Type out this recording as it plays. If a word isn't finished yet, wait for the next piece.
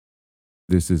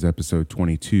This is episode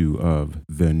 22 of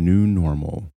The New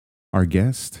Normal. Our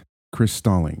guest, Chris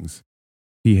Stallings.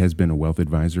 He has been a wealth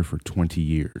advisor for 20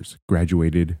 years,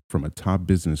 graduated from a top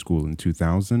business school in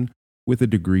 2000 with a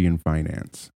degree in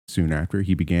finance. Soon after,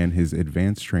 he began his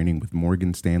advanced training with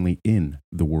Morgan Stanley in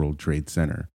the World Trade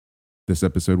Center. This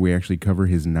episode, we actually cover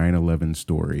his 9/11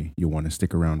 story. You'll want to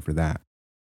stick around for that.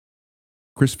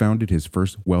 Chris founded his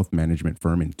first wealth management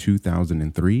firm in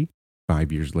 2003.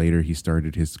 5 years later, he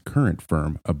started his current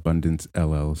firm, Abundance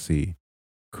LLC.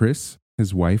 Chris,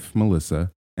 his wife,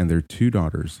 Melissa, and their 2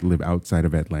 daughters live outside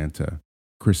of Atlanta.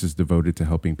 Chris is devoted to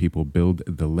helping people build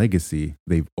the legacy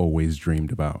they've always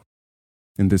dreamed about.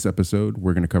 In this episode,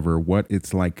 we're going to cover what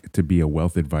it's like to be a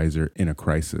wealth advisor in a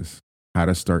crisis, how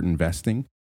to start investing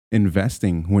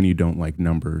when you don't like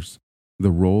numbers,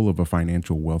 the role of a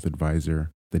financial wealth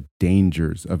advisor, the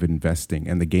dangers of investing,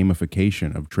 and the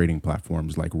gamification of trading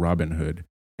platforms like Robinhood.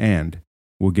 And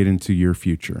we'll get into your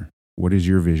future. What is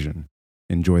your vision?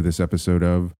 Enjoy this episode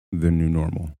of The New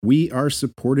Normal. We are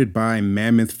supported by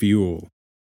Mammoth Fuel.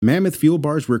 Mammoth Fuel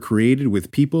bars were created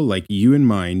with people like you in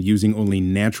mind, using only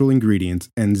natural ingredients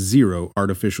and zero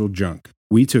artificial junk.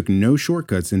 We took no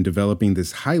shortcuts in developing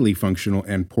this highly functional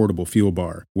and portable fuel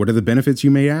bar. What are the benefits, you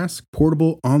may ask?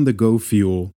 Portable on-the-go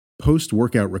fuel,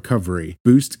 post-workout recovery,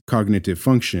 boost cognitive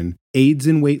function, aids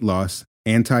in weight loss,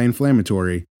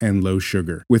 anti-inflammatory, and low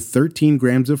sugar. With 13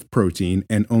 grams of protein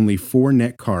and only 4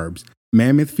 net carbs,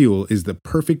 Mammoth Fuel is the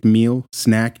perfect meal,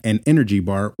 snack, and energy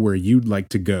bar where you'd like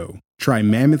to go. Try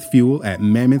Mammoth Fuel at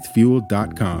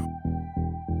mammothfuel.com.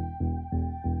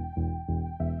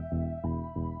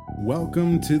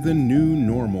 Welcome to The New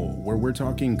Normal, where we're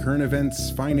talking current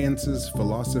events, finances,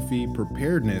 philosophy,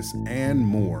 preparedness, and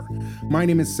more. My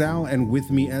name is Sal, and with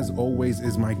me, as always,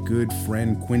 is my good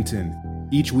friend Quentin.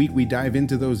 Each week, we dive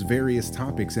into those various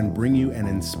topics and bring you an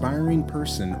inspiring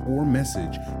person or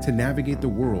message to navigate the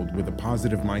world with a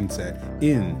positive mindset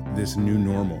in this new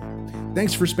normal.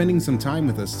 Thanks for spending some time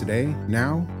with us today.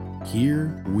 Now,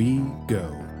 here we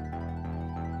go.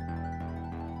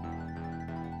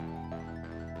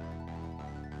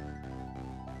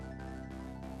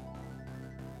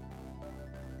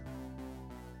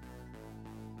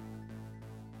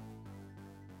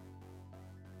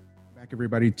 Back,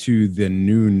 everybody, to The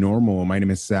New Normal. My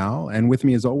name is Sal, and with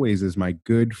me, as always, is my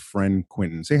good friend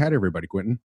Quentin. Say hi to everybody,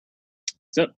 Quentin.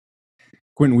 What's up?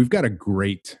 Quentin, we've got a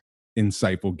great,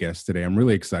 insightful guest today. I'm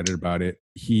really excited about it.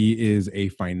 He is a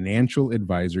financial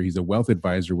advisor. He's a wealth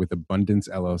advisor with Abundance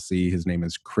LLC. His name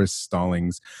is Chris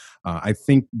Stallings. I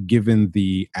think given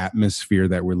the atmosphere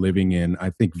that we're living in,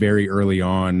 I think very early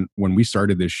on when we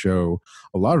started this show,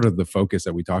 a lot of the focus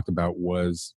that we talked about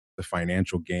was the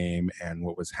financial game and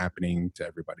what was happening to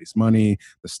everybody's money,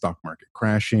 the stock market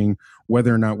crashing,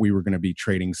 whether or not we were going to be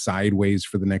trading sideways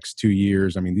for the next 2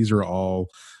 years. I mean, these are all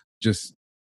just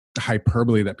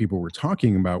hyperbole that people were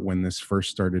talking about when this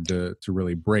first started to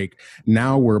really break.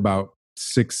 Now we're about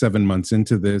 6-7 months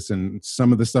into this, and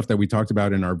some of the stuff that we talked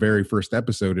about in our very first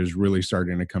episode is really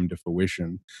starting to come to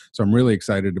fruition. So I'm really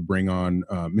excited to bring on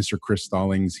Mr. Chris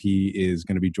Stallings. He is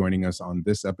going to be joining us on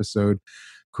this episode.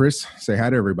 Chris, say hi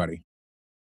to everybody.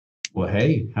 Well,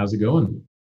 hey, how's it going?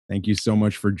 Thank you so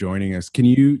much for joining us. Can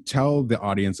you tell the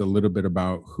audience a little bit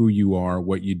about who you are,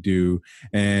 what you do?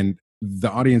 And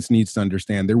the audience needs to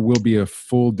understand there will be a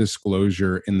full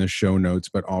disclosure in the show notes,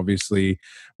 but obviously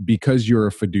because you're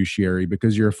a fiduciary,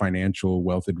 because you're a financial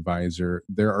wealth advisor,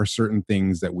 there are certain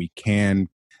things that we can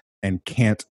and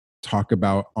can't talk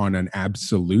about on an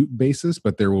absolute basis,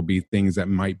 but there will be things that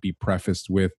might be prefaced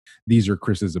with, these are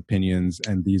Chris's opinions,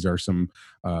 and these are some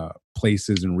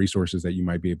places and resources that you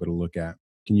might be able to look at.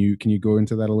 Can you go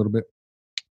into that a little bit?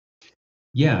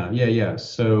 Yeah.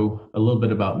 So a little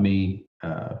bit about me.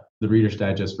 The Reader's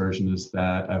Digest version is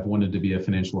that I've wanted to be a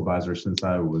financial advisor since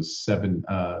I was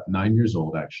 9 years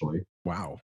old, actually.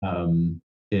 Wow.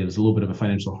 It was a little bit of a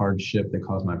financial hardship that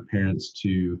caused my parents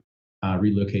to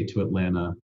relocate to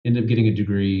Atlanta. Ended up getting a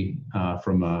degree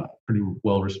from a pretty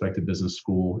well-respected business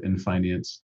school in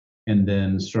finance, and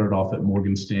then started off at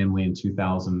Morgan Stanley in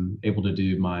 2000, able to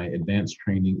do my advanced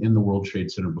training in the World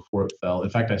Trade Center before it fell. In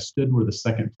fact, I stood where the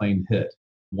second plane hit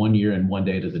 1 year and 1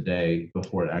 day to the day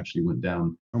before it actually went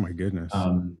down. Oh my goodness.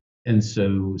 And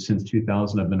so since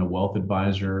 2000, I've been a wealth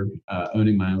advisor,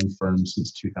 owning my own firm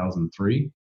since 2003.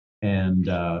 And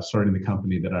starting the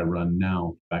company that I run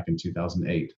now back in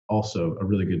 2008. Also a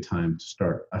really good time to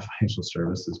start a financial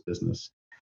services business.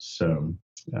 So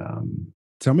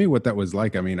tell me what that was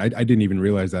like. I mean, I didn't even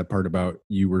realize that part about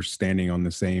you were standing on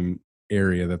the same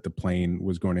area that the plane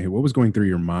was going to hit. What was going through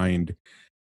your mind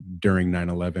during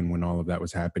 9/11 when all of that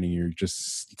was happening. You're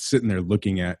just sitting there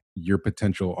looking at your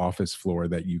potential office floor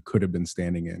that you could have been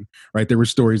standing in, right? There were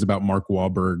stories about Mark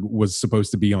Wahlberg was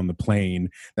supposed to be on the plane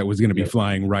that was going to be Yep.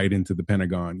 flying right into the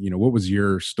Pentagon. What was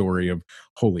your story of,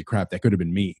 holy crap, that could have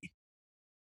been me?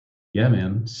 Yeah,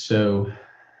 man. So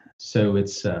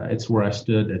it's where I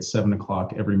stood at 7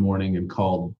 o'clock every morning and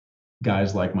called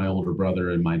guys like my older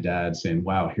brother and my dad, saying,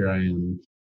 "Wow, here I am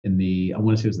in the, I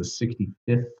want to say it was the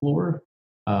 65th floor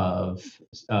of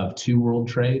Two World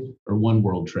Trade or One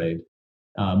World Trade."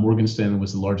 Morgan Stanley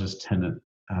was the largest tenant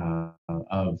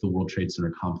of the World Trade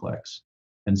Center complex,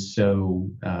 and so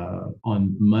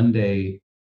on Monday,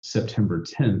 September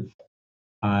 10th,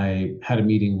 I had a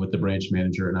meeting with the branch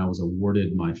manager and I was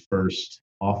awarded my first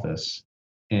office.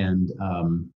 And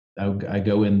I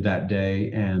go in that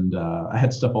day and I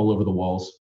had stuff all over the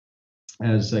walls.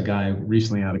 As a guy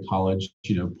recently out of college,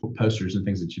 posters and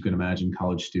things that you can imagine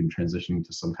college student transitioning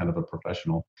to some kind of a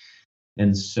professional.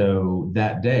 And so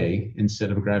that day,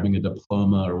 instead of grabbing a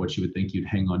diploma or what you would think you'd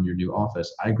hang on your new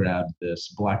office, I grabbed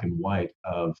this black and white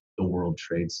of the World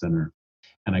Trade Center,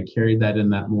 and I carried that in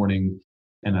that morning,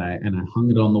 and I hung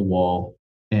it on the wall,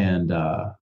 and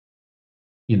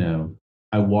you know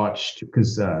I watched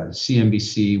because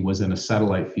CNBC was in a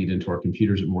satellite feed into our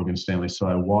computers at Morgan Stanley, so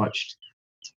I watched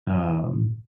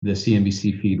the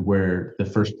CNBC feed where the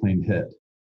first plane hit,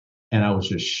 and I was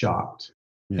just shocked.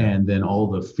 Yeah. And then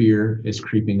all the fear is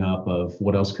creeping up of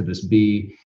what else could this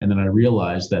be? And then I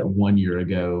realized that 1 year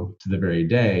ago to the very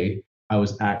day, I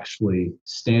was actually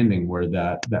standing where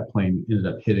that plane ended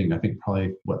up hitting. I think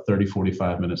probably 30,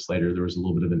 45 minutes later, there was a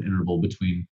little bit of an interval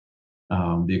between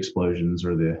the explosions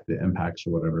or the impacts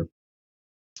or whatever.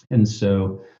 And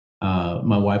so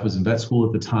my wife was in vet school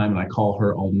at the time, and I call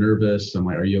her all nervous. I'm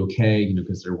like, "Are you okay?"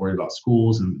 Because they're worried about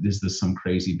schools, and is this some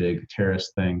crazy big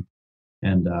terrorist thing?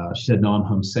 And she said, "No, I'm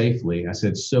home safely." I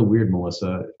said, "So weird,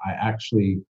 Melissa. I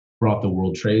actually brought the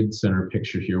World Trade Center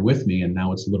picture here with me, and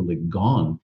now it's literally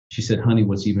gone." She said, "Honey,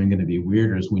 what's even going to be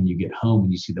weirder is when you get home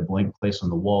and you see the blank place on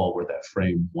the wall where that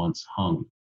frame once hung."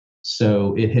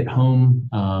 So it hit home.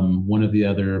 One of the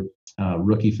other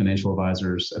rookie financial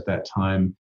advisors at that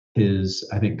time, his,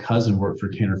 I think, cousin worked for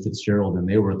Cantor Fitzgerald, and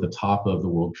they were at the top of the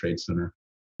World Trade Center.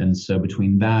 And so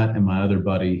between that and my other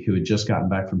buddy who had just gotten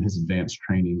back from his advanced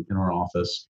training in our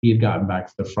office, he had gotten back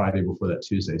the Friday before that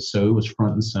Tuesday. So it was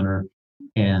front and center.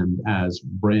 And as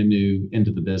brand new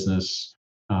into the business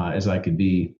as I could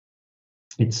be,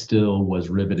 it still was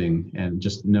riveting, and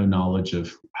just no knowledge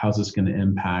of how's this going to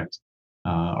impact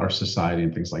our society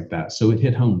and things like that. So it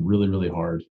hit home really, really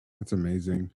hard. That's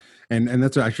amazing. And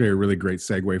that's actually a really great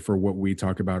segue for what we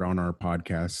talk about on our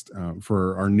podcast.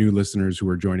 For our new listeners who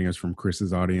are joining us from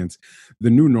Chris's audience, the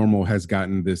new normal has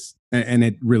gotten this, and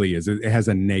it really is, it has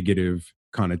a negative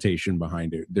connotation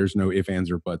behind it. There's no ifs, ands,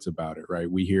 or buts about it,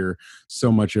 right? We hear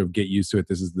so much of get used to it.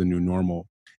 This is the new normal.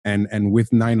 And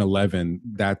with 9/11,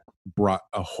 that brought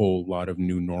a whole lot of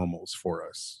new normals for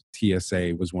us.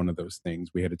 TSA was one of those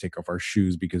things. We had to take off our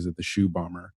shoes because of the shoe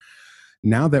bomber.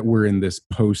 Now that we're in this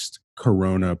post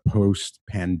corona, post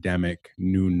pandemic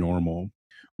new normal,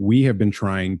 we have been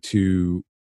trying to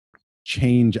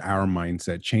change our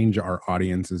mindset, change our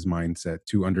audience's mindset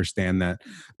to understand that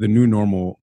the new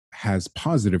normal has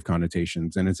positive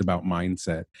connotations and it's about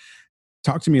mindset.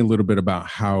 Talk to me a little bit about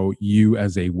how you,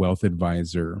 as a wealth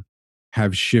advisor,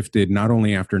 have shifted not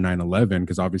only after 9/11,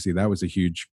 because obviously that was a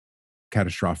huge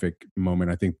catastrophic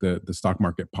moment. I think the stock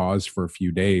market paused for a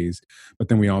few days, but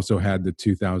then we also had the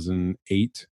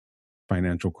 2008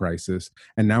 financial crisis,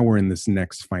 and now we're in this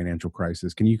next financial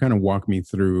crisis. Can you kind of walk me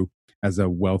through, as a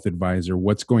wealth advisor,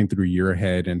 what's going through your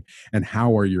head, and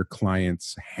how are your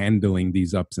clients handling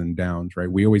these ups and downs? Right?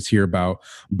 We always hear about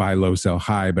buy low, sell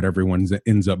high, but everyone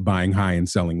ends up buying high and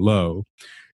selling low.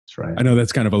 That's right. I know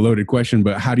that's kind of a loaded question,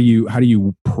 but how do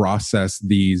you process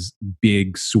these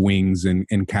big swings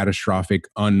and catastrophic,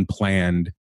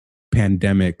 unplanned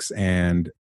pandemics and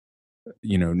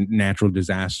natural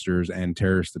disasters and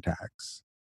terrorist attacks?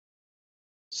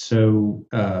 So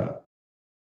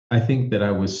I think that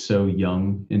I was so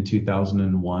young in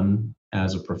 2001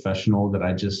 as a professional that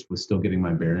I just was still getting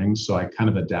my bearings. So I kind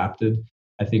of adapted.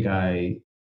 I think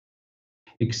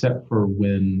except for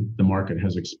when the market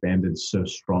has expanded so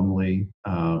strongly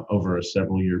over a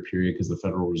several year period, because the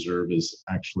Federal Reserve is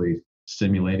actually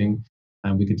stimulating,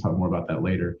 and we can talk more about that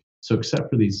later. So except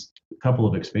for these couple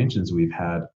of expansions we've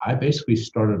had, I basically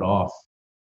started off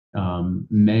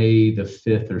May the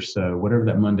 5th or so, whatever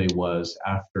that Monday was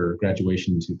after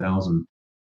graduation in 2000.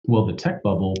 Well, the tech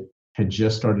bubble had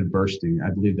just started bursting.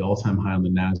 I believe the all-time high on the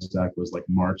NASDAQ was like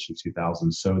March of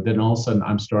 2000. So then all of a sudden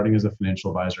I'm starting as a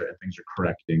financial advisor and things are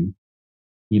correcting.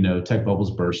 Tech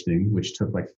bubble's bursting, which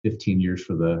took like 15 years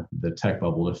for the tech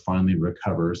bubble to finally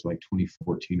recover. So like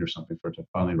 2014 or something for it to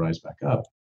finally rise back up.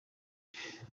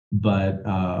 But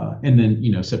and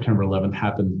then September 11th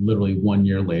happened literally 1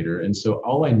 year later, and so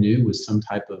all I knew was some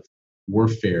type of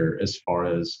warfare as far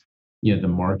as the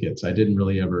markets. I didn't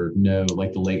really ever know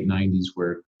like the late 90s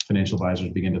where financial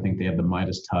advisors began to think they had the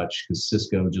Midas touch because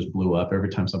Cisco just blew up. Every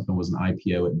time something was an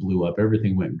IPO, it blew up.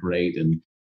 Everything went great, and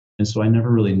so I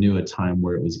never really knew a time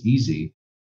where it was easy.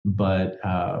 But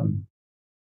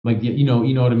like you know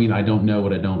what I mean. I don't know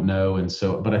what I don't know, and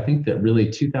so but I think that really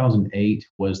 2008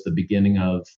 was the beginning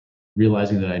of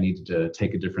realizing that I needed to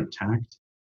take a different tact,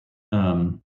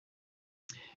 um,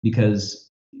 because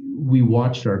we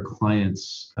watched our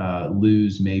clients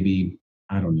lose maybe,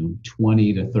 I don't know,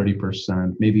 20 to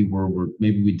 30%. Maybe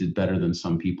we did better than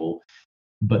some people,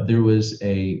 but there was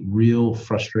a real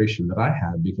frustration that I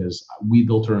had because we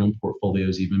built our own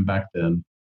portfolios even back then.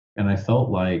 And I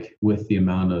felt like with the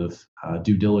amount of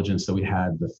due diligence that we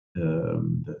had,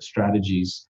 the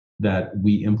strategies that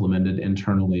we implemented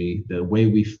internally, the way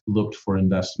we looked for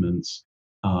investments,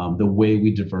 the way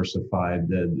we diversified,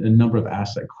 the number of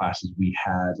asset classes we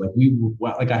had,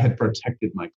 like I had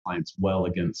protected my clients well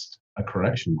against a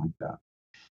correction like that.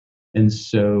 And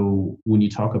so when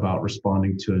you talk about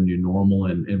responding to a new normal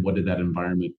and what did that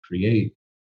environment create,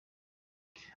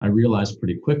 I realized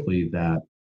pretty quickly that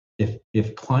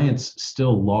if clients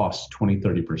still lost 20,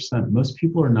 30%, most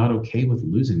people are not okay with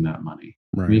losing that money.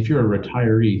 I mean, Right. if you're a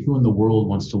retiree, who in the world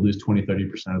wants to lose 20,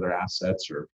 30% of their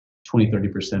assets or 20,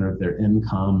 30% of their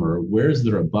income, or where is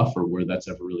there a buffer where that's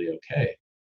ever really okay?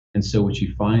 And so what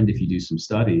you find if you do some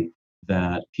study,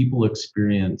 that people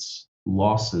experience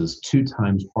losses 2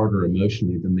 times harder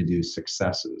emotionally than they do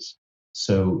successes.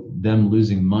 So them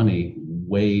losing money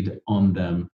weighed on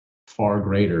them far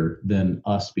greater than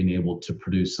us being able to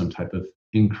produce some type of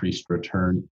increased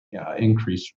return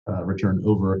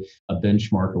over a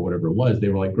benchmark or whatever it was. They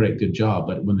were like, great, good job.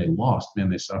 But when they lost, man,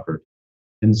 they suffered.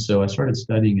 And so I started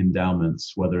studying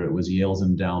endowments, whether it was Yale's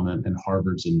endowment and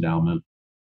Harvard's endowment.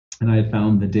 And I had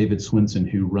found that David Swinson,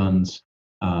 who runs,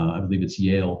 I believe it's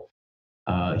Yale,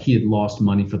 he had lost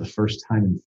money for the first time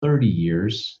in 30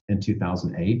 years in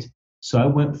 2008. So I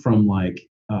went from like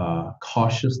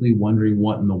cautiously wondering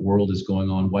what in the world is going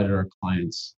on. Why did our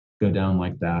clients go down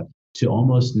like that? To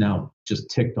almost now just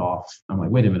ticked off. I'm like,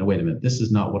 wait a minute. This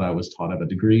is not what I was taught. I have a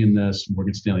degree in this.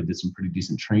 Morgan Stanley did some pretty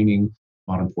decent training,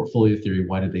 modern portfolio theory.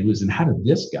 Why did they lose? And how did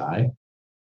this guy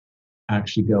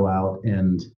actually go out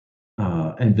and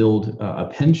build a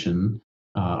pension,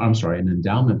 an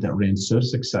endowment that ran so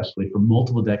successfully for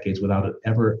multiple decades without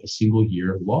ever a single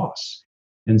year of loss.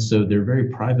 And so they're very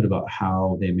private about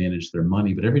how they manage their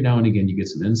money, but every now and again you get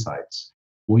some insights.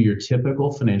 Well, your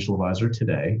typical financial advisor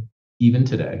today, even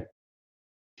today,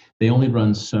 they only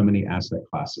run so many asset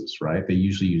classes, right? They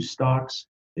usually use stocks,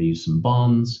 they use some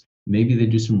bonds, maybe they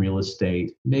do some real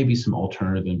estate, maybe some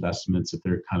alternative investments if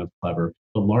they're kind of clever,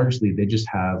 but largely they just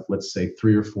have, let's say,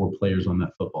 3 or 4 players on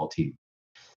that football team.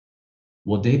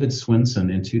 Well, David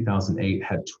Swinson in 2008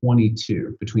 had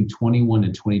 22, between 21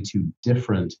 and 22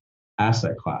 different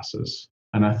asset classes.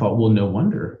 And I thought, well, no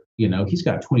wonder, he's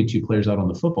got 22 players out on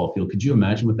the football field. Could you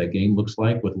imagine what that game looks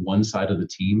like with one side of the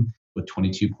team with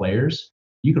 22 players?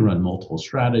 You can run multiple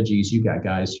strategies. You got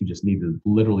guys who just need to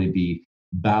literally be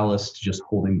ballast, just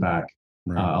holding back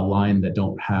Right. a line that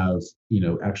don't have,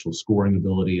 actual scoring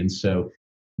ability. And so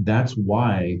that's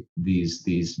why these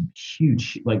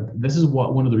huge, like, this is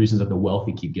what one of the reasons that the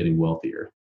wealthy keep getting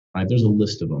wealthier, right? There's a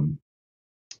list of them.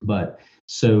 But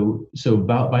so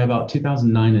by about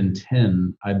 2009 and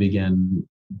 10, I began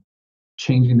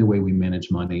changing the way we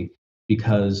manage money,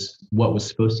 because what was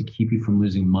supposed to keep you from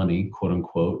losing money, quote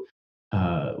unquote,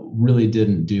 really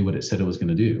didn't do what it said it was going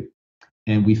to do.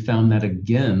 And we found that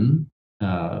again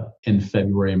in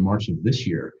February and March of this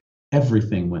year.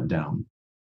 Everything went down.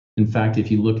 In fact, if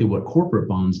you look at what corporate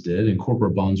bonds did, and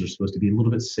corporate bonds are supposed to be a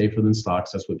little bit safer than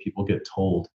stocks, that's what people get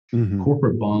told. Mm-hmm.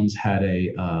 Corporate bonds had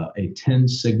a 10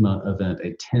 sigma event,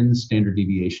 a 10 standard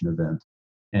deviation event.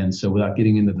 And so without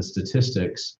getting into the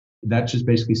statistics, that just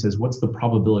basically says what's the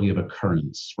probability of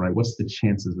occurrence, right? What's the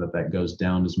chances that that goes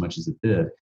down as much as it did?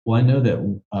 Well, I know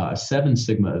that a 7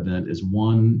 sigma event is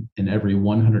 1 in every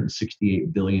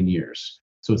 168 billion years.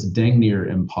 So it's dang near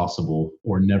impossible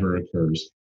or never occurs.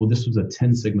 Well, this was a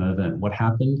 10 sigma event. What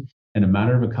happened? In a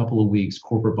matter of a couple of weeks,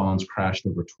 corporate bonds crashed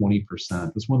over 20%.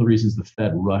 That's one of the reasons the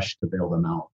Fed rushed to bail them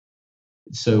out.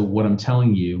 So what I'm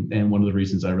telling you, and one of the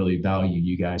reasons I really value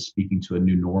you guys speaking to a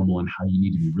new normal and how you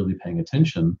need to be really paying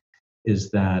attention, is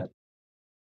that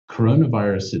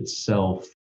coronavirus itself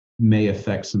may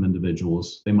affect some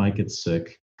individuals. They might get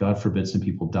sick. God forbid some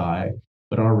people die.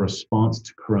 But our response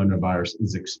to coronavirus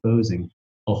is exposing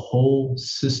a whole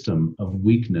system of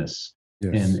weakness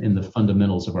Yes. in the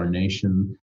fundamentals of our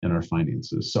nation and our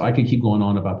finances. So I can keep going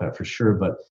on about that for sure.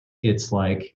 But it's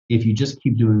like if you just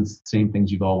keep doing the same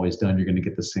things you've always done, you're going to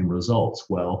get the same results.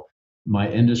 Well, my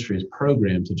industry is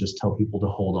programmed to just tell people to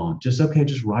hold on. Just okay,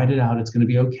 just ride it out. It's going to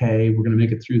be okay. We're going to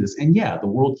make it through this. And yeah, the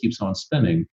world keeps on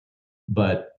spinning.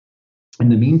 But in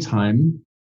the meantime,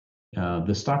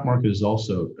 the stock market is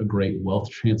also a great wealth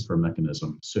transfer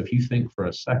mechanism. So if you think for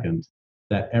a second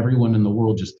that everyone in the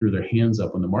world just threw their hands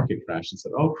up when the market crashed and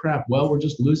said, oh crap, well, we're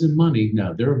just losing money.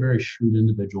 No, there are very shrewd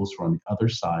individuals who are on the other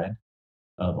side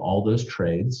of all those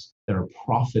trades that are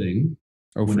profiting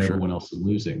Oh, when for sure. everyone else is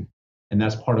losing. And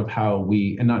that's part of how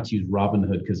we, and not to use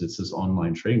Robinhood because it's this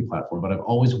online trading platform, but I've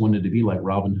always wanted to be like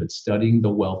Robinhood, studying the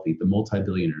wealthy, the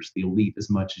multi-billionaires, the elite as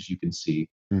much as you can see,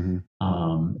 Hmm.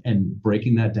 and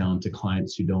breaking that down to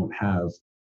clients who don't have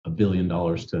 $1 billion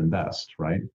to invest,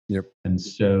 right? Yep. And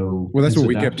so, Well, that's and what so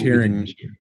we that's kept what we do hearing. this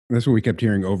year. That's what we kept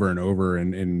hearing over and over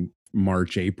in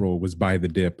March, April was buy the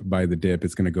dip, buy the dip.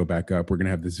 It's going to go back up. We're going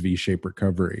to have this V-shaped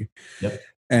recovery. Yep.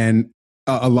 And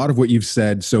a lot of what you've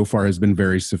said so far has been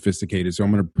very sophisticated. So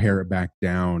I'm going to pare it back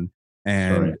down.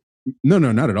 Sorry. And no,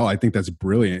 not at all. I think that's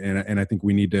brilliant, and I think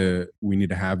we need to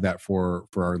have that for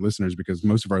our listeners, because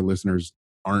most of our listeners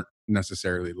aren't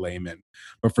necessarily laymen,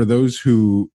 but for those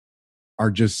who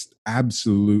are just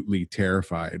absolutely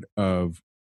terrified of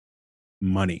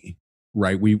money,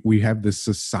 right? We have this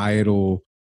societal,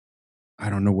 I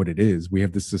don't know what it is. We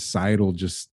have this societal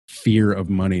just fear of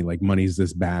money, like money's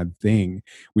this bad thing.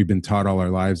 We've been taught all our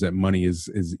lives that money is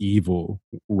evil.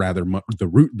 Rather,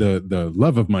 the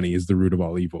love of money is the root of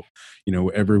all evil.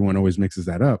 Everyone always mixes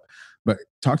that up. But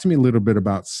talk to me a little bit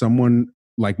about someone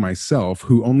like myself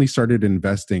who only started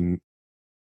investing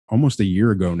almost a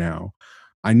year ago now.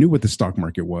 I knew what the stock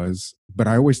market was, but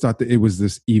I always thought that it was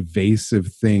this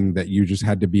evasive thing that you just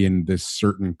had to be in this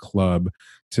certain club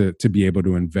to be able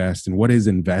to invest. And what is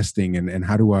investing, and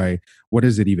what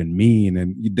does it even mean?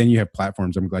 And then you have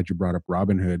platforms. I'm glad you brought up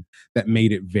Robinhood, that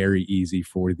made it very easy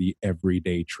for the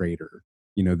everyday trader,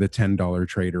 the $10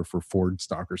 trader for Ford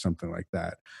stock or something like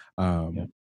that. Yeah.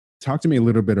 Talk to me a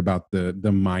little bit about the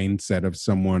mindset of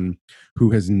someone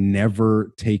who has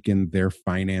never taken their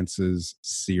finances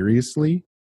seriously,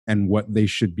 and what they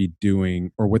should be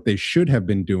doing, or what they should have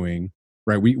been doing.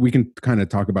 Right, we can kind of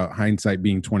talk about hindsight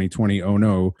being 2020. Oh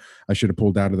no, I should have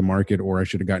pulled out of the market, or I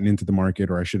should have gotten into the market,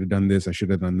 or I should have done this, I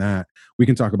should have done that. We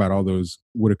can talk about all those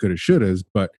woulda, coulda, shouldas,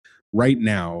 but right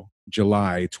now,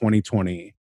 July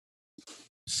 2020,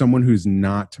 someone who's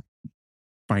not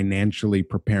financially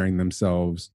preparing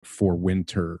themselves for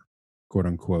winter, quote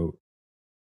unquote,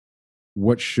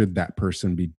 what should that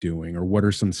person be doing? Or what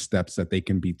are some steps that they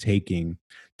can be taking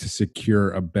to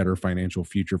secure a better financial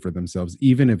future for themselves,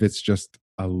 even if it's just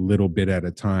a little bit at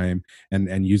a time,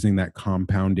 and using that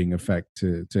compounding effect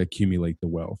to accumulate the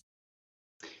wealth?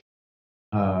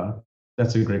 Uh,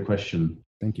 that's a great question.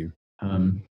 Thank you.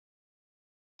 Um,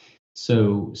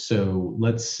 so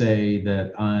let's say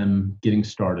that I'm getting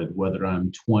started, whether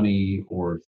I'm 20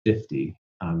 or 50.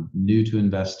 I'm new to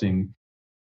investing.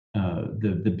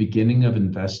 The beginning of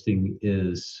investing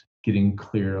is getting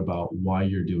clear about why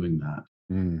you're doing that.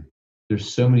 Mm,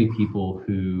 There's so many people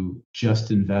who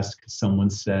just invest because someone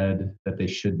said that they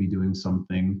should be doing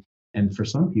something. And for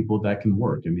some people, that can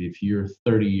work. I mean, if you're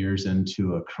 30 years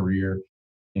into a career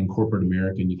in corporate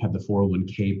America and you've had the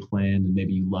 401k plan and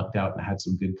maybe you lucked out and had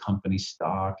some good company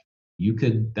stock,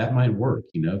 that might work.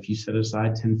 If you set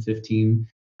aside 10, 15%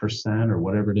 or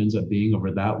whatever it ends up being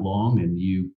over that long, and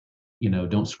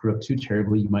don't screw up too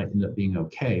terribly, you might end up being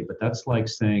okay. But that's like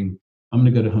saying, I'm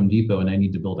going to go to Home Depot and I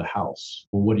need to build a house.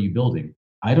 Well, what are you building?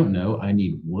 I don't know. I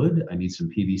need wood. I need some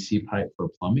PVC pipe for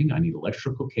plumbing. I need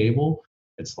electrical cable.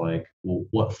 It's like, well,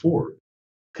 what for?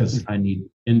 Because mm, I need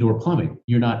indoor plumbing.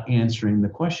 You're not answering the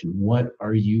question. What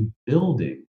are you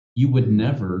building? You would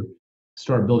never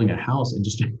start building a house and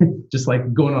just just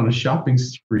like going on a shopping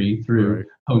spree through right.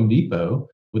 Home Depot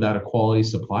without a quality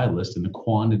supply list and the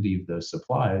quantity of those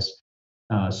supplies.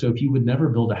 So if you would never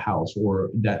build a house, or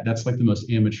that's like the most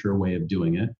amateur way of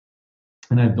doing it.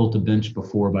 And I've built a bench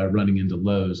before by running into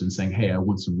Lowe's and saying, "Hey, I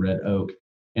want some red oak."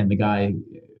 And the guy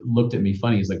looked at me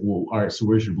funny. He's like, "Well, all right, so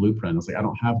where's your blueprint?" I was like, "I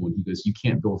don't have one." He goes, "You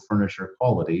can't build furniture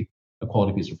quality, a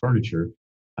quality piece of furniture,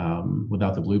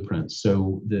 without the blueprint.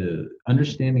 So the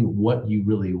understanding what you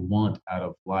really want out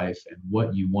of life and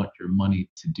what you want your money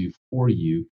to do for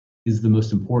you is the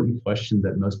most important question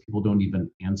that most people don't even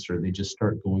answer. They just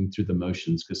start going through the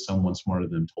motions because someone smarter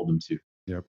than them told them to.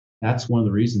 Yep. That's one of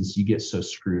the reasons you get so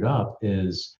screwed up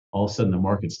is all of a sudden the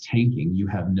market's tanking. You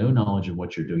have no knowledge of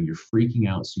what you're doing. You're freaking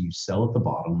out. So you sell at the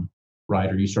bottom,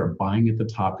 right? Or you start buying at the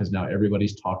top because now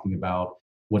everybody's talking about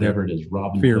Yep. whatever it is,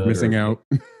 Fear of Robinhood missing or out.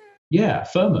 yeah,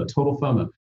 FOMO, total FOMO.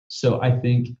 So I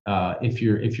think if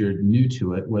you're new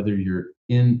to it, whether you're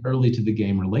in early to the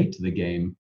game or late to the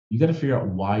game, you got to figure out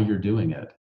why you're doing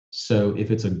it. So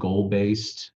if it's a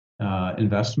goal-based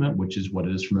investment, which is what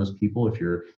it is for most people, if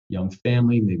you're a young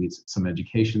family, maybe it's some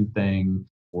education thing,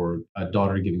 or a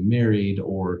daughter getting married,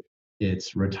 or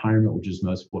it's retirement, which is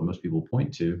what most people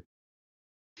point to,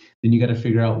 then you got to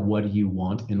figure out what do you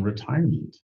want in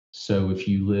retirement. So if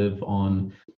you live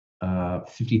on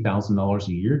 $50,000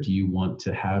 a year, do you want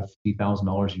to have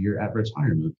 $50,000 a year at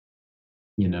retirement?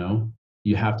 You know,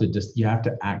 you have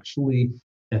to actually.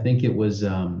 I think it was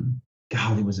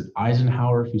golly, was it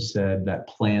Eisenhower who said that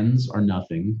plans are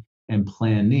nothing and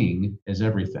planning is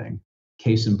everything.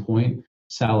 Case in point,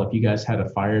 Sal, if you guys had a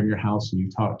fire in your house and you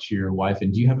talked to your wife,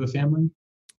 and do you have a family?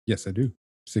 Yes, I do.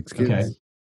 Six Okay, kids.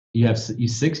 you have you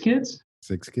six kids?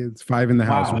 6 kids. 5 in the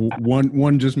house. Wow.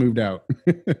 One just moved out.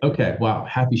 Okay. Wow.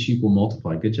 Happy sheep will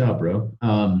multiply. Good job, bro.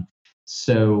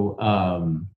 So,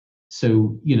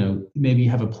 maybe you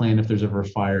have a plan if there's ever a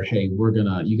fire. Hey,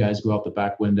 you guys go out the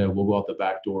back window. We'll go out the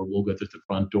back door. We'll go through the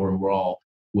front door, and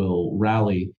we'll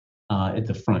rally at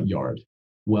the front yard.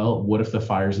 Well, what if the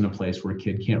fire's in a place where a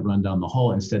kid can't run down the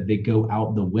hall? Instead, they go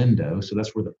out the window. So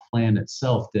that's where the plan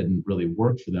itself didn't really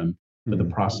work for them. But the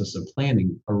process of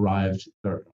planning arrived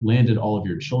or landed all of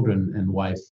your children and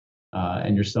wife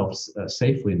and yourself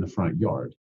safely in the front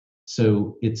yard.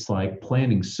 So it's like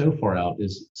planning so far out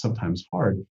is sometimes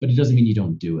hard, but it doesn't mean you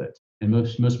don't do it. And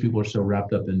most people are so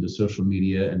wrapped up into social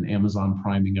media and Amazon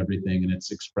priming everything, and it's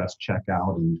express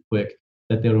checkout and quick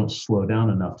that they don't slow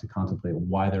down enough to contemplate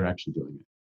why they're actually doing it.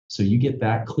 So you get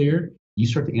that clear, you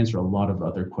start to answer a lot of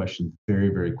other questions very,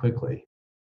 very quickly.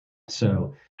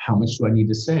 So how much do I need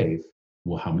to save?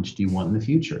 Well, how much do you want in the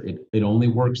future? It only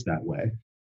works that way.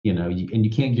 And you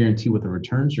can't guarantee what the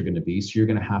returns are going to be. So you're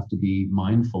going to have to be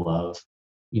mindful of,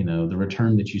 the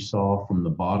return that you saw from the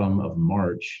bottom of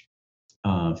March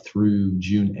through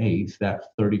June 8th, that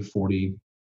 30, 40,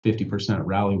 50%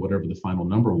 rally, whatever the final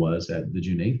number was at the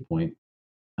June 8th point.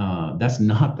 That's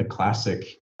not the classic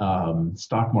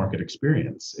stock market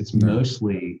experience. It's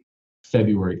mostly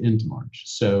February into March.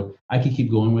 So I could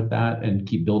keep going with that and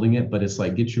keep building it, but it's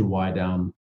like get your why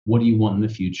down. What do you want in the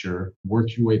future?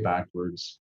 Work your way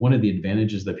backwards. One of the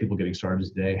advantages that people getting started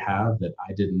today have that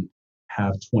I didn't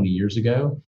have 20 years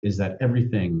ago is that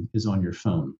everything is on your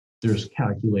phone. There's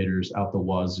calculators out the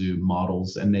wazoo,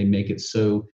 models, and they make it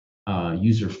so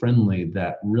user friendly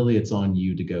that really it's on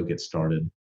you to go get started.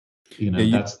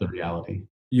 That's the reality.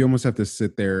 You almost have to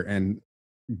sit there and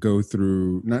go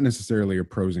through not necessarily a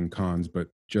pros and cons, but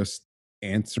just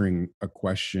answering a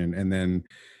question and then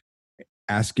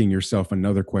asking yourself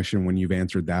another question when you've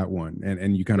answered that one.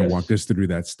 And you kind of walked us through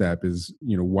that step is,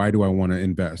 why do I want to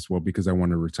invest? Well, because I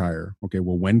want to retire. Okay.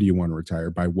 Well, when do you want to retire?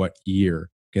 By what year?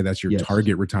 Okay. That's your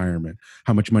target retirement.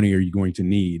 How much money are you going to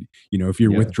need? If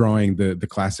you're withdrawing the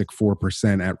classic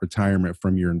 4% at retirement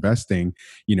from your investing,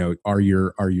 are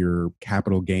your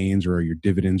capital gains or are your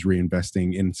dividends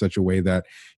reinvesting in such a way that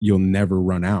you'll never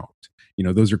run out?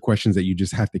 Those are questions that you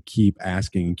just have to keep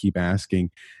asking and keep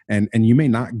asking. And you may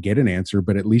not get an answer,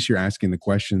 but at least you're asking the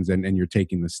questions and you're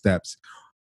taking the steps.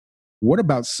 What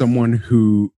about someone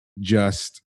who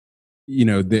just,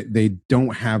 they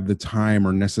don't have the time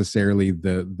or necessarily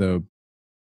the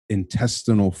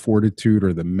intestinal fortitude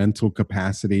or the mental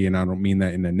capacity, and I don't mean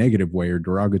that in a negative way or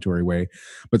derogatory way,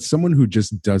 but someone who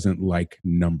just doesn't like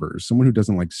numbers, someone who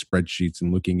doesn't like spreadsheets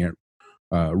and looking at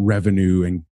revenue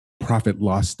and profit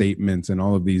loss statements and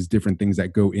all of these different things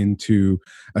that go into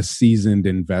a seasoned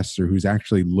investor who's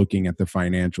actually looking at the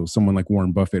financials. Someone like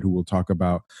Warren Buffett, who will talk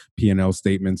about P&L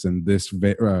statements and this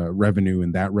revenue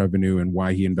and that revenue and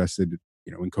why he invested,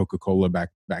 in Coca-Cola back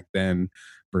then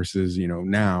versus,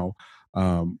 now.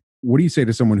 What do you say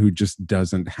to someone who just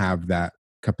doesn't have that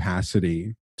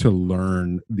capacity to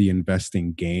learn the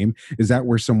investing game? Is that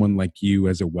where someone like you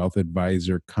as a wealth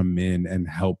advisor come in and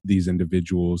help these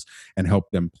individuals and help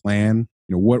them plan?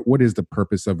 What is the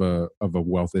purpose of a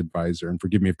wealth advisor? And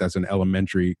forgive me if that's an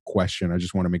elementary question. I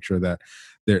just want to make sure that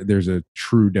there's a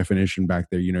true definition back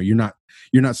there. You're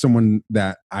not someone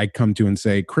that I come to and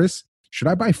say, Chris, Should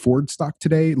I buy Ford stock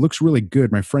today? It looks really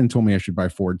good. My friend told me I should buy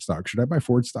Ford stock. Should I buy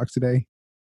Ford stock today?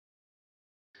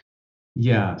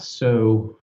 Yeah,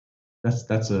 so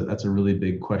that's a really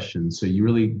big question. So you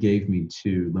really gave me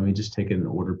two. Let me just take it in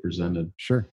order presented.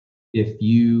 Sure. If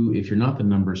you're not the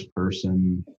numbers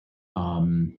person,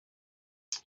 um,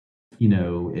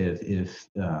 if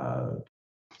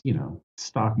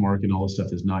stock market and all this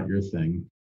stuff is not your thing,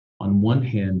 on one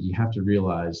hand, you have to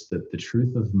realize that the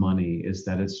truth of money is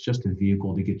that it's just a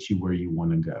vehicle to get you where you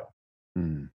want to go.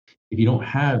 Mm, If you don't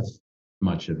have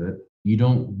much of it, you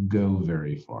don't go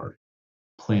very far,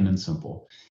 plain and simple.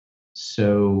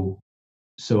 So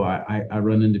so I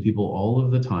run into people all of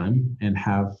the time and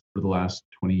have for the last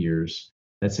 20 years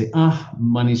that say,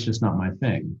 money's just not my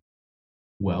thing.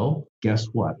 Well, guess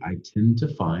what? I tend to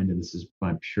find, and this is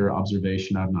my pure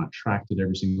observation, I've not tracked it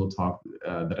every single talk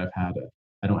that I've had.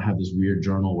 I don't have this weird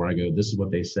journal where I go, this is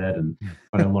what they said.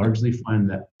 But I largely find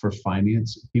that for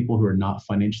finance, people who are not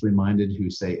financially minded, who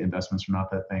say investments are not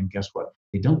that thing, guess what?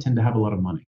 They don't tend to have a lot of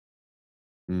money.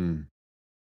 mm,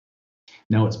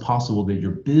 Now, it's possible that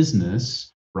your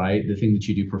business, right, the thing that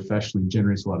you do professionally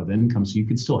generates a lot of income. So you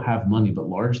could still have money, but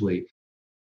largely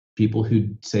people who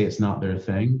say it's not their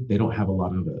thing, they don't have a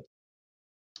lot of it.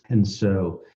 And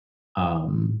so,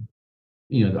 um,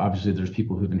 obviously there's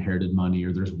people who've inherited money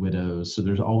or there's widows. So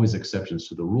there's always exceptions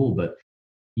to the rule, but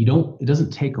it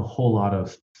doesn't take a whole lot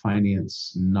of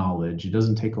finance knowledge. It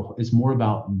doesn't take it's more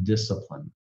about discipline,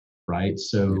 right? yep.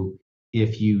 So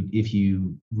if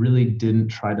you really didn't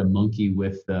try to monkey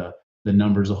with the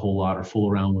numbers a whole lot or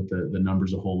fool around with the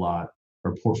numbers a whole lot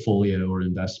or portfolio or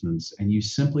investments, and you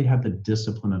simply have the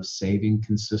discipline of saving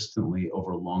consistently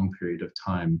over a long period of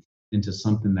time into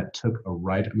something that took a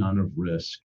right amount of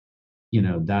risk,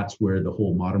 that's where the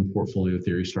whole modern portfolio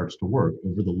theory starts to work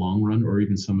over the long run. Or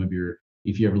even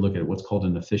if you ever look at what's called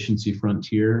an efficiency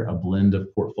frontier, a blend of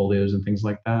portfolios and things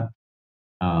like that,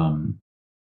 um,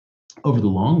 over the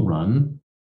long run,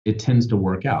 it tends to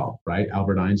work out, right?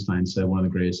 Albert Einstein said one of the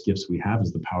greatest gifts we have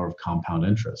is the power of compound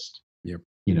interest. Yep.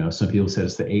 Some people say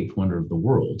it's the eighth wonder of the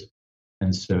world.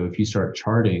 And so if you start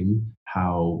charting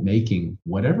how making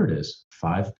whatever it is,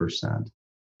 5%,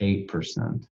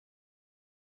 8%,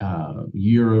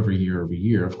 year over year over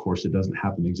year, of course, it doesn't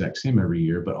happen the exact same every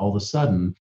year, but all of a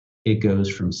sudden it goes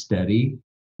from steady,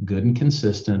 good and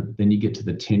consistent. Then you get to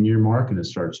the 10-year mark and it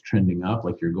starts trending up,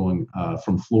 like you're going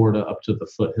from Florida up to the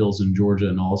foothills in Georgia,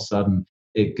 and all of a sudden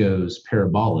it goes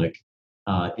parabolic,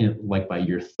 like by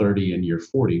year 30 and year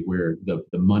 40, where the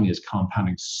money is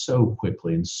compounding so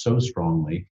quickly and so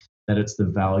strongly that it's the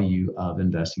value of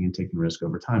investing and taking risk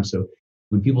over time. So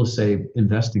when people say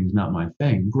investing is not my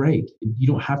thing, great. You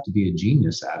don't have to be a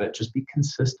genius at it. Just be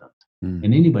consistent. Mm.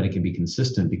 And anybody can be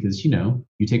consistent because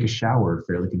you take a shower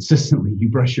fairly consistently, you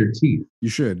brush your teeth. You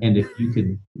should. And if you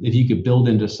could build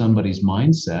into somebody's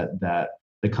mindset that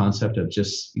the concept of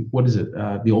just what is it,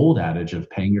 the old adage of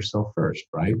paying yourself first,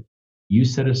 right? You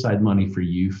set aside money for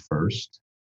you first,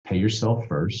 pay yourself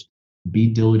first, be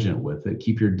diligent with it,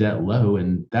 keep your debt low,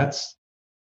 and that's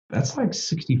like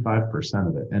 65%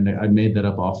 of it. And I made that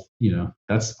up off,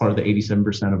 that's part of the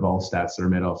 87% of all stats that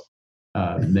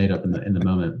are made up in the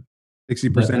moment. But 60%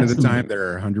 of that's the the time,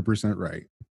 they're 100% right.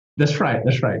 That's right.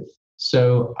 That's right.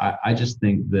 So I just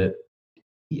think that,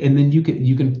 and then you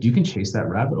can chase that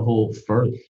rabbit hole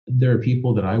further. There are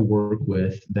people that I work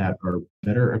with that are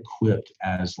better equipped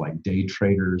as like day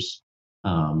traders,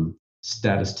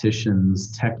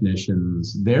 statisticians,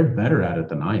 technicians. They're better at it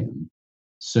than I am.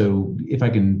 So if I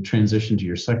can transition to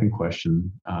your second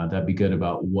question, that'd be good,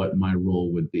 about what my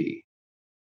role would be.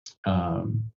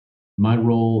 Um, my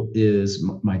role is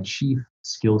my chief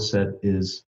skill set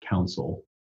is counsel.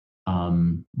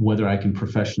 Whether I can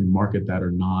professionally market that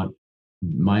or not,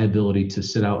 my ability to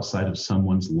sit outside of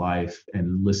someone's life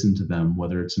and listen to them,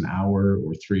 whether it's an hour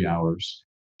or 3 hours,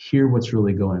 hear what's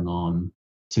really going on,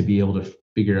 to be able to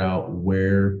figure out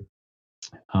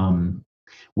um,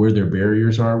 where their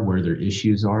barriers are, where their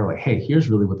issues are. Like, hey, here's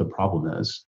really what the problem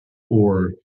is,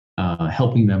 or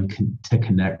helping them to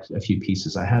connect a few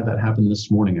pieces. I had that happen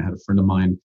this morning. I had a friend of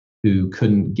mine who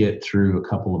couldn't get through a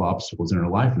couple of obstacles in her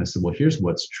life, and I said, "Well, here's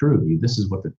what's true. This is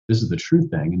the true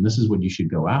thing, and this is what you should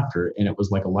go after." And it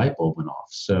was like a light bulb went off.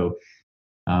 So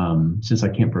since I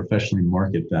can't professionally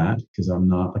market that because I'm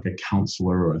not like a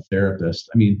counselor or a therapist,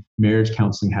 I mean, marriage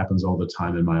counseling happens all the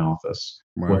time in my office,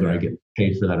 Wow, whether I yeah. get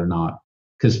paid for that or not,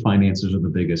 because finances are the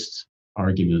biggest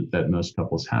argument that most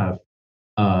couples have.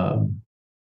 Um,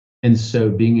 and so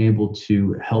being able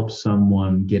to help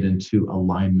someone get into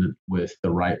alignment with the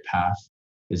right path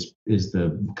is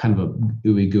the kind of a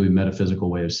ooey gooey metaphysical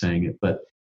way of saying it. But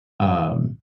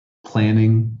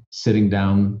planning, sitting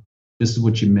down, this is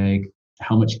what you make,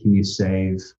 how much can you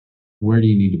save? Where do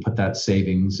you need to put that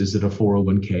savings? Is it a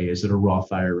 401k? Is it a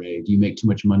Roth IRA? Do you make too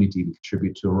much money to even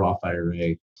contribute to a Roth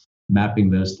IRA? Mapping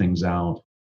those things out.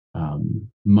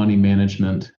 Money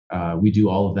management. We do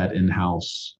all of that in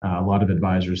house. A lot of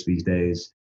advisors these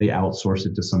days, they outsource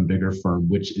it to some bigger firm,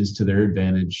 which is to their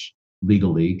advantage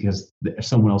legally because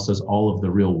someone else does all of the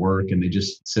real work and they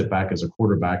just sit back as a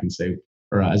quarterback and say,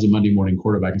 or as a Monday morning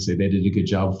quarterback and say, they did a good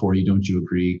job for you. Don't you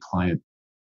agree? Client,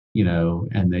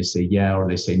 and they say, yeah, or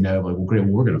they say no. Like, well, great,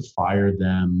 well, we're going to fire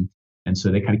them. And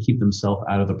so they kind of keep themselves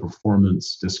out of the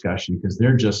performance discussion because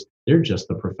they're just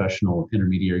the professional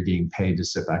intermediary getting paid to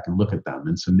sit back and look at them.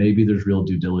 And so maybe there's real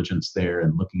due diligence there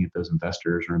and looking at those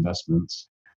investors or investments.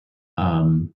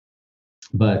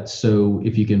 But so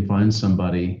if you can find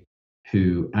somebody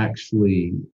who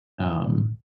actually,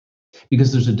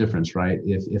 because there's a difference, right?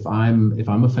 If I'm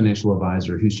a financial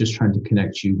advisor who's just trying to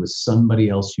connect you with somebody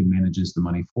else who manages the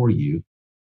money for you,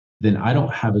 then I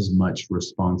don't have as much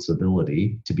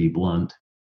responsibility, to be blunt,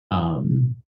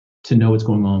 um, to know what's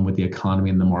going on with the economy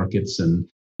and the markets. And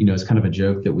it's kind of a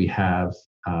joke that we have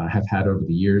had over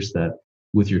the years that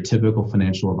with your typical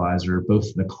financial advisor,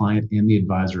 both the client and the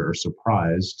advisor are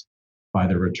surprised by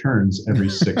the returns every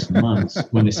 6 months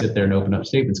when they sit there and open up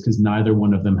statements because neither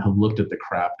one of them have looked at the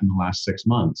crap in the last 6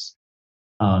 months.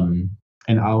 Um,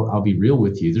 and I'll be real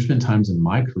with you. There's been times in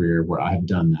my career where I have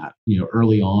done that.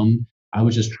 Early on, I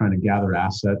was just trying to gather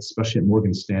assets, especially at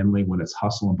Morgan Stanley when it's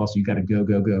hustle and bustle. You got to go,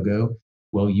 go, go, go.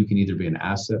 Well, you can either be an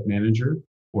asset manager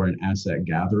or an asset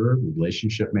gatherer,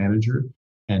 relationship manager,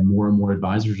 and more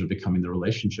advisors are becoming the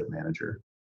relationship manager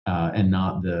and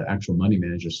not the actual money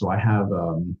manager. So I have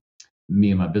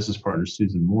me and my business partner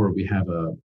Susan Moore. We have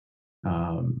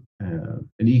an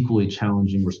equally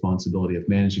challenging responsibility of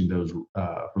managing those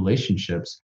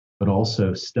relationships, but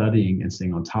also studying and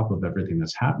staying on top of everything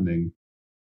that's happening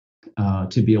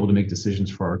to be able to make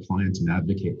decisions for our clients and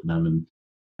advocate for them.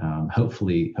 And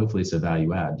hopefully it's a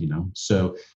value add.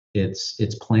 So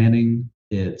it's planning,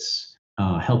 it's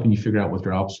helping you figure out what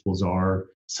your obstacles are.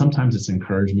 Sometimes it's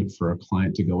encouragement for a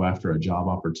client to go after a job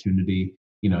opportunity.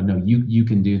 No, you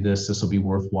can do this. This will be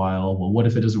worthwhile. Well, what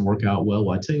if it doesn't work out well?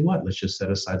 Well, I tell you what, let's just set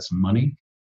aside some money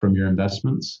from your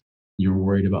investments. You're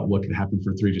worried about what could happen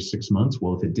for 3 to 6 months.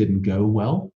 Well, if it didn't go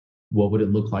well, what would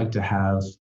it look like to have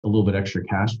a little bit extra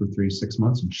cash for 3 to 6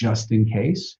 months just in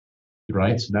case?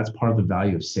 Right. So that's part of the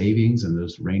value of savings and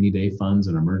those rainy day funds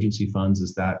and emergency funds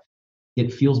is that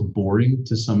it feels boring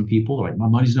to some people. Like, my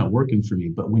money's not working for me.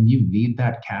 But when you need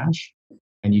that cash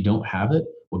and you don't have it,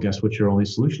 well, guess what your only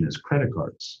solution is? Credit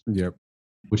cards. Yep.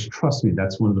 Which, trust me,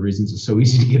 that's one of the reasons it's so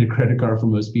easy to get a credit card for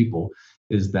most people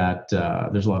is that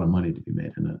there's a lot of money to be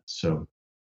made in it. So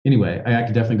anyway, I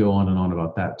could definitely go on and on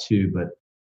about that too. But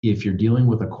if you're dealing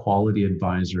with a quality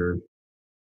advisor,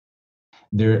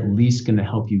 they're at least going to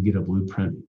help you get a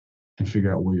blueprint and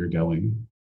figure out where you're going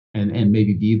and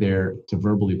maybe be there to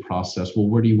verbally process, well,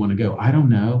 where do you want to go? I don't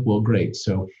know. Well, great.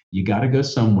 So you got to go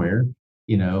somewhere.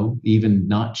 Even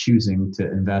not choosing to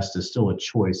invest is still a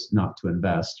choice not to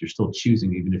invest. You're still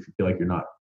choosing, even if you feel like you're not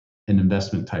an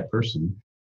investment type person.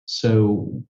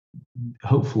 So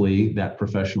hopefully that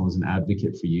professional is an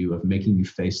advocate for you of making you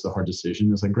face the hard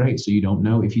decision. It's like, great. So you don't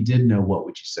know. If you did know, what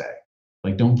would you say?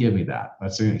 Like, don't give me that.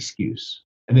 That's an excuse.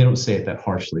 And they don't say it that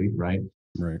harshly, right?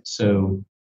 Right. So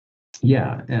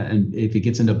yeah. And if it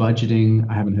gets into budgeting,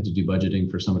 I haven't had to do budgeting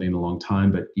for somebody in a long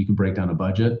time, but you can break down a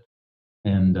budget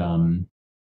and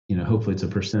hopefully it's a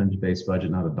percentage-based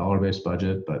budget, not a dollar-based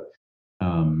budget. But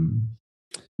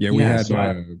yeah,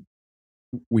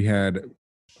 we had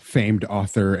famed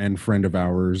author and friend of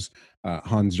ours,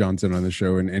 Hans Johnson, on the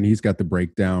show, and he's got the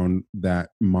breakdown that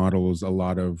models a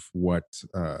lot of what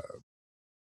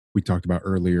we talked about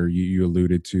earlier. You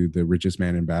alluded to the richest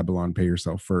man in Babylon, pay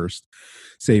yourself first,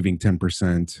 saving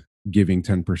 10%, giving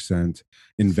 10%,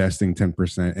 investing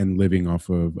 10%, and living off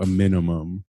of a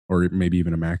minimum or maybe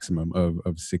even a maximum of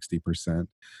 60%.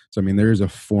 So, I mean, there's a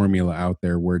formula out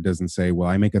there where it doesn't say, well,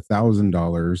 I make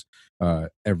 $1,000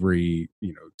 every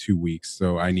 2 weeks,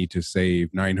 so I need to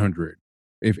save 900.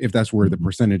 If that's where the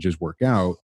percentages work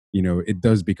out, it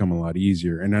does become a lot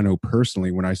easier. And I know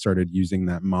personally, when I started using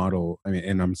that model, I mean,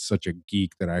 and I'm such a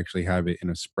geek that I actually have it in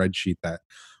a spreadsheet that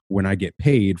when I get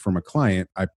paid from a client,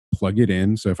 I plug it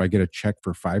in. So if I get a check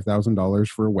for $5,000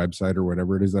 for a website or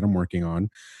whatever it is that I'm working on,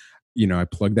 I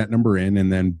plug that number in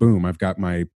and then boom, I've got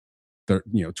my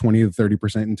 20 to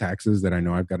 30% in taxes that I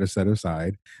know I've got to set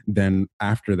aside. Then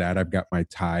after that, I've got my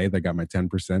tithe, I got my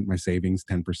 10%, my savings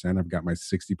 10%, I've got my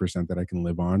 60% that I can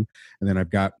live on. And then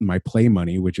I've got my play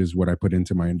money, which is what I put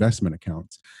into my investment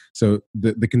accounts. So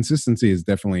the consistency is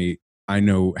definitely, I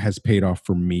know, has paid off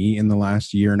for me in the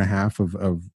last year and a half of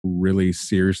really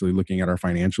seriously looking at our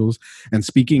financials. And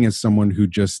speaking as someone who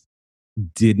just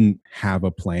didn't have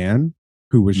a plan,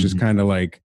 who was just Mhm. kind of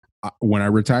like, when I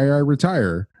retire, I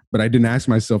retire. But I didn't ask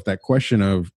myself that question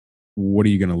of, what are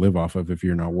you going to live off of if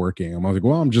you're not working? I'm like,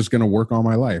 well, I'm just going to work all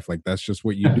my life. Like, that's just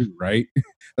what you do, right?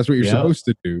 That's what you're Yep. supposed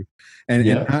to do. And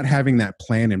Yep. not having that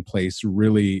plan in place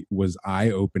really was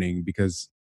eye opening, because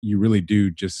you really do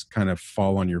just kind of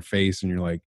fall on your face and you're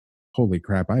like, holy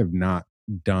crap, I have not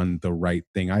done the right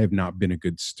thing. I have not been a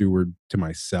good steward to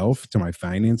myself, to my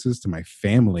finances, to my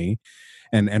family.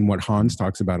 And what Hans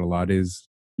talks about a lot is,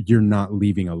 you're not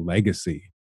leaving a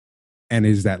legacy. And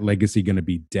is that legacy going to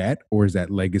be debt, or is that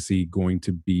legacy going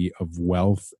to be of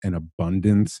wealth and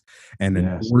abundance and an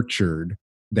Yes. orchard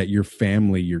that your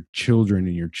family, your children,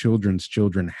 and your children's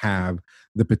children have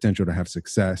the potential to have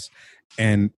success?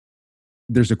 And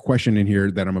there's a question in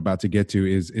here that I'm about to get to,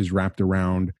 is wrapped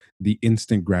around the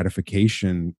instant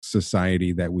gratification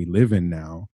society that we live in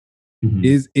now.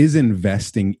 Mhm. Is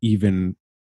investing even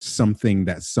something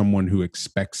that someone who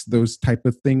expects those type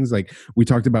of things, like we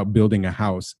talked about building a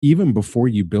house, even before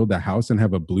you build a house and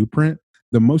have a blueprint,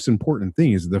 the most important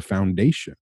thing is the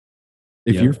foundation.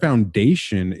 If your Yep.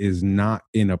 foundation is not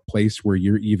in a place where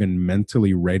you're even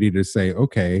mentally ready to say,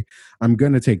 okay, I'm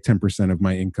going to take 10% of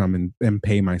my income and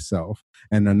pay myself,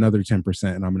 and another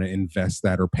 10%, and I'm going to invest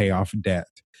that or pay off debt.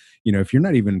 If you're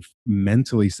not even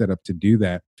mentally set up to do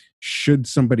that, should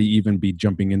somebody even be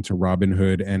jumping into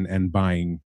Robinhood and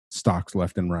buying stocks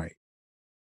left and right?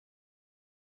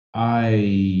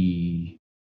 I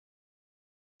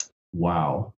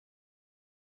Wow.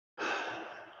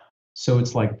 So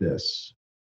it's like this.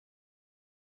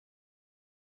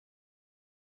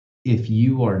 If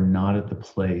you are not at the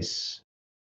place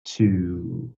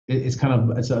it's kind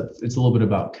of it's a little bit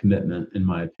about commitment, in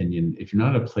my opinion. If you're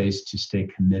not at a place to stay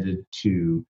committed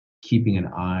to keeping an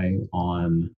eye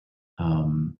on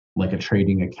like a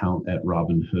trading account at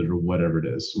Robinhood or whatever it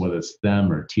is, whether it's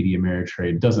them or TD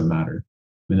Ameritrade, doesn't matter.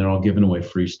 I mean, they're all giving away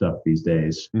free stuff these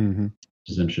days, Mm-hmm. which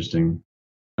is interesting.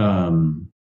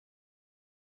 Um,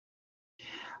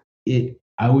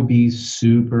 I would be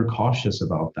super cautious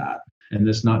about that. And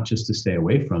it's not just to stay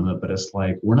away from it, but it's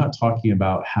like, we're not talking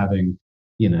about having,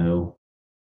 you know,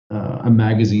 a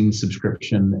magazine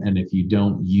subscription, and if you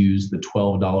don't use the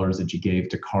 $12 that you gave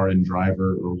to Car and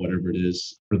Driver or whatever it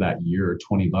is for that year, or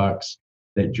 $20,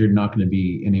 that you're not going to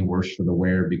be any worse for the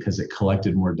wear because it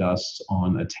collected more dust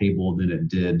on a table than it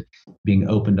did being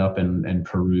opened up and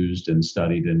perused and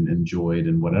studied and enjoyed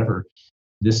and whatever.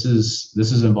 This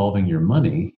is involving your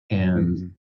money.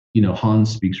 And Mm-hmm. Hans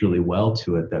speaks really well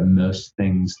to it, that most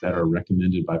things that are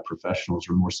recommended by professionals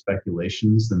are more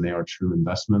speculations than they are true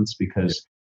investments, Yeah. because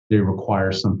they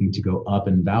require something to go up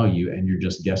in value and you're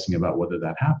just guessing about whether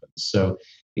that happens. So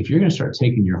if you're going to start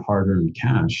taking your hard-earned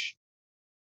cash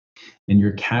and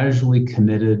you're casually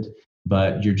committed,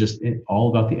 but you're just all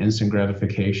about the instant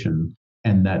gratification,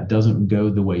 and that doesn't go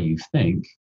the way you think,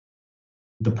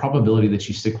 the probability that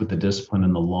you stick with the discipline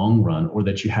in the long run, or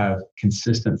that you have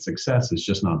consistent success, is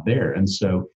just not there. And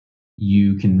so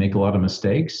you can make a lot of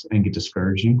mistakes and get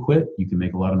discouraged and quit. You can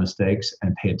make a lot of mistakes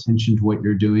and pay attention to what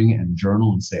you're doing and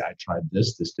journal and say, I tried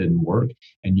this didn't work.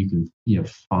 And you can,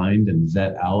 find and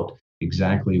vet out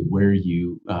exactly where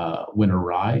you went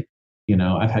awry.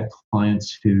 I've had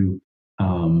clients who,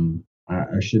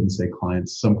 I shouldn't say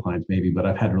clients, some clients maybe, but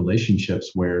I've had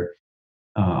relationships where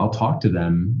I'll talk to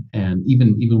them, and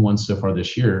even once so far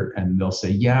this year, and they'll say,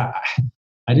 "Yeah,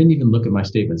 I didn't even look at my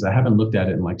statements. I haven't looked at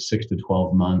it in like 6 to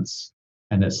 12 months."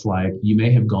 And it's like, you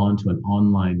may have gone to an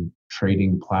online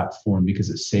trading platform because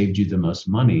it saved you the most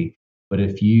money, but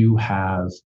if you have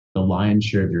the lion's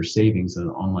share of your savings in an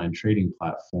online trading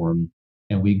platform,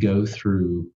 and we go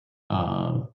through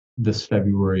uh, this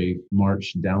February,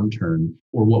 March downturn,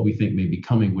 or what we think may be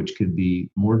coming, which could be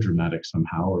more dramatic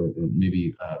somehow, or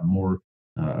maybe more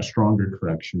a stronger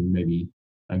correction, maybe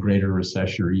a greater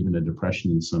recession, or even a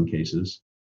depression in some cases.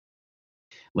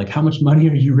 Like, how much money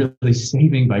are you really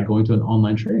saving by going to an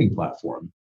online trading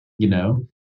platform? You know,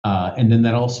 and then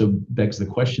that also begs the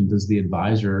question: does the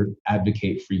advisor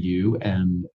advocate for you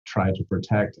and try to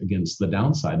protect against the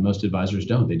downside? Most advisors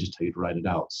don't; they just tell you to write it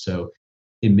out. So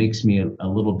it makes me a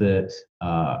little bit.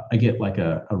 I get like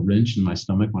a wrench in my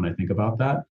stomach when I think about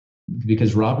that.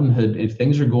 because Robinhood, if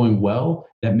things are going well,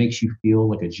 that makes you feel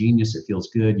like a genius. It feels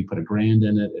good. You put a grand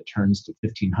in it, it turns to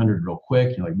 1,500 real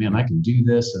quick. You're like, man, I can do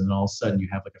this. And then all of a sudden you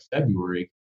have like a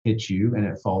February hit you and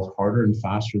it falls harder and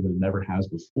faster than it ever has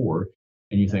before.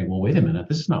 And you think, well, wait a minute,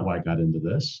 this is not why I got into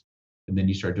this. And then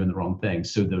you start doing the wrong thing.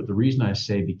 So the reason I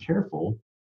say be careful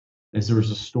is there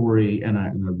was a story, and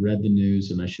I read the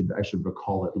news, and I should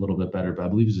recall it a little bit better, but I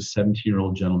believe it was a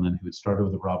 17-year-old gentleman who had started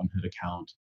with a Robinhood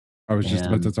account I was just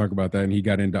about to and talk about that, and he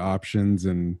got into options,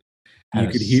 and had you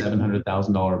a could hear,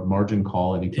 $700,000 margin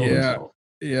call, and he killed yeah, himself.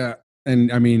 yeah.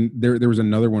 And I mean, there was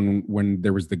another one when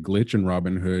there was the glitch in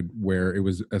Robinhood where it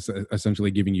was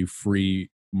essentially giving you free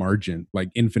margin, like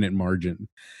infinite margin.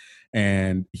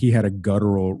 And he had a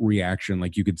guttural reaction,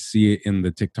 like you could see it in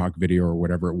the TikTok video or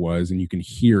whatever it was, and you can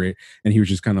hear it. And he was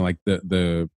just kind of like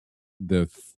the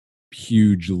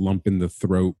huge lump in the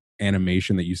throat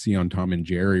animation that you see on Tom and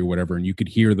Jerry or whatever, and you could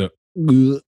hear the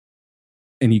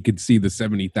and you could see the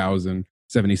 70,000,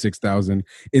 76,000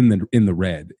 in the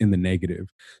red, in the negative.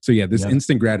 So yeah, this Yep.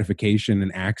 instant gratification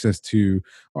and access to,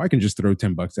 oh, I can just throw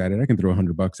 $10 at it, I can throw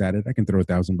 $100 at it, I can throw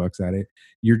 $1,000 at it.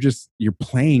 You're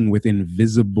playing with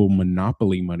invisible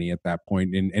monopoly money at that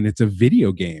point, and it's a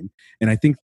video game. And I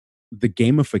think the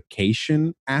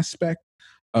gamification aspect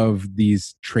of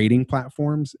these trading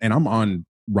platforms, and I'm on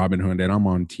Robinhood and I'm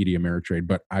on TD Ameritrade,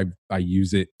 but I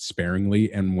use it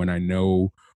sparingly and when I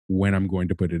know when I'm going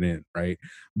to put it in, right?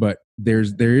 But there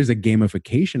is a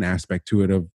gamification aspect to it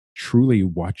of truly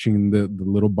watching the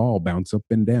little ball bounce up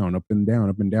and down, up and down,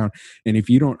 up and down. And if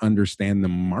you don't understand the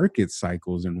market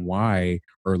cycles and why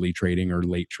early trading or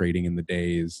late trading in the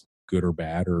day is good or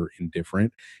bad or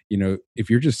indifferent, if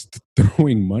you're just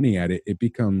throwing money at it, it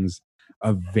becomes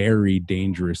a very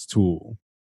dangerous tool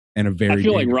and a I very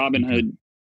feel like dangerous future. Robinhood,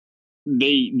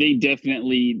 they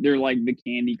definitely, they're like the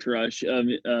Candy Crush of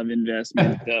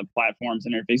investment platforms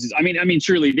interfaces. I mean,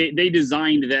 surely they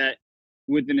designed that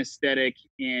with an aesthetic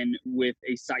and with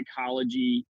a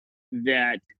psychology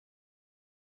that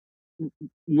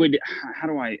would, how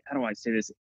do I say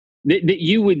this, that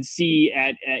you would see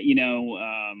at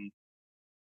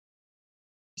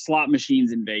slot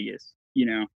machines in Vegas.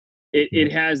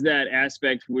 It has that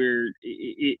aspect where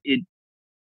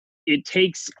it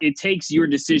takes your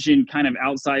decision kind of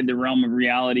outside the realm of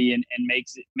reality, and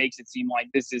makes it seem like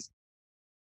this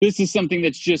is something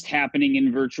that's just happening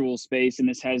in virtual space, and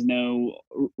this has no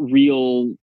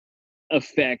real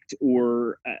effect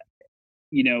or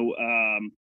you know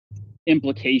um,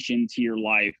 implication to your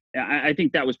life. I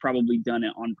think that was probably done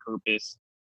on purpose.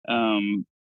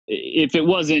 If it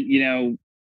wasn't,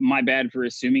 my bad for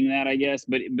assuming that, I guess.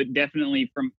 But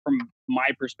definitely from my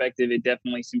perspective, it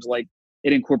definitely seems like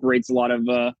it incorporates a lot of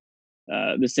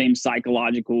the same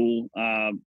psychological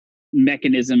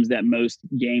mechanisms that most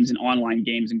games and online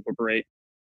games incorporate.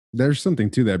 There's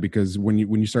something to that because when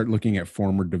you start looking at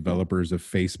former developers of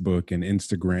Facebook and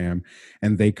Instagram,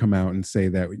 and they come out and say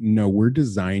that no, we're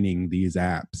designing these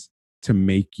apps to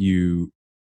make you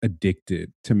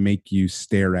addicted, to make you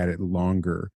stare at it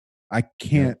longer.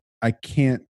 Yep. I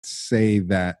can't say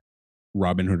that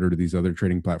Robinhood or these other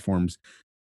trading platforms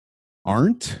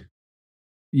aren't.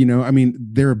 I mean,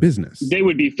 they're a business. They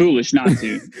would be foolish not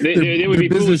to. They would their be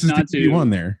business foolish is to not keep you to. on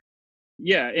there.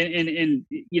 Yeah, and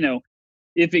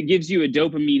if it gives you a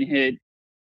dopamine hit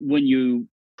when you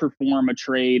perform a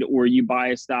trade or you buy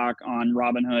a stock on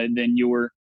Robinhood, then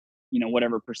you're,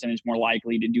 whatever percentage more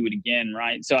likely to do it again,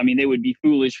 right? So, I mean, they would be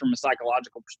foolish from a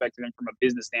psychological perspective and from a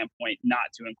business standpoint not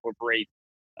to incorporate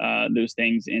those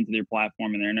things into their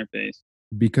platform and their interface.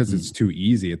 Because it's too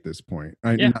easy at this point.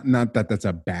 Yeah. Not that that's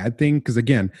a bad thing. Because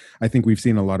again, I think we've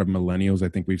seen a lot of millennials. I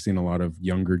think we've seen a lot of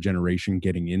younger generation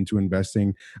getting into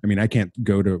investing. I mean, I can't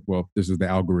go to, well, this is the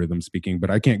algorithm speaking,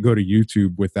 but I can't go to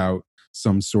YouTube without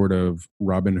some sort of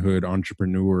Robinhood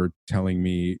entrepreneur telling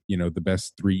me, the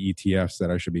best 3 ETFs that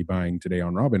I should be buying today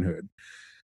on Robinhood.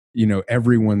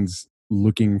 Everyone's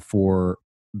looking for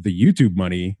the YouTube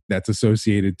money that's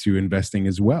associated to investing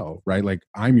as well, right? Like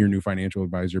I'm your new financial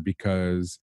advisor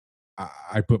because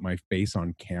I put my face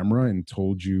on camera and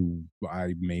told you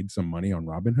I made some money on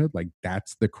Robinhood. Like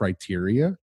that's the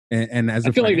criteria. And as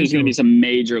I a feel like there's going to be financial, some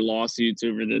major lawsuits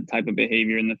over the type of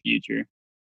behavior in the future.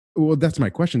 well, that's my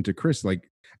question to Chris. Like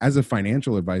as a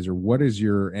financial advisor, what is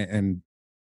your, and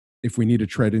if we need to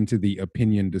tread into the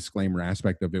opinion disclaimer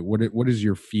aspect of it, what is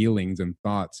your feelings and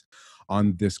thoughts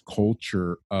on this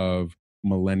culture of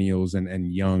millennials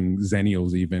and young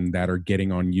zennials even that are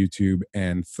getting on YouTube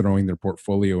and throwing their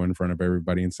portfolio in front of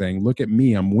everybody and saying, look at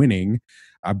me, I'm winning.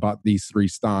 I bought these 3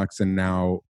 stocks and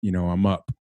now, I'm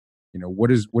up.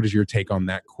 What is your take on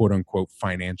that quote unquote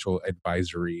financial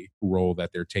advisory role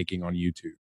that they're taking on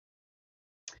YouTube?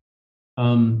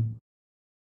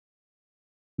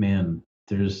 Man,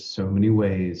 there's so many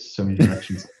ways, so many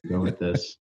directions to go with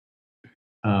this.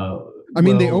 I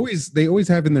mean, they Well, always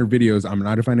have in their videos, I'm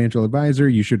not a financial advisor.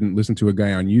 You shouldn't listen to a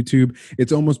guy on YouTube.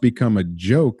 It's almost become a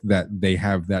joke that they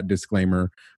have that disclaimer.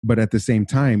 But at the same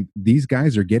time, these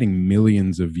guys are getting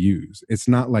millions of views. It's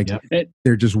not like yep.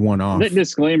 they're just one off. That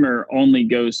disclaimer only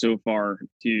goes so far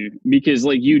too, because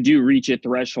like you do reach a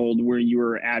threshold where you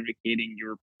are advocating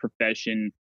your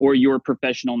profession or your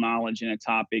professional knowledge in a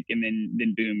topic, and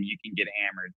then boom, you can get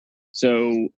hammered.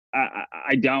 So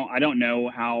I don't know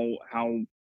how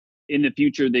in the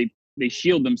future they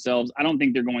shield themselves. I don't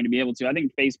think they're going to be able to. I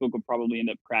think Facebook will probably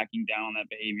end up cracking down on that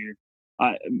behavior.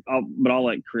 But I'll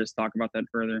let Chris talk about that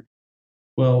further.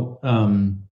 Well,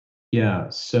 yeah.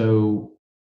 So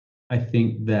I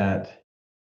think that,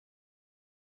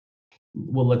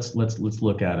 well, let's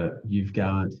look at it. You've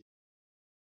got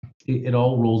it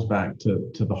all rolls back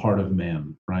to the heart of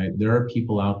man, right? There are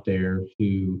people out there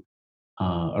who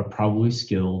are probably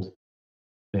skilled,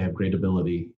 they have great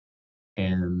ability,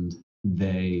 and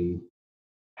they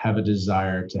have a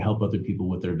desire to help other people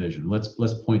with their vision.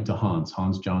 Let's point to Hans.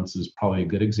 Hans Johnson is probably a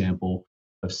good example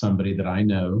of somebody that I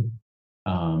know.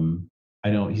 I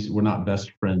don't. We're not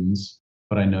best friends,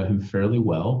 but I know him fairly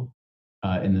well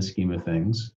in the scheme of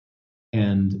things.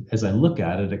 And as I look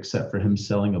at it, except for him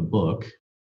selling a book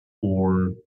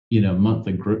or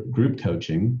monthly group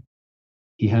coaching,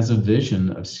 he has a vision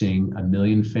of seeing 1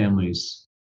 million families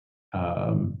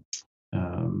um,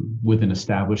 with an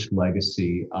established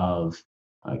legacy of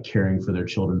caring for their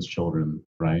children's children,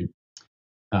 right?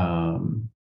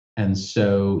 And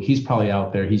so he's probably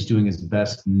out there. He's doing his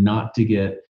best not to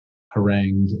get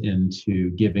harangued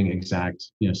into giving exact,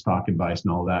 stock advice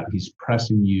and all that. He's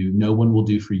pressing you. No one will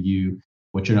do for you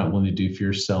what you're not willing to do for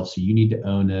yourself. So you need to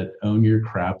own it, own your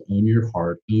crap, own your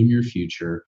heart, own your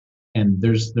future. And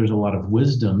there's a lot of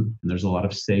wisdom and there's a lot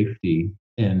of safety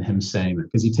in him saying that,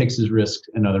 because he takes his risk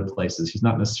in other places. He's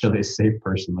not necessarily a safe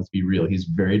person. Let's be real. He's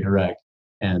very direct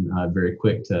and very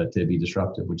quick to be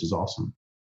disruptive, which is awesome.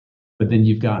 But then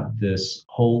you've got this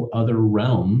whole other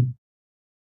realm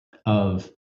of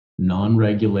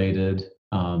non-regulated,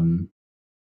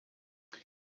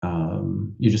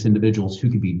 you're just individuals who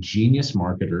could be genius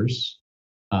marketers.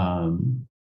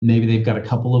 Maybe they've got a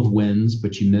couple of wins,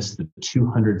 but you miss the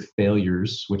 200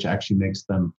 failures, which actually makes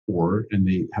them poor, and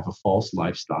they have a false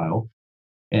lifestyle.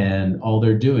 And all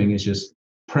they're doing is just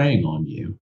preying on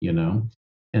you,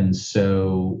 And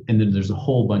so, and then there's a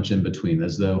whole bunch in between,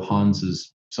 as though Hans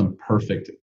is some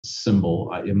perfect symbol.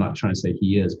 I'm not trying to say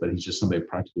he is, but he's just somebody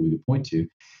practical we could point to.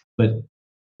 But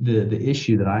the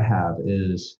issue that I have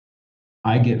is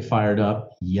I get fired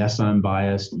up. Yes, I'm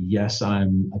biased. Yes,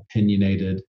 I'm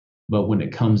opinionated. But when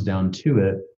it comes down to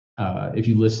it, if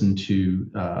you listen to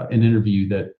an interview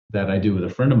that I do with a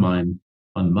friend of mine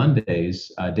on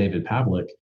Mondays, David Pavlik,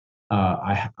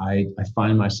 I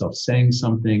find myself saying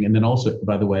something. And then also,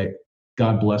 by the way,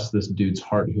 God bless this dude's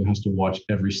heart who has to watch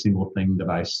every single thing that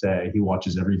I say. He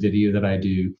watches every video that I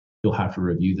do. He'll have to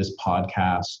review this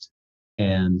podcast.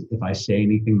 And if I say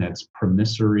anything that's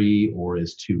promissory or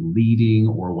is too leading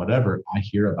or whatever, I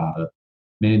hear about it.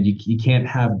 Man, you can't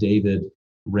have David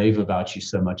rave about you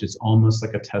so much. It's almost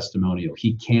like a testimonial.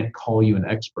 He can't call you an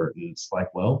expert. And it's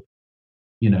like, well,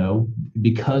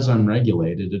 because I'm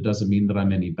regulated, it doesn't mean that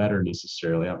I'm any better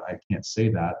necessarily. I can't say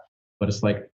that. But it's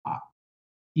like,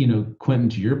 Quentin,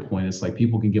 to your point, it's like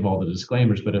people can give all the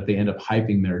disclaimers, but if they end up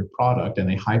hyping their product and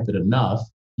they hype it enough,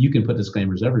 you can put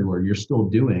disclaimers everywhere. You're still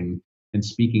doing and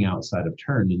speaking outside of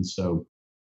turn. And so,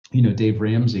 Dave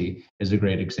Ramsey is a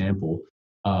great example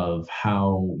of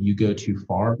how you go too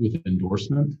far with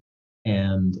endorsement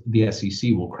and the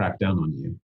SEC will crack down on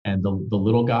you. And the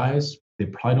little guys, they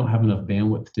probably don't have enough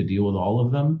bandwidth to deal with all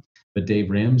of them. But Dave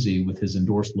Ramsey, with his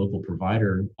endorsed local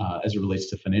provider, as it relates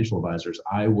to financial advisors,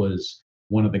 I was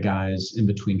one of the guys in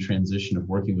between transition of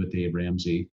working with Dave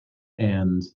Ramsey.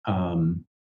 And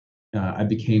I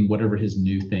became whatever his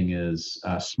new thing is,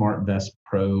 Smart Vest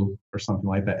Pro or something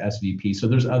like that, SVP. So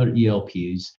there's other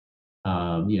ELPs,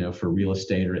 for real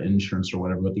estate or insurance or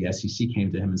whatever. But the SEC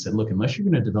came to him and said, look, unless you're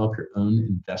going to develop your own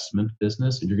investment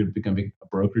business and you're going to become a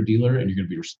broker dealer and you're going to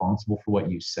be responsible for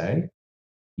what you say,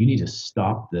 you need to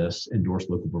stop this endorsed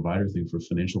local provider thing for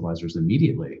financial advisors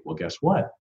immediately. Well, guess what?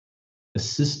 The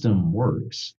system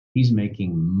works. He's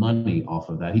making money off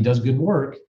of that. He does good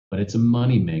work, but it's a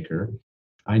money maker.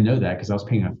 I know that because I was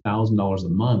paying $1,000 a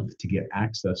month to get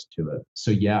access to it.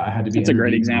 So yeah, I had to be. That's a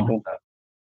great example.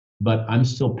 but I'm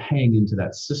still paying into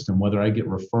that system, whether I get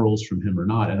referrals from him or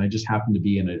not. And I just happen to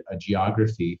be in a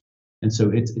geography. And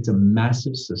so it's a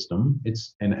massive system.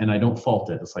 And I don't fault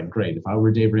it. It's like, great. If I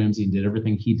were Dave Ramsey and did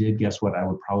everything he did, guess what? I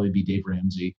would probably be Dave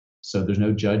Ramsey. So there's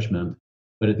no judgment.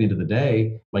 But at the end of the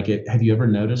day, have you ever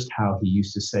noticed how he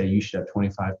used to say you should have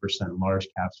 25% large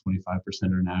caps, 25%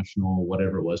 international,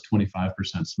 whatever it was, 25%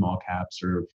 small caps,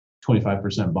 or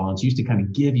 25% bonds? He used to kind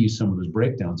of give you some of those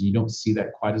breakdowns. You don't see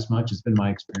that quite as much. It's been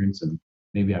my experience, and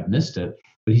maybe I've missed it,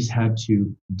 but he's had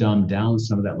to dumb down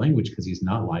some of that language because he's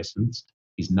not licensed,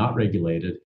 he's not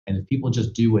regulated. And if people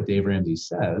just do what Dave Ramsey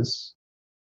says,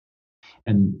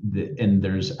 and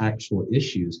there's actual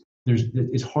issues,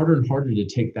 it's harder and harder to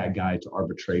take that guy to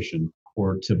arbitration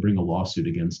or to bring a lawsuit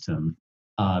against him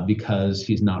because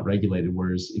he's not regulated.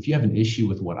 Whereas if you have an issue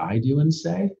with what I do and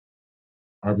say,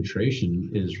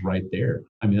 arbitration is right there.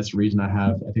 I mean, that's the reason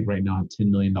I think right now I have $10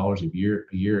 million a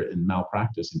year in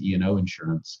malpractice and E&O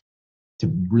insurance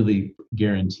to really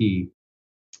guarantee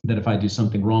that if I do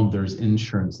something wrong, there's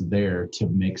insurance there to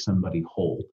make somebody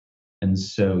whole. And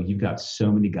so you've got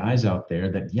so many guys out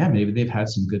there that, yeah, maybe they've had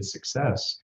some good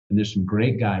success. And there's some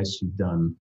great guys who've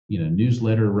done,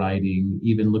 newsletter writing,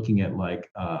 even looking at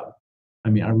I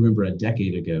remember a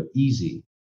decade ago, Easy,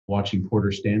 watching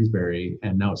Porter Stansberry,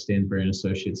 and now it's Stansberry and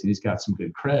Associates, and he's got some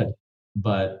good cred.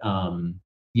 But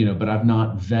but I've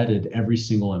not vetted every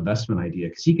single investment idea,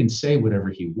 because he can say whatever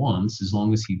he wants as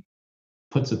long as he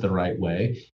puts it the right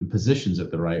way and positions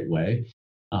it the right way.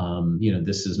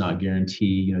 This is not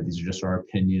guarantee, these are just our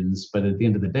opinions. But at the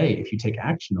end of the day, if you take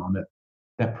action on it,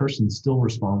 that person's still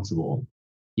responsible.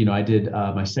 I did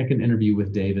my second interview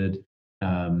with David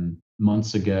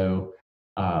months ago.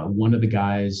 One of the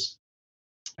guys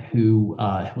who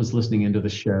was listening into the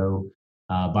show,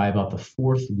 by about the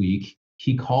fourth week,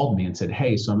 he called me and said,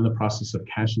 "Hey, so I'm in the process of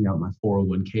cashing out my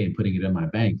 401k and putting it in my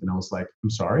bank." And I was like, "I'm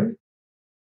sorry?"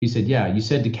 He said, "Yeah, you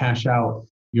said to cash out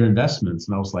your investments."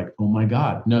 And I was like, "Oh my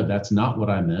God, no, that's not what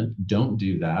I meant. Don't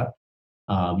do that.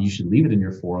 You should leave it in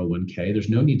your 401k. There's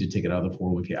no need to take it out of the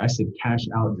 401k. I said, cash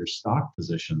out your stock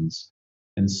positions."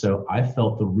 And so I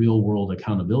felt the real world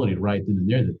accountability right then and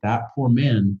there, that poor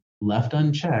man, left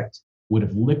unchecked, would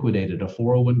have liquidated a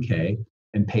 401k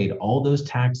and paid all those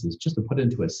taxes just to put it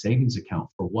into a savings account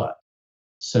for what?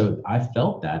 So I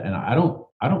felt that, and I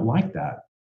don't like that.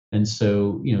 And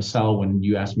so, Sal, when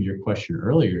you asked me your question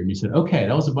earlier and you said, okay,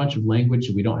 that was a bunch of language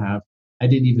that we don't have, I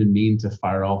didn't even mean to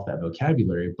fire off that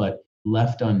vocabulary, but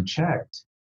left unchecked,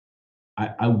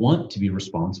 I want to be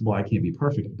responsible. I can't be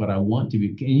perfect, but I want to be,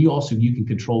 and you can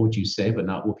control what you say, but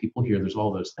not what people hear. There's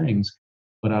all those things,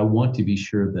 but I want to be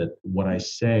sure that what I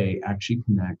say actually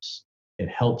connects, it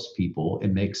helps people,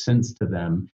 it makes sense to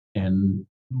them, and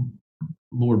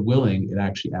Lord willing, it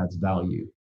actually adds value.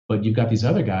 But you've got these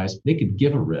other guys, they could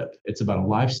give a rip. It's about a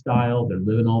lifestyle. They're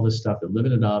living all this stuff. They're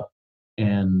living it up.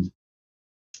 And,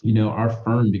 our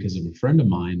firm, because of a friend of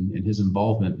mine and his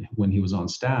involvement when he was on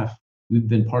staff, we've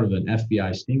been part of an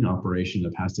FBI sting operation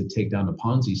that has to take down a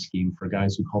Ponzi scheme for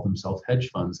guys who call themselves hedge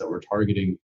funds that were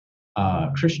targeting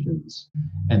Christians.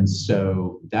 And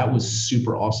so that was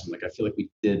super awesome. I feel like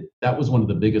that was one of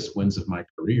the biggest wins of my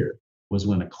career, was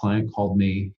when a client called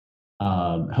me.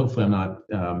 Hopefully I'm not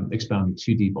expounding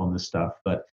too deep on this stuff,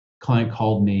 but client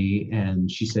called me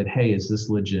and she said, "Hey, is this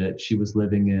legit?" She was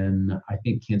living in, I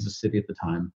think, Kansas City at the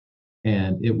time.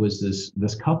 And it was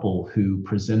this couple who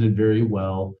presented very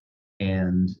well.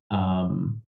 And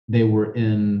they were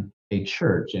in a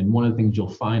church. And one of the things you'll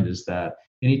find is that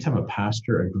anytime a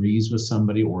pastor agrees with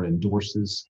somebody or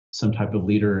endorses some type of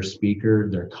leader or speaker,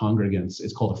 their congregants,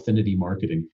 it's called affinity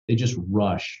marketing. They just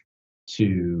rush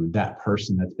to that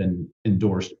person that's been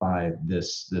endorsed by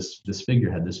this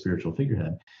figurehead, this spiritual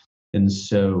figurehead. And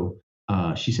so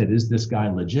she said, "Is this guy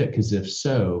legit? Because if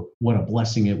so, what a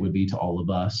blessing it would be to all of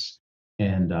us."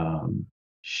 And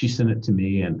she sent it to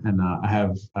me, and I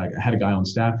had a guy on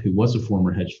staff who was a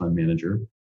former hedge fund manager,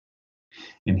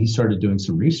 and he started doing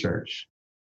some research.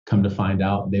 Come to find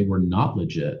out, they were not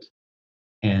legit,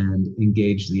 and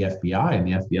engaged the FBI. And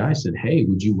the FBI said, "Hey,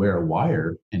 would you wear a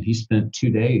wire?" And he spent 2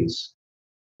 days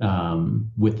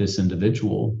with this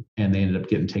individual, and they ended up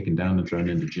getting taken down and thrown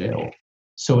into jail.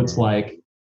 So it's like,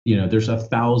 there's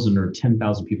 1,000 or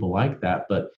 10,000 people like that.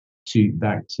 But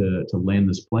to land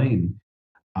this plane,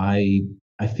 I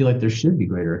feel like there should be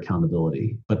greater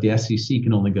accountability, but the SEC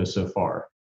can only go so far,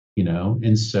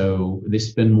 and so they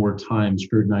spend more time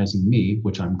scrutinizing me,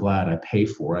 which I'm glad I pay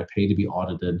for. I pay to be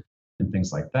audited and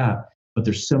things like that. But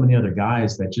there's so many other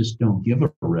guys that just don't give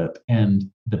a rip, and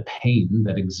the pain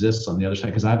that exists on the other side,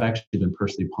 because I've actually been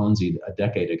personally Ponzi'd a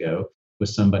decade ago with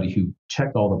somebody who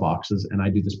checked all the boxes, and I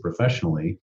do this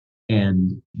professionally.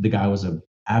 And the guy was an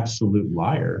absolute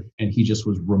liar. And he just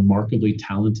was remarkably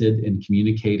talented in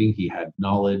communicating. He had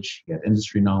knowledge, he had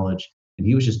industry knowledge, and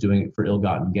he was just doing it for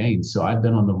ill-gotten gain. So I've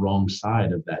been on the wrong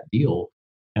side of that deal.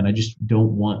 And I just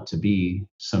don't want to be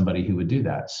somebody who would do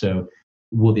that. So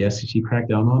will the SEC crack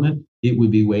down on it? It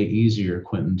would be way easier,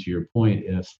 Quentin, to your point,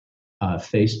 if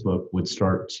Facebook would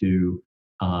start to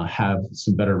have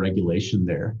some better regulation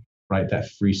there, right? That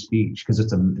free speech, because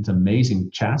it's amazing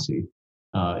chassis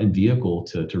and vehicle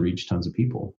to reach tons of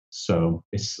people. So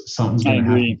it's something's going to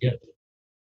have to give.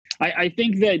 I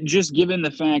think that just given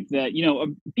the fact that,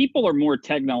 people are more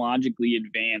technologically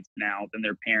advanced now than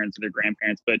their parents or their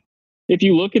grandparents. But if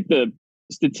you look at the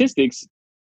statistics,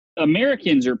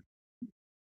 Americans are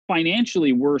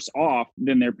financially worse off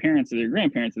than their parents or their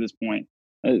grandparents at this point.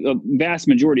 A vast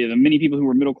majority of them. Many people who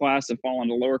were middle class have fallen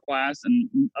to lower class, and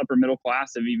upper middle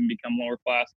class have even become lower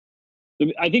class. So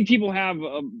I think people have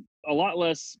a lot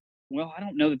less. Well, I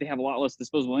don't know that they have a lot less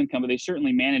disposable income, but they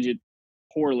certainly manage it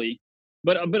poorly.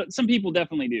 But some people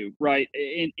definitely do, right?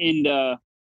 And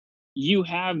you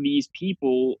have these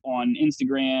people on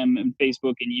Instagram and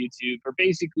Facebook and YouTube are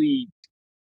basically,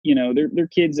 they're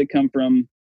kids that come from,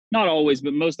 not always,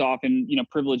 but most often,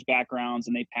 privileged backgrounds,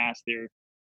 and they pass their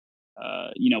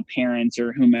parents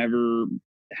or whomever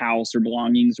house or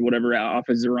belongings or whatever off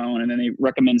as their own, and then they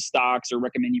recommend stocks or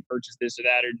recommend you purchase this or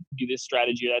that or do this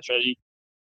strategy or that strategy.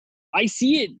 I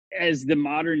see it as the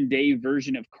modern day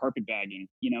version of carpetbagging.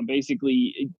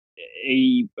 Basically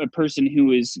a person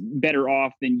who is better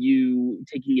off than you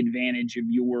taking advantage of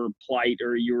your plight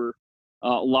or your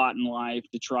lot in life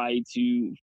to try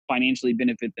to financially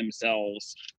benefit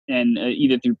themselves, and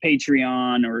either through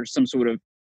Patreon or some sort of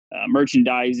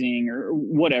merchandising or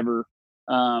whatever,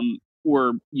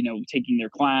 or taking their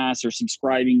class or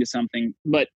subscribing to something.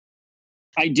 But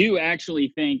I do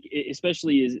actually think,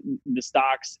 especially as the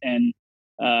stocks and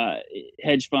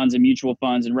hedge funds and mutual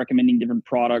funds and recommending different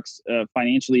products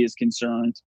financially is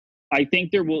concerned, I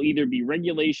think there will either be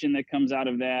regulation that comes out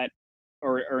of that,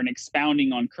 or an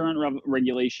expounding on current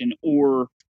regulation, or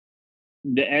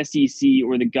the SEC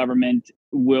or the government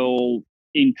will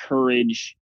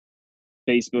encourage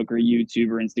Facebook or YouTube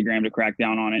or Instagram to crack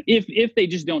down on it, if they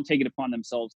just don't take it upon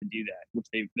themselves to do that, which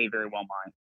they very well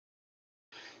might.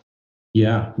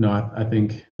 Yeah, no, I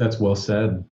think that's well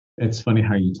said. It's funny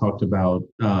how you talked about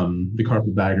the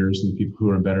carpetbaggers and the people who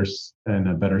are in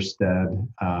a better stead,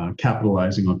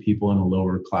 capitalizing on people in a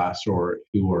lower class or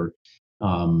who are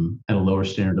at a lower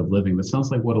standard of living. That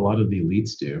sounds like what a lot of the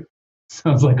elites do.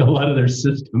 Sounds like a lot of their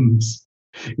systems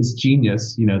is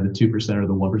genius. The 2% or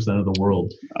the 1% of the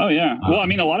world. Oh yeah. Well, I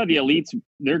mean, a lot of the elites,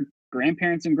 their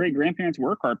grandparents and great grandparents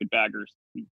were carpetbaggers.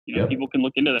 Yep. People can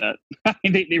look into that.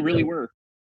 They really were.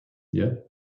 Yeah.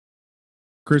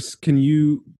 Chris, can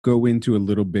you go into a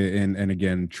little bit, and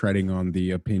again, treading on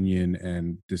the opinion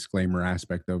and disclaimer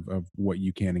aspect of what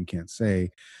you can and can't say,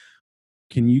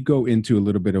 can you go into a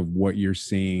little bit of what you're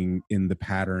seeing in the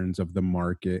patterns of the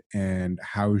market, and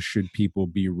how should people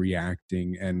be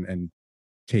reacting and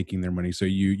taking their money? So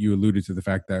you alluded to the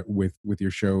fact that with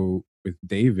your show with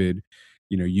David,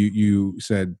 you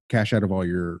said cash out of all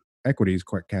your equities,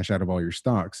 cash out of all your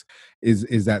stocks.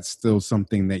 Is that still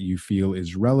something that you feel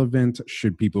is relevant?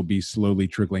 Should people be slowly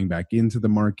trickling back into the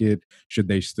market? Should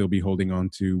they still be holding on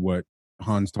to what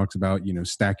Hans talks about,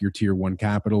 stack your tier one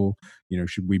capital?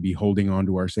 Should we be holding on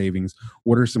to our savings?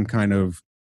 What are some kind of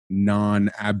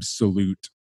non-absolute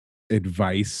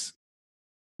advice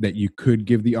that you could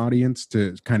give the audience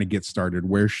to kind of get started?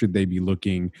 Where should they be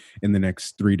looking in the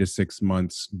next 3 to 6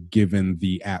 months, given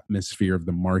the atmosphere of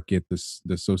the market, the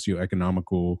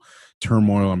socioeconomical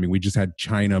turmoil? I mean, we just had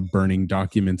China burning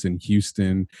documents in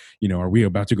Houston. Are we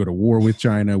about to go to war with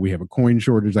China? We have a coin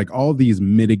shortage, like all these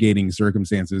mitigating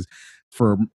circumstances.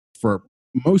 For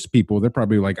most people, they're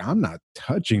probably like, I'm not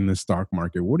touching the stock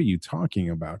market. What are you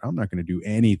talking about? I'm not going to do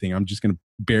anything. I'm just going to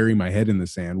bury my head in the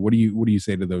sand. What do you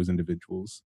say to those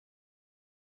individuals?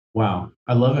 Wow,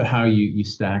 I love it how you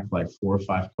stack like 4 or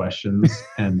 5 questions,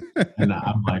 and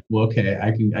I'm like, well, okay,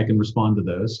 I can respond to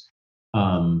those.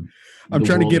 I'm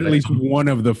trying to get at least one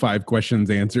of the 5 questions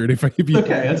answered. If you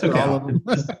okay, that's okay. All of them.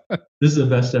 This is the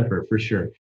best effort for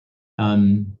sure.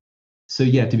 So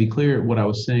yeah, to be clear, what I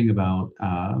was saying about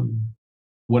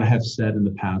what I have said in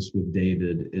the past with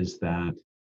David is that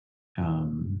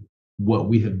what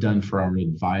we have done for our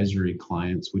advisory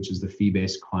clients, which is the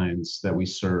fee-based clients that we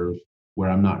serve, where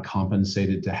I'm not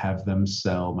compensated to have them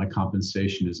sell. My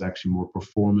compensation is actually more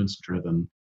performance driven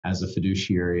as a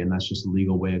fiduciary. And that's just a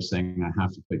legal way of saying I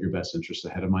have to put your best interests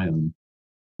ahead of my own.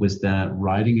 Was that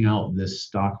riding out this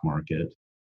stock market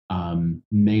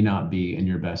may not be in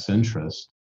your best interest.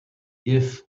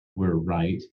 if we're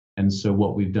right. And so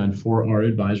what we've done for our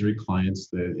advisory clients,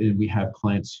 we have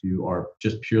clients who are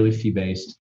just purely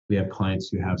fee-based. We have clients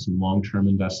who have some long-term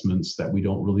investments that we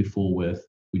don't really fool with.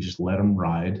 We just let them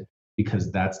ride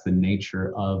because that's the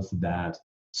nature of that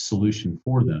solution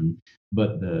for them.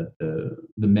 But the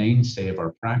mainstay of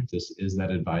our practice is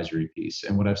that advisory piece.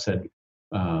 And what I've said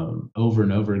over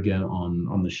and over again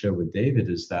on the show with David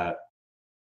is that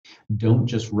don't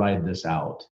just ride this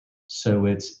out. So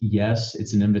it's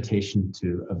an invitation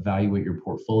to evaluate your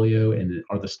portfolio, and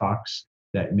are the stocks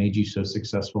that made you so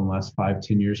successful in the last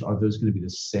 5-10 years, are those going to be the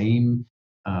same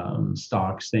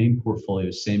stocks, same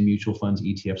portfolios, same mutual funds,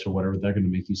 ETFs, or whatever, they're going to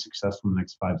make you successful in the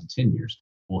next 5 to 10 years?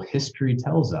 Well, history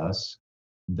tells us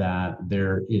that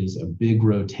there is a big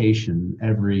rotation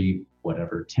every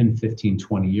 10, 15,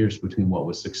 20 years between what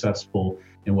was successful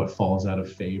and what falls out of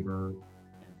favor.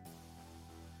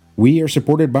 We are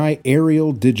supported by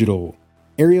Ariel Digital.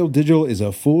 Ariel Digital is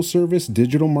a full-service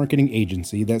digital marketing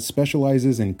agency that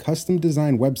specializes in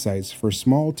custom-designed websites for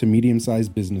small to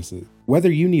medium-sized businesses.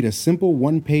 Whether you need a simple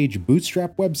one-page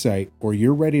bootstrap website or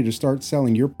you're ready to start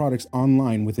selling your products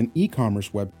online with an e-commerce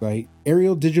website,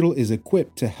 Ariel Digital is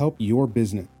equipped to help your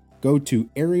business. Go to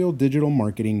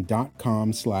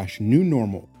arieldigitalmarketing.com/new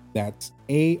normal. That's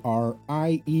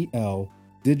ARIEL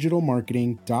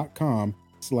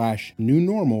digitalmarketing.com/new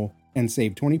normal and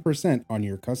save 20% on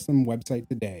your custom website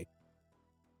today.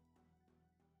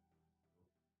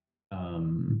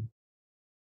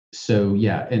 So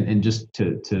yeah, and just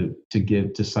to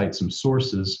cite some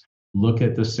sources, look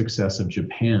at the success of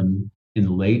Japan in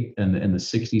the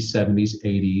 60s, 70s,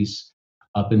 80s,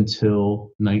 up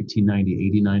until 1990,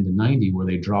 89 to 90, where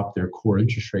they dropped their core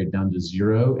interest rate down to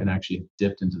zero and actually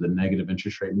dipped into the negative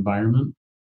interest rate environment.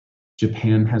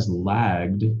 Japan has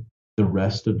lagged the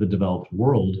rest of the developed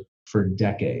world for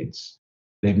decades.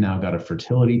 They've now got a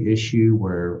fertility issue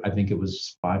where I think it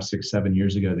was 5, 6, 7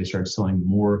 years ago, they started selling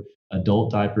more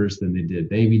adult diapers than they did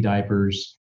baby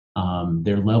diapers.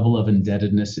 Their level of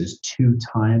indebtedness is 2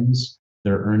 times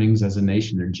their earnings as a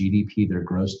nation, their GDP, their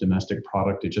gross domestic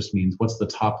product. It just means what's the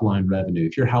top line revenue.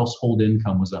 If your household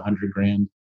income was 100 grand,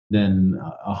 then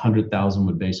 100,000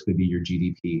 would basically be your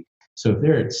GDP. So if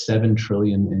they're at 7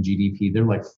 trillion in GDP, they're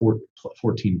like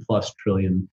 14 plus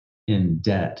trillion in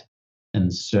debt.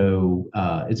 And so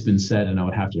it's been said, and I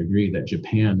would have to agree, that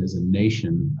Japan as a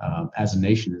nation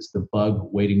is the bug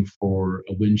waiting for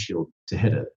a windshield to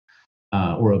hit it,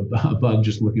 or a bug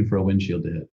just looking for a windshield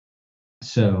to hit.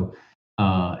 So,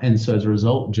 and so as a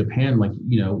result, Japan,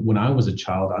 when I was a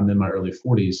child, I'm in my early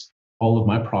 40s, all of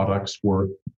my products were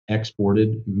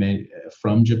exported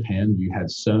from Japan. You had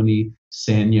Sony,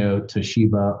 Sanyo,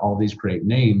 Toshiba, all these great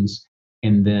names.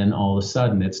 And then all of a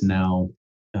sudden it's now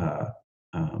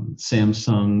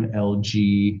Samsung,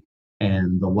 LG,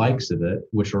 and the likes of it,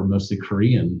 which are mostly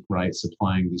Korean, right,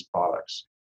 supplying these products.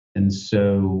 And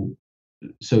so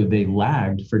they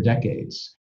lagged for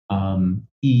decades.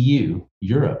 EU,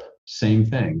 Europe, same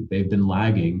thing. They've been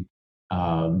lagging.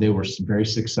 They were very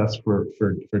successful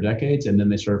for decades, and then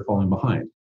they started falling behind.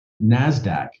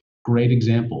 NASDAQ, great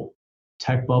example.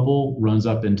 Tech bubble runs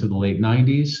up into the late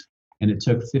 90s, and it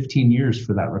took 15 years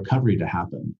for that recovery to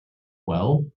happen.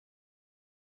 Well,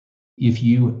 if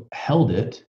you held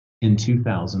it in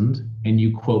 2000 and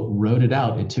you, quote, wrote it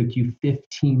out, it took you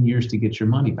 15 years to get your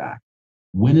money back.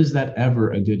 When is that ever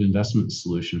a good investment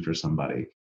solution for somebody?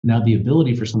 Now, the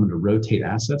ability for someone to rotate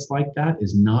assets like that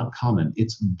is not common.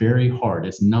 It's very hard.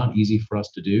 It's not easy for us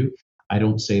to do. I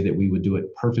don't say that we would do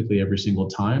it perfectly every single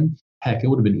time. Heck, it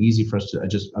would have been easy for us to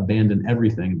just abandon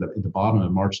everything at the bottom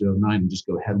of March of 2009 and just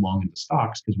go headlong into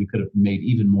stocks, because we could have made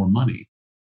even more money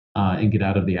and get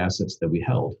out of the assets that we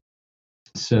held.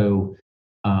 So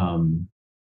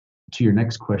to your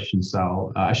next question,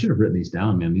 Sal, I should have written these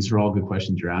down, man. These are all good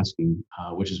questions you're asking,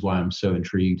 which is why I'm so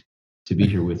intrigued to be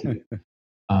here with you.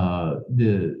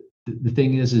 The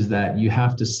thing is that you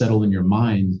have to settle in your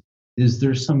mind, is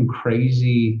there some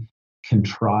crazy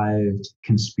contrived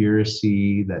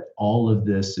conspiracy that all of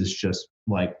this is just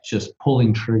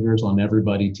pulling triggers on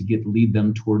everybody to lead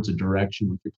them towards a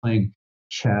direction? If you're playing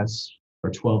chess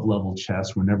or 12-level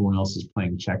chess when everyone else is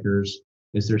playing checkers,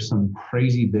 is there some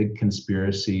crazy big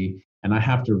conspiracy? And I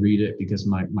have to read it because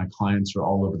my clients are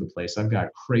all over the place. I've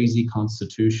got crazy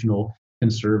constitutional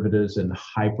conservatives and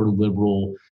hyper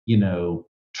liberal,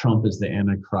 Trump is the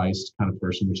Antichrist kind of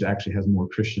person, which actually has more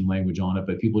Christian language on it,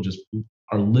 but people just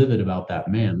are livid about that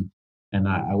man. And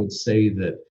I would say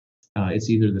that it's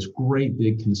either this great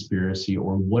big conspiracy,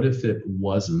 or what if it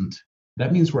wasn't?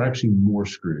 That means we're actually more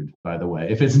screwed, by the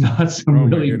way, if it's not some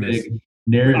really big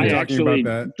narrative. I actually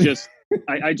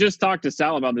I just talked to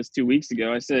Sal about this 2 weeks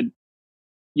ago. I said,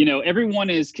 everyone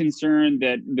is concerned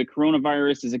that the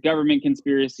coronavirus is a government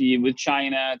conspiracy with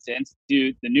China to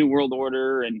institute the New World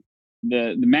Order, and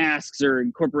the masks are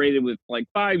incorporated with like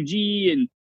 5G, and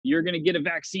you're going to get a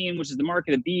vaccine, which is the mark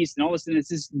of the beast, and all this. And it's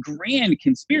this grand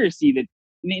conspiracy that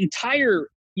an entire,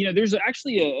 there's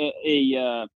actually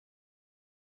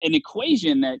an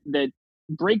equation that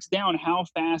breaks down how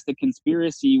fast a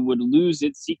conspiracy would lose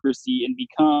its secrecy and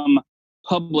become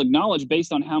public knowledge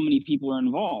based on how many people are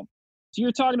involved. So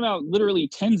you're talking about literally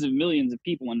tens of millions of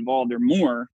people involved or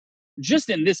more just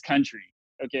in this country.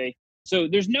 Okay. So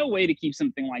there's no way to keep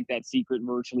something like that secret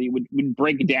virtually. It would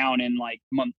break down in like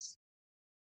months.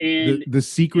 And the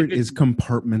secret is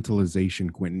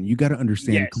compartmentalization, Quentin. You got to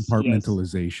understand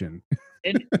compartmentalization.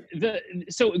 And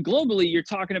so globally, you're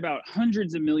talking about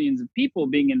hundreds of millions of people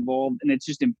being involved, and it's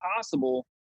just impossible.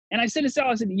 And I said to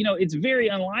Sal, I said, it's very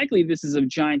unlikely this is a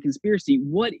giant conspiracy.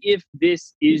 What if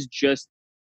this is just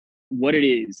what it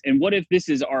is? And what if this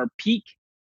is our peak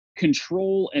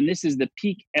control, and this is the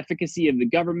peak efficacy of the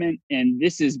government, and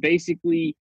this is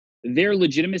basically their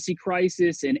legitimacy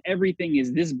crisis, and everything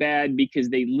is this bad because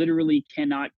they literally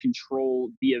cannot control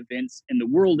the events in the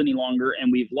world any longer,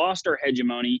 and we've lost our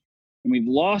hegemony, and we've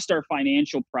lost our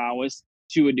financial prowess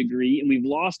to a degree, and we've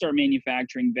lost our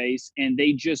manufacturing base, and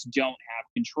they just don't have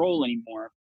control anymore.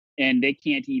 And they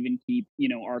can't even keep,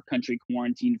 our country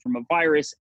quarantined from a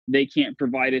virus. They can't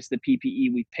provide us the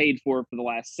PPE we paid for the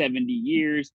last 70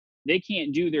 years. They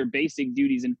can't do their basic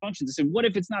duties and functions. I said, what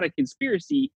if it's not a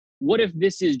conspiracy? What if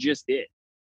this is just it?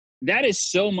 That is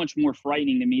so much more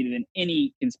frightening to me than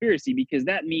any conspiracy, because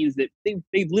that means that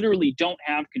they literally don't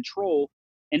have control.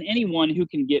 And anyone who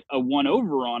can get a one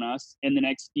over on us in the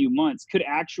next few months could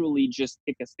actually just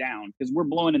kick us down, because we're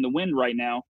blowing in the wind right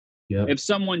now. Yep. If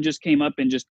someone just came up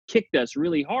and just kicked us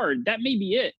really hard, that may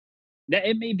be it. That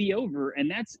it may be over,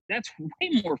 and that's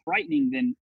way more frightening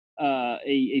than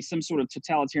some sort of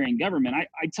totalitarian government. I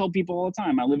tell people all the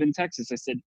time, I live in Texas. I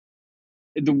said,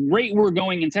 the rate we're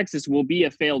going in Texas will be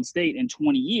a failed state in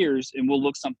 20 years, and we'll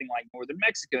look something like northern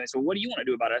Mexico. I said, what do you want to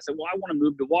do about it? I said, well, I want to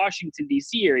move to Washington,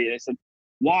 D.C. area. I said,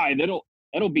 why?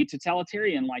 That'll be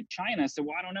totalitarian like China. I said,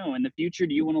 well, I don't know. In the future,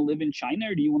 do you want to live in China,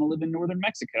 or do you want to live in northern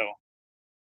Mexico?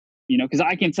 Because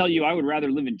I can tell you I would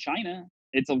rather live in China.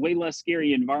 It's a way less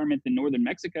scary environment than northern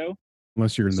Mexico.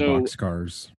 Unless you're in the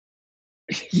boxcars.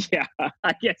 Yeah,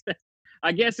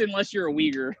 I guess unless you're a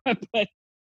Uyghur.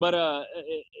 But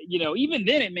even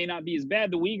then it may not be as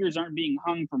bad. The Uyghurs aren't being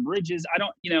hung from bridges.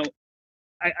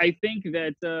 I think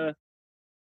that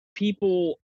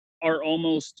people are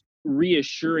almost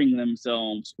reassuring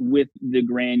themselves with the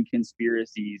grand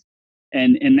conspiracies,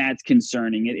 and that's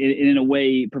concerning. It in a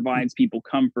way provides people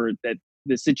comfort that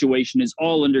the situation is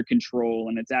all under control,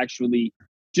 and it's actually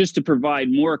just to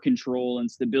provide more control and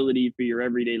stability for your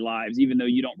everyday lives, even though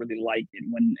you don't really like it,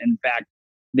 when in fact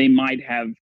they might have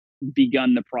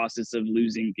begun the process of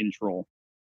losing control.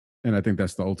 And I think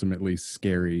that's the ultimately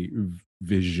scary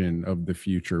vision of the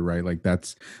future, right? Like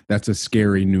that's a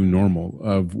scary new normal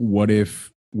of what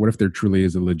if there truly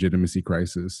is a legitimacy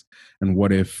crisis, and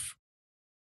what if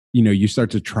you start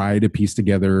to try to piece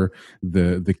together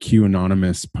the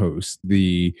QAnonymous post,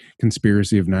 the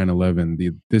conspiracy of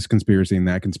 9/11, this conspiracy and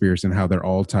that conspiracy, and how they're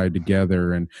all tied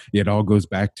together. And it all goes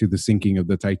back to the sinking of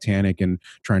the Titanic and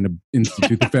trying to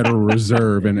institute the Federal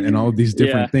Reserve and all of these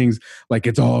different things. Like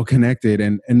it's all connected.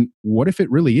 And what if it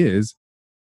really is?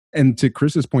 And to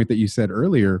Chris's point that you said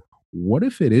earlier, what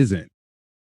if it isn't?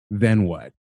 Then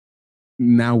what?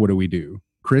 Now what do we do?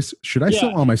 Chris, should I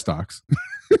sell all my stocks?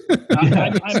 I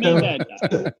made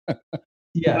that.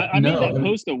 I made that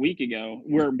post a week ago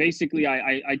where basically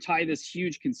I tie this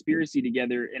huge conspiracy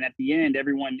together, and at the end,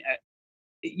 everyone,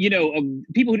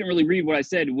 people who didn't really read what I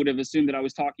said would have assumed that I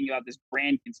was talking about this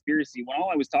grand conspiracy, when all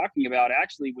I was talking about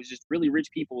actually was just really rich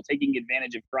people taking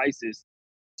advantage of crisis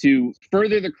to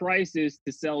further the crisis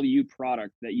to sell you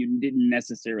product that you didn't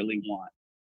necessarily want,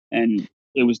 and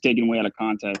it was taken away out of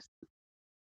context.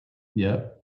 Yeah.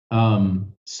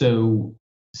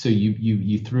 So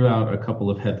you threw out a couple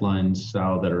of headlines,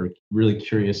 Sal, that are really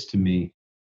curious to me,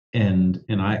 and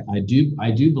I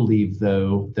do believe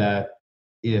though that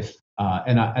if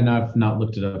and I've not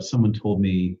looked it up. Someone told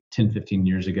me 10, 15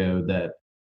 years ago that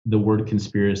the word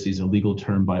conspiracy is a legal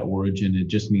term by origin. It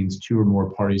just means two or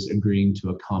more parties agreeing to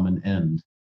a common end.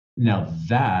 Now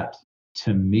that,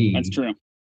 to me, that's true.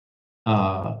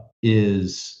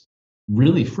 Is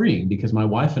really freeing, because my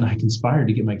wife and I conspired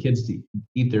to get my kids to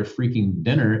eat their freaking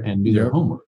dinner and do their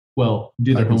homework. Well,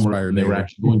 do their homework when they were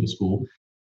actually going to school.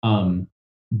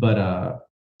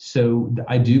 So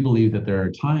I do believe that there are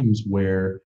times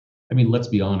where, let's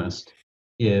be honest,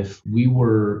 if we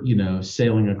were,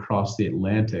 sailing across the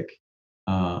Atlantic,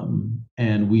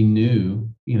 and we knew,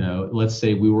 let's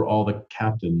say we were all the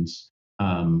captains.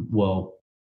 Well,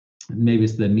 maybe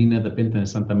it's the Nina, the Pinta, and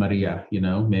Santa Maria.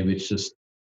 Maybe it's just,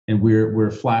 and we're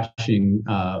flashing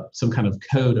some kind of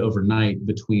code overnight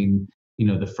between,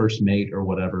 the first mate or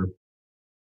whatever.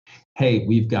 Hey,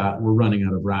 we're running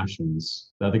out of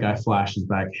rations. The other guy flashes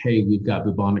back, hey, we've got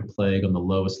bubonic plague on the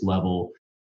lowest level.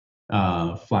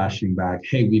 Flashing back,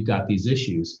 hey, we've got these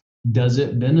issues. Does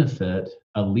it benefit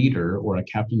a leader or a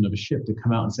captain of a ship to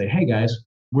come out and say, hey guys,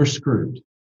 we're screwed?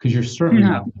 Because you're certainly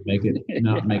not going to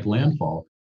not make landfall.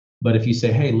 But if you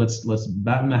say, hey, let's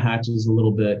batten the hatches a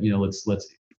little bit, let's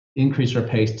increase our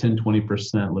pace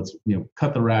 10-20%, let's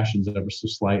cut the rations ever so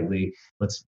slightly,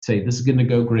 let's say this is going to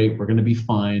go great, we're going to be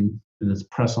fine, and let's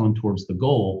press on towards the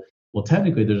goal. Well,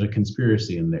 technically there's a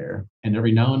conspiracy in there, and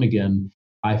every now and again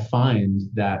I find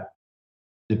that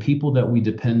the people that we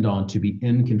depend on to be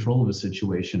in control of a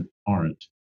situation aren't.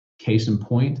 Case in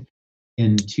point,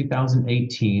 in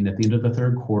 2018, at the end of the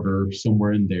third quarter,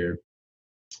 somewhere in there,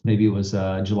 maybe it was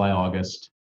July,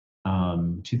 August,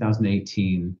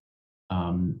 2018,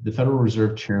 the Federal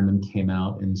Reserve Chairman came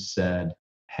out and said,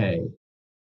 hey,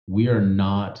 we are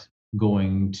not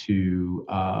going to,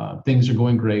 things are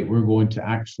going great. We're going to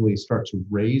actually start to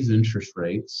raise interest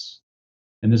rates.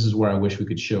 And this is where I wish we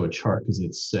could show a chart because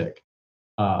it's sick.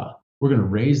 We're going to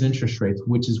raise interest rates,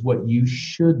 which is what you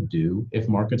should do if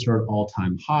markets are at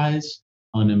all-time highs,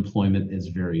 unemployment is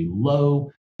very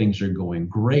low, things are going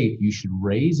great. You should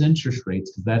raise interest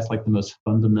rates because that's like the most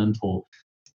fundamental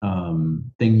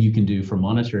thing you can do for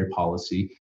monetary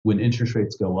policy. When interest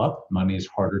rates go up, money is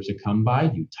harder to come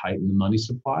by. You tighten the money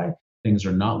supply. Things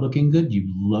are not looking good.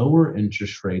 You lower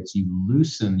interest rates. You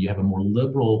loosen. You have a more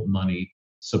liberal money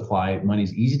supply.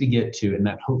 Money's easy to get to, and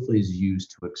that hopefully is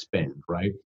used to expand,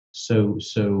 right? So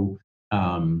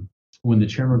when the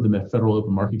chairman of the Federal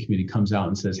Open Market Committee comes out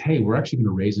and says, hey, we're actually going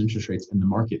to raise interest rates, and the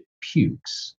market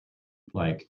pukes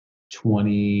like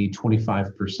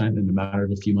 20-25% in a matter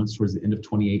of a few months towards the end of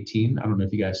 2018. I don't know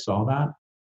if you guys saw that.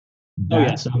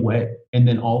 That's a way. And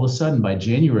then all of a sudden by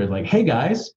January, like, hey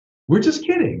guys, we're just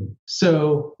kidding.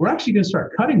 So we're actually going to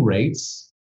start cutting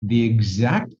rates, the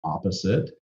exact opposite,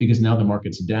 because now the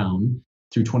market's down.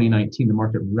 Through 2019, the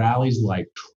market rallies like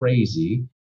crazy,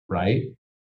 right?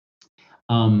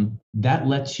 That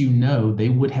lets you know they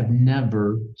would have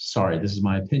never, sorry, this is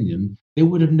my opinion, they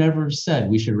would have never said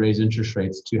we should raise interest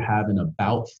rates to have an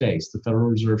about face. The Federal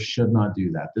Reserve should not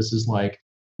do that. This is like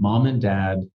mom and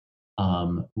dad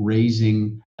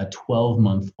raising a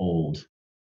 12-month-old.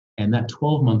 And that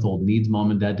 12-month-old needs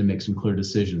mom and dad to make some clear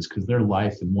decisions because their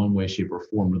life in one way, shape, or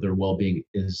form or their well-being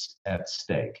is at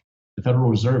stake. The Federal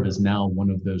Reserve is now one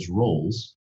of those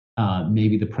roles.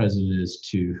 Maybe the president is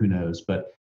too, who knows, but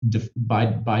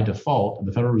by default,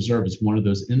 the Federal Reserve is one of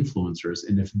those influencers.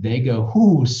 And if they go,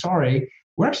 "Ooh, sorry,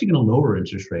 we're actually going to lower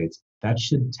interest rates," that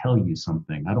should tell you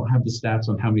something. I don't have the stats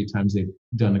on how many times they've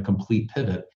done a complete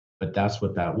pivot, but that's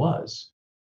what that was.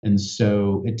 And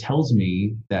so it tells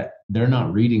me that they're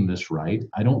not reading this right.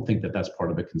 I don't think that that's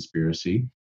part of a conspiracy,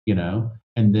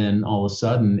 And then all of a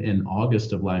sudden in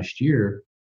August of last year,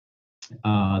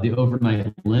 the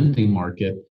overnight lending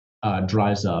market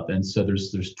dries up. And so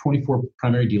there's 24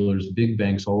 primary dealers, big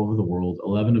banks all over the world,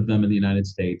 11 of them in the United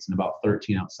States and about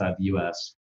 13 outside the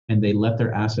US. And they let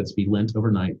their assets be lent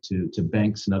overnight to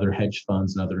banks and other hedge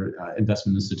funds and other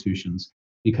investment institutions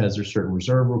because there's certain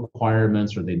reserve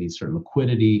requirements or they need certain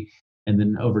liquidity. And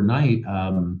then overnight,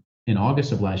 in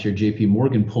August of last year, JP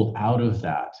Morgan pulled out of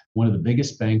that. One of the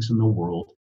biggest banks in the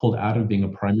world pulled out of being a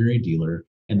primary dealer.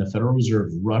 And the Federal Reserve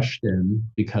rushed in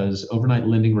because overnight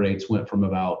lending rates went from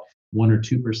about 1 or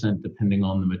 2%, depending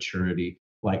on the maturity,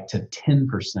 like to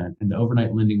 10%, and the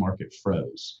overnight lending market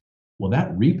froze. Well,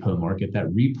 that repo market,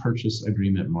 that repurchase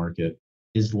agreement market,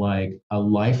 is like a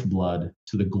lifeblood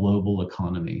to the global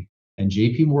economy. And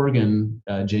JP Morgan,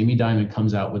 Jamie Dimon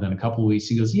comes out within a couple of weeks.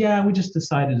 He goes, yeah, we just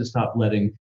decided to stop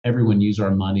letting everyone use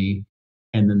our money.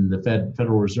 And then the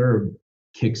Federal Reserve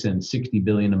kicks in 60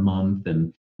 billion a month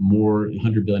and more,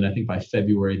 100 billion. I think by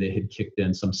February, they had kicked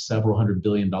in some several $100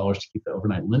 billion to keep the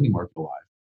overnight lending market alive.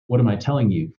 What am I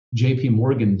telling you? JP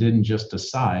Morgan didn't just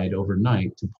decide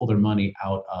overnight to pull their money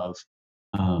out of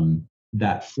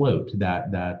that float,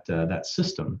 that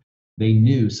system. They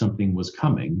knew something was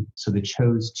coming, so they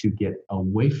chose to get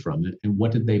away from it. And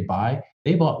what did they buy?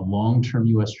 They bought long-term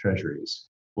U.S. Treasuries.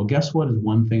 Well, guess what is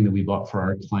one thing that we bought for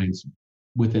our clients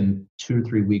within 2 or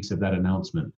 3 weeks of that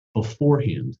announcement?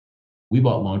 Beforehand, we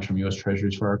bought long-term U.S.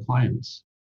 Treasuries for our clients.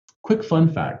 Quick fun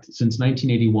fact, since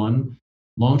 1981,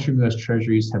 long-term US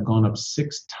Treasuries have gone up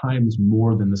 6 times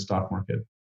more than the stock market.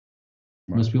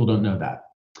 Wow. Most people don't know that.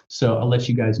 So I'll let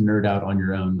you guys nerd out on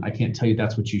your own. I can't tell you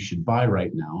that's what you should buy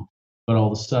right now, but all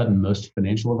of a sudden, most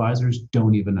financial advisors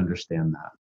don't even understand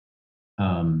that.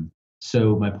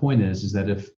 So my point is that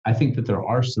if I think that there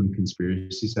are some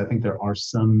conspiracies, I think there are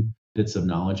some bits of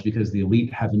knowledge because the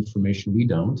elite have information we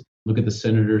don't. Look at the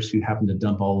senators who happen to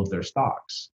dump all of their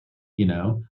stocks.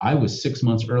 I was 6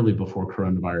 months early before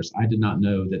coronavirus. I did not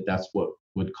know that that's what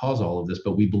would cause all of this,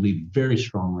 but we believed very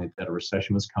strongly that a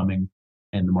recession was coming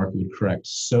and the market would correct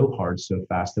so hard, so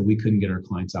fast that we couldn't get our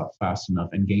clients out fast enough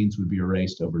and gains would be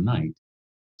erased overnight.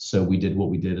 So we did what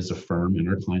we did as a firm, and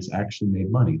our clients actually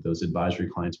made money. Those advisory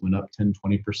clients went up 10,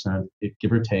 20%,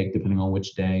 give or take, depending on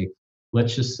which day.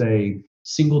 Let's just say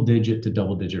single digit to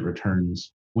double digit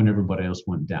returns when everybody else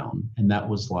went down. And that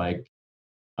was like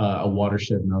a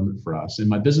watershed moment for us. And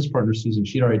my business partner, Susan,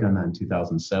 she'd already done that in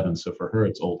 2007. So for her,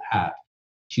 it's old hat.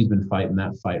 She's been fighting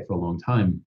that fight for a long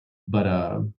time.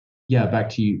 But yeah, back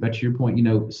to your point,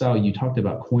 Sal, you talked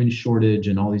about coin shortage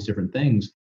and all these different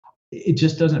things. It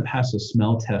just doesn't pass a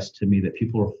smell test to me that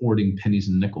people are hoarding pennies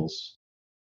and nickels.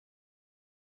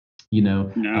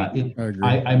 No.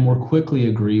 I more quickly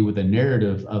agree with a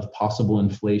narrative of possible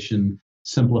inflation,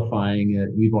 simplifying it.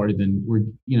 The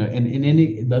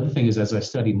other thing is, as I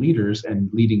study leaders and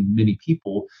leading many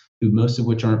people, who most of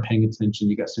which aren't paying attention,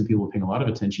 you got some people paying a lot of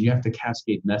attention. You have to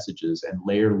cascade messages and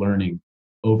layer learning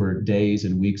over days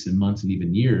and weeks and months and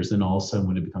even years. And all of a sudden,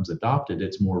 when it becomes adopted,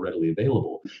 it's more readily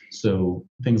available. So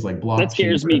things like blockchain. That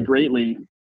scares me greatly.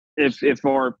 If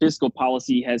our fiscal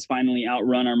policy has finally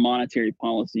outrun our monetary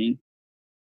policy,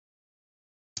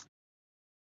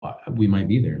 we might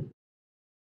be there.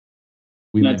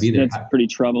 That's pretty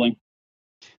troubling.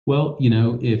 Well,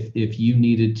 if you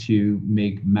needed to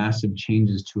make massive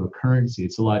changes to a currency,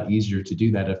 it's a lot easier to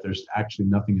do that if there's actually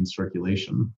nothing in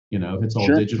circulation. If it's all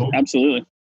digital. Absolutely.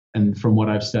 And from what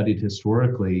I've studied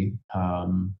historically,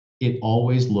 it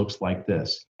always looks like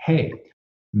this. Hey,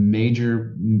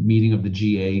 major meeting of the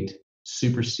G8,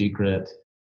 super secret.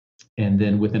 And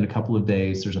then within a couple of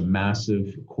days, there's a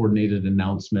massive coordinated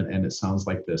announcement, and it sounds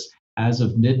like this. As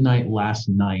of midnight last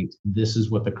night, this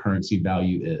is what the currency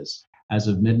value is. As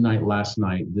of midnight last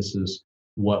night, this is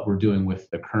what we're doing with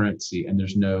the currency, and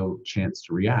there's no chance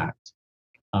to react.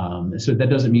 So that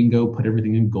doesn't mean go put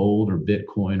everything in gold or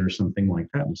Bitcoin or something like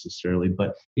that necessarily,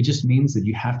 but it just means that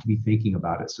you have to be thinking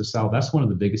about it. So Sal, that's one of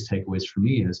the biggest takeaways for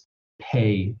me is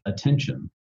pay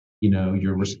attention.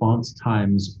 Your response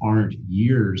times aren't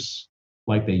years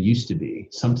like they used to be.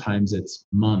 Sometimes it's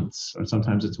months or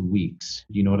sometimes it's weeks.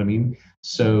 You know what I mean?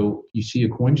 So you see a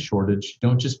coin shortage,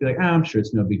 don't just be like, I'm sure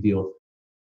it's no big deal.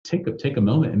 Take a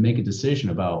moment and make a decision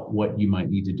about what you might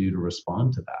need to do to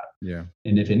respond to that. Yeah.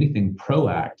 And if anything,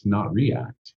 proact, not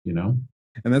react,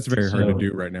 And that's very hard to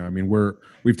do right now. I mean,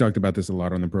 we've talked about this a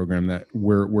lot on the program, that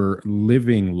we're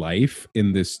living life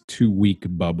in this 2-week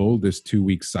bubble, this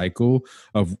 2-week cycle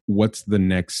of what's the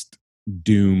next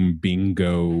doom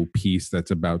bingo piece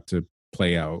that's about to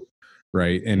play out.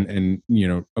 Right. And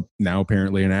now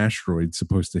apparently an asteroid's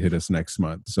supposed to hit us next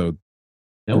month. So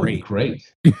that would be great.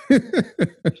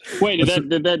 Wait,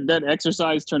 did that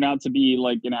exercise turn out to be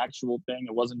like an actual thing?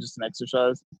 It wasn't just an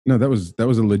exercise? No, that was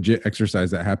a legit exercise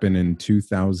that happened in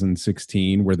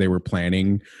 2016 where they were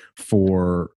planning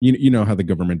for, how the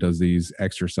government does these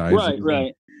exercises.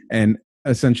 Right. And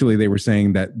essentially they were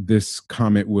saying that this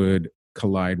comet would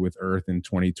collide with Earth in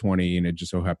 2020, and it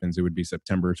just so happens it would be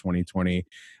September 2020.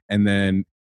 And then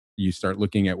you start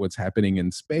looking at what's happening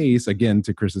in space. Again,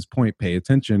 to Chris's point, pay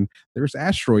attention. There's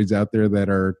asteroids out there that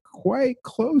are quite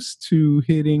close to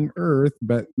hitting Earth,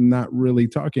 but not really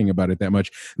talking about it that much.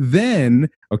 Then,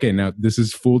 okay, now this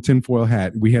is full tinfoil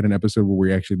hat. We had an episode where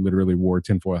we actually literally wore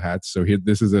tinfoil hats. So here,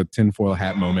 this is a tinfoil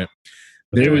hat moment.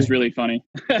 It was really funny.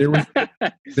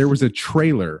 there was a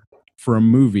trailer for a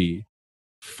movie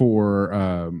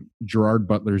for Gerard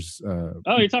Butler's you're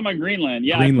talking about Greenland.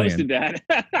 Yeah, Greenland. I posted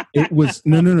that. It was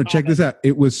no, check this out.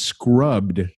 It was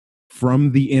scrubbed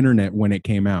from the internet when it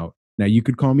came out. Now you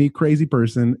could call me a crazy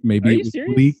person, maybe it was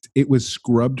serious? leaked. It was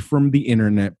scrubbed from the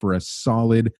internet for a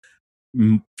solid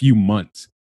few months.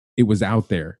 It was out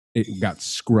there. It got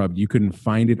scrubbed. You couldn't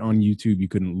find it on YouTube. You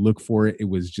couldn't look for it. It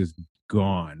was just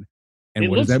gone. And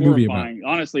what is that movie about?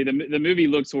 Honestly, the movie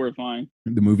looks horrifying.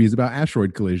 The movie is about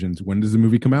asteroid collisions. When does the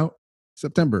movie come out?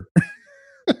 September.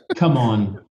 Come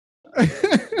on.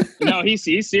 No,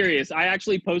 he's serious. I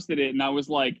actually posted it, and I was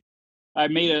like, I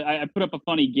put up a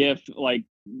funny GIF, like,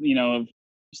 of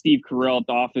Steve Carell at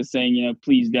the office saying,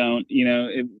 please don't,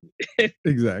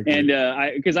 Exactly. And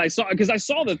because I saw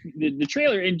the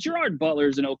trailer, and Gerard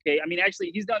Butler's an okay. I mean,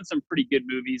 actually, he's done some pretty good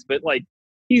movies, but like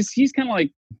he's kind of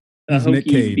like a He's Nick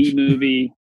hokey B Cage.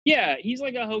 movie. Yeah, he's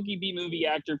like a hokey B movie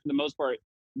actor for the most part.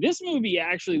 This movie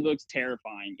actually looks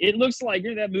terrifying. It looks like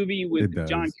that movie with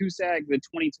John Cusack, the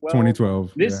 2012.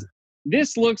 2012.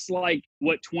 This looks like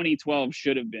what 2012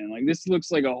 should have been. Like this looks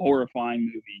like a horrifying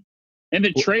movie, and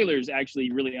the trailer's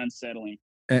actually really unsettling.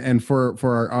 And for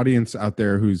our audience out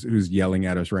there who's yelling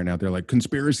at us right now, they're like,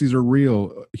 conspiracies are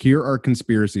real. Here are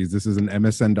conspiracies. This is an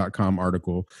MSN.com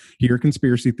article. Here are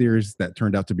conspiracy theories that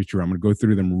turned out to be true. I'm going to go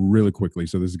through them really quickly.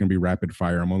 So this is going to be rapid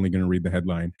fire. I'm only going to read the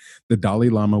headline. The Dalai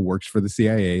Lama works for the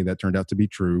CIA. That turned out to be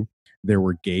true. There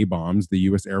were gay bombs. The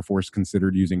U.S. Air Force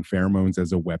considered using pheromones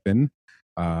as a weapon.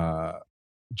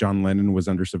 John Lennon was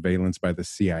under surveillance by the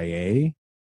CIA.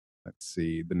 Let's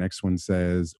see. The next one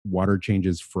says, water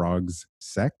changes frogs'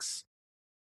 sex.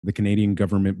 The Canadian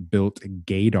government built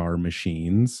gaydar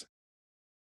machines.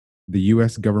 The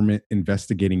U.S. government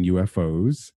investigating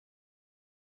UFOs.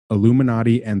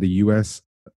 Illuminati and the U.S.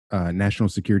 National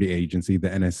Security Agency, the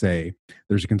NSA.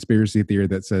 There's a conspiracy theory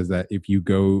that says that if you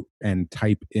go and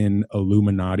type in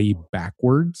Illuminati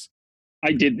backwards,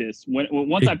 I did this.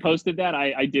 Once I posted that,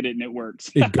 I did it and it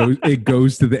works. it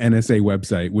goes to the NSA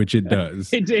website, which it does.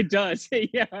 It does.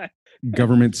 Yeah.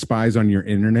 Government spies on your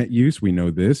internet use. We know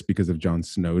this because of John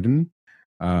Snowden.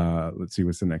 Let's see,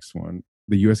 what's the next one?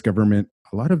 The U.S. government,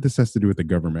 a lot of this has to do with the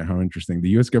government. How interesting. The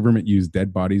U.S. government used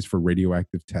dead bodies for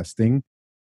radioactive testing.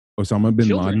 Osama bin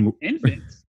Laden.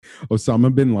 Infants.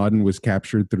 Osama bin Laden was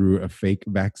captured through a fake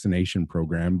vaccination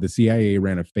program. The CIA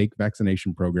ran a fake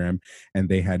vaccination program, and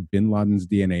they had bin Laden's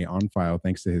DNA on file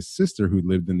thanks to his sister who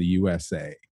lived in the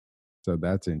USA. So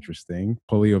that's interesting.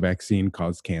 Polio vaccine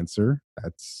caused cancer.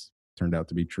 That's turned out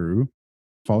to be true.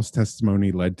 False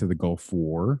testimony led to the Gulf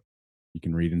War. You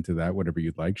can read into that, whatever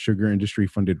you'd like. Sugar industry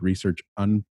funded research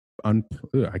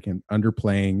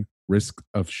underplaying risk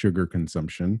of sugar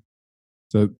consumption.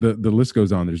 So the list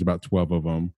goes on. There's about 12 of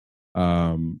them.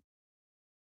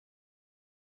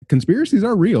 Conspiracies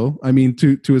are real. I mean,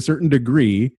 to a certain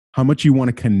degree. How much you want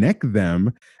to connect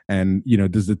them, and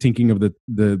does the sinking of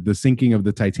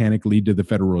the Titanic lead to the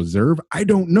Federal Reserve? I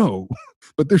don't know,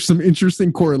 but there's some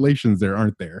interesting correlations there,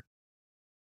 aren't there?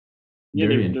 Yeah,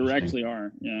 there actually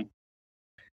are. Yeah.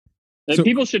 So,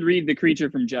 people should read The Creature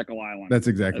from Jekyll Island. That's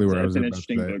exactly where I was about to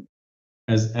say. Book.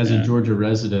 As a Georgia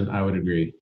resident, I would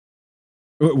agree.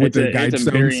 With the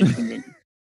guidestones.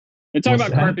 And talk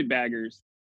about carpetbaggers.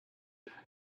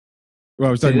 Well,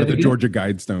 I was talking about the Georgia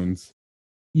Guidestones.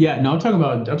 Yeah, no, I'm talking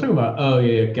about. Oh,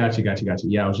 yeah, gotcha.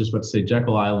 Yeah, I was just about to say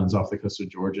Jekyll Island's off the coast of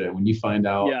Georgia. And when you find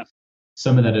out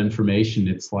some of that information,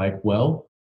 it's like, well,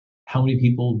 how many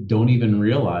people don't even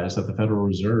realize that the Federal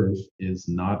Reserve is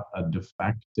not a de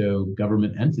facto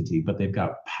government entity, but they've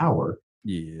got power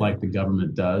like the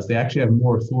government does. They actually have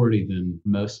more authority than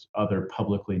most other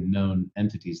publicly known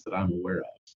entities that I'm aware of.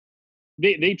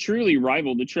 They truly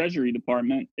rival the Treasury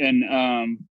Department. And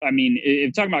I mean,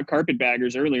 if talking about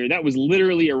carpetbaggers earlier, that was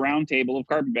literally a roundtable of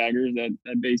carpetbaggers that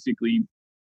basically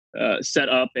set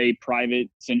up a private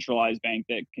centralized bank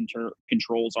that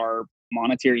controls our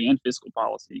monetary and fiscal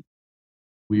policy.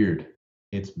 Weird.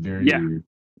 It's very weird.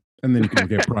 And then you can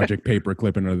get Project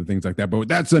Paperclip and other things like that. But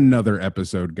that's another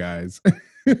episode, guys.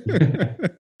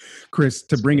 Chris,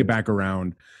 to bring it back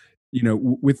around,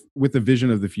 with the vision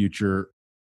of the future,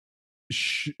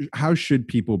 how should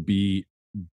people be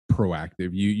proactive?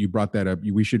 You brought that up.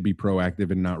 We should be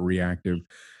proactive and not reactive.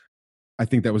 I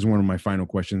think that was one of my final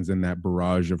questions in that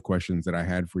barrage of questions that I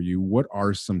had for you. What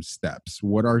are some steps?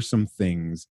 What are some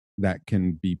things that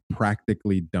can be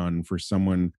practically done for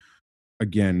someone,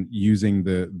 again, using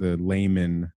the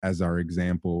layman as our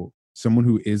example, someone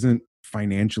who isn't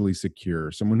financially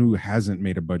secure, someone who hasn't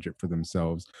made a budget for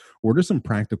themselves? What are some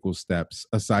practical steps,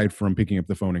 aside from picking up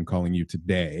the phone and calling you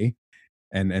today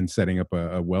and setting up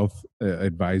a wealth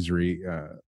advisory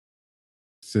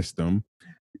system?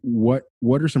 What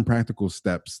are some practical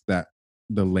steps that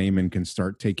the layman can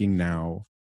start taking now,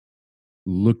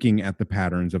 looking at the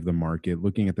patterns of the market,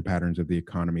 looking at the patterns of the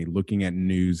economy, looking at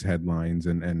news headlines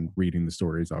and reading the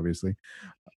stories, obviously?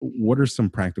 What are some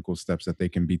practical steps that they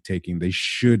can be taking, they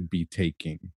should be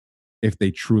taking, if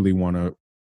they truly want to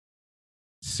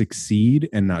succeed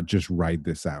and not just ride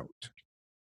this out?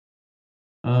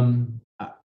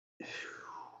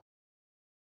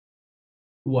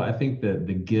 Well, I think that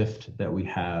the gift that we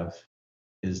have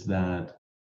is that,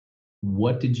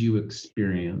 what did you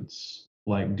experience?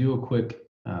 Like, do a quick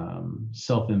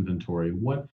self-inventory.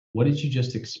 What did you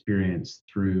just experience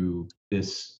through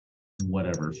this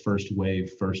whatever, first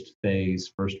wave, first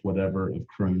phase, first whatever of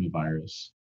coronavirus,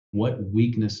 what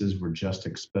weaknesses were just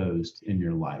exposed in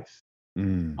your life?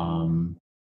 Um,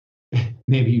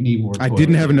 maybe you need more I toilet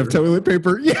didn't have enough paper. toilet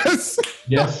paper. Yes.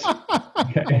 Yes.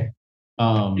 Okay.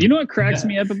 You know what cracks Yeah.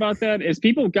 me up about that is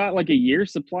people got like a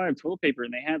year's supply of toilet paper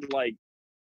and they had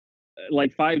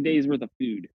like 5 days worth of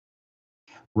food.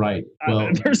 Right.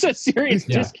 Well, There's a serious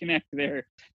yeah. disconnect there.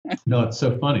 No, it's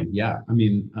so funny. Yeah. I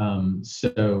mean,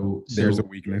 There's a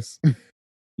weakness.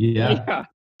 yeah, Yeah.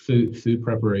 food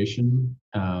preparation,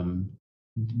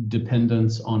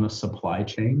 dependence on a supply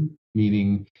chain,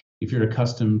 meaning if you're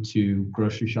accustomed to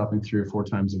grocery shopping 3 or 4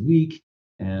 times a week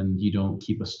and you don't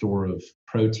keep a store of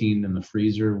protein in the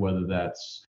freezer, whether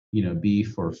that's,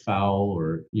 beef or fowl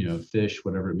or, fish,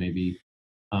 whatever it may be,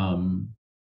 and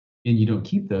you don't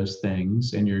keep those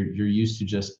things and you're used to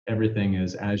just everything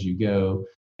is as you go,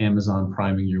 Amazon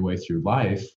priming your way through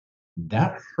life,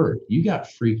 that hurt. You got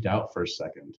freaked out for a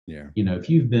second. Yeah. If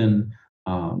you've been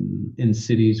in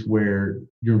cities where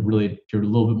you're a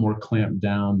little bit more clamped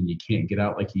down and you can't get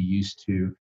out like you used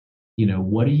to,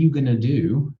 what are you going to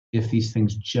do if these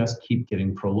things just keep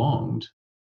getting prolonged?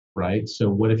 Right. So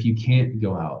what if you can't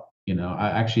go out? I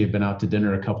actually have been out to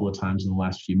dinner a couple of times in the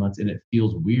last few months, and it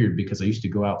feels weird because I used to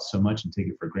go out so much and take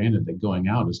it for granted that going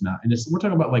out is not. And we're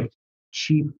talking about like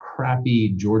cheap,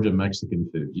 crappy Georgia Mexican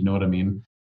food. You know what I mean?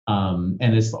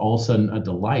 And it's all of a sudden a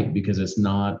delight because it's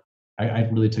not. I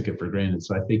really took it for granted.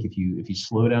 So I think if you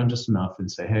slow down just enough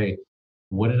and say, hey,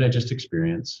 what did I just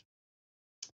experience?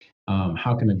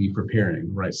 How can I be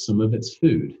preparing? Right. Some of it's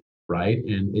food, right?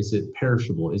 And is it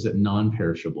perishable? Is it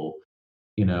non-perishable?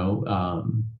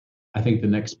 I think the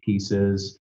next piece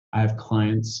is I have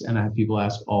clients and I have people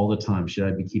ask all the time, should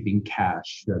I be keeping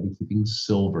cash? Should I be keeping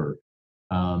silver?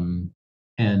 Um,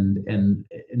 and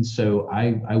so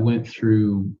I went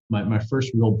through my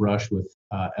first real brush with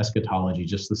eschatology,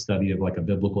 just the study of like a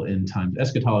biblical end times.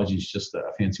 Eschatology is just a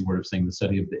fancy word of saying the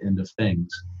study of the end of things.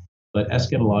 But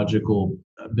eschatological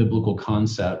biblical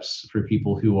concepts for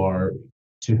people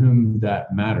to whom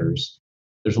that matters,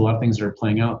 there's a lot of things that are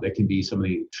playing out that can be some of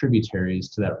the tributaries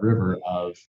to that river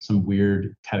of some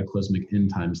weird cataclysmic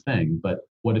end times thing. But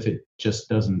what if it just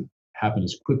doesn't happen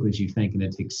as quickly as you think, and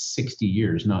it takes 60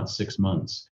 years, not 6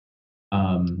 months?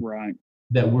 Right.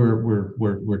 That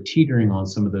we're teetering on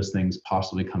some of those things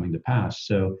possibly coming to pass.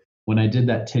 So when I did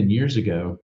that 10 years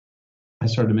ago, I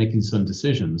started making some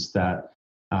decisions that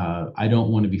I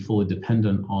don't want to be fully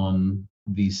dependent on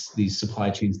these supply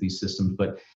chains, these systems,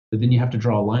 but then you have to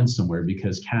draw a line somewhere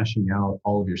because cashing out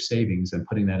all of your savings and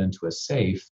putting that into a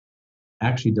safe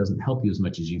actually doesn't help you as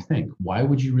much as you think. Why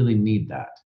would you really need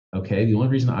that? Okay, the only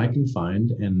reason I can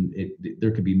find, and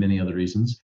there could be many other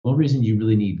reasons, the only reason you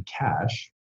really need cash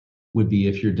would be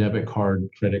if your debit card,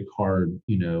 credit card,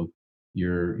 your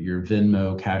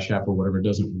Venmo, Cash App, or whatever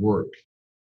doesn't work.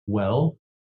 Well,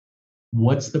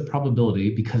 what's the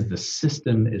probability, because the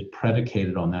system is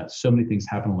predicated on that, so many things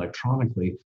happen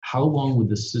electronically, how long would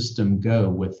the system go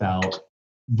without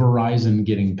Verizon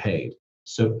getting paid?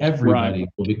 So everybody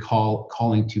will be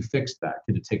calling to fix that.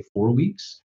 Could it take 4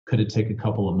 weeks? Could it take a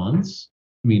couple of months?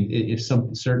 I mean, if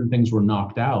some certain things were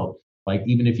knocked out, like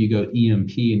even if you go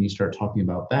EMP and you start talking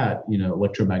about that,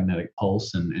 electromagnetic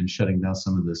pulse and shutting down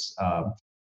some of this,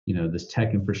 this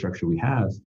tech infrastructure we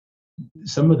have,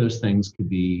 some of those things could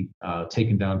be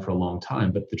taken down for a long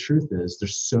time. But the truth is,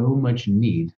 there's so much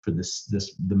need for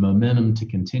the momentum to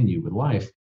continue with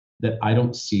life that I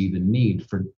don't see the need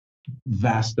for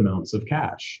vast amounts of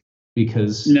cash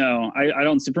because No, I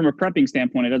don't. From a prepping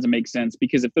standpoint, it doesn't make sense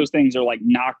because if those things are like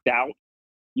knocked out,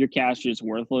 your cash is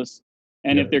worthless.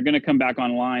 And Yep. if they're going to come back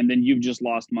online, then you've just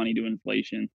lost money to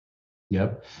inflation.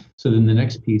 Yep. So then the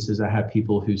next piece is I have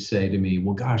people who say to me,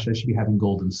 well, gosh, I should be having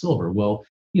gold and silver. Well,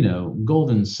 gold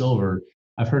and silver,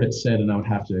 I've heard it said, and I would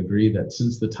have to agree that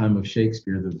since the time of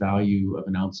Shakespeare, the value of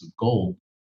an ounce of gold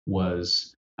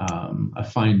was a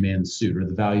fine man's suit, or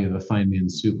the value of a fine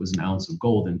man's suit was an ounce of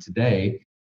gold. And today,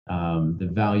 the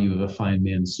value of a fine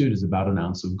man's suit is about an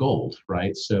ounce of gold,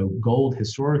 right? So gold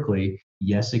historically,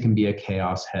 yes, it can be a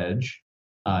chaos hedge,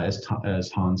 as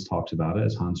Hans talks about it,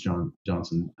 as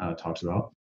Johnson talks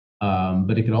about.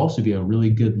 But it could also be a really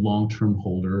good long-term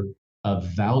holder of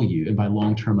value. And by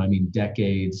long-term, I mean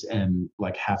decades and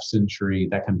like half century,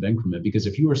 that kind of increment. Because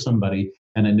if you were somebody,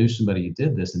 and I knew somebody who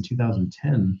did this in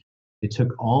 2010, they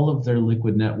took all of their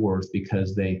liquid net worth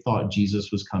because they thought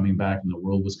Jesus was coming back and the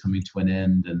world was coming to an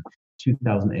end. And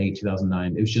 2008,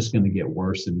 2009, it was just going to get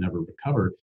worse and never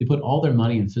recover. They put all their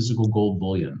money in physical gold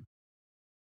bullion.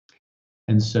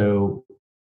 And so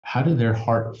how did their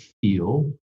heart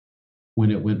feel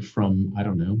when it went from, I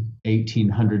don't know,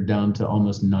 1800 down to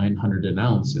almost 900 an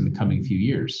ounce in the coming few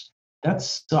years. That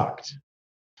sucked.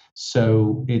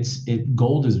 So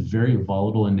gold is very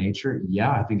volatile in nature.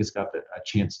 Yeah, I think it's got a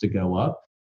chance to go up,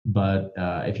 but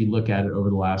if you look at it over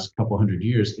the last couple hundred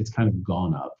years, it's kind of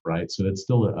gone up, right? So it's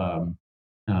still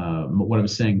what I'm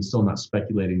saying is still not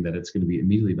speculating that it's going to be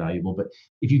immediately valuable. But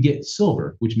if you get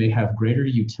silver, which may have greater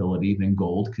utility than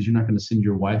gold, because you're not going to send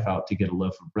your wife out to get a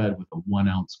loaf of bread with a 1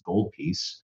 ounce gold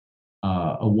piece,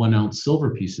 a 1 ounce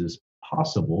silver piece is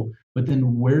possible. But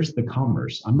then where's the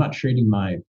commerce? I'm not trading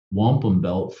my wampum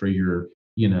belt for your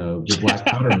black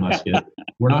powder musket.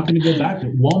 We're not going to go back to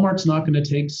Walmart's not going to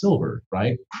take silver,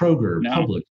 right? Kroger, No.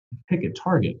 Publix, Picket,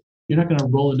 Target. You're not going to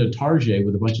roll into Target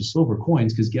with a bunch of silver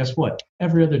coins because guess what?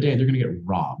 Every other day they're going to get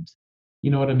robbed.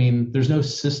 You know what I mean? There's no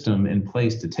system in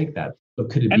place to take that. But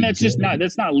could it and be that's just not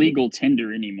that's not legal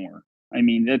tender anymore. I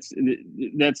mean, that's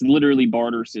literally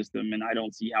barter system, and I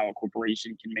don't see how a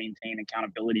corporation can maintain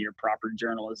accountability or proper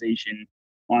journalization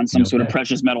on some sort of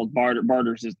precious metals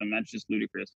barter system. That's just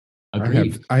ludicrous.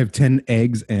 Agreed. I have 10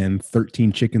 eggs and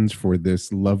 13 chickens for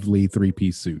this lovely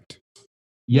 3-piece suit.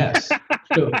 Yes.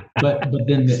 So, but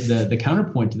then the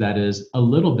counterpoint to that is a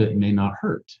little bit may not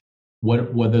hurt.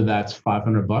 Whether that's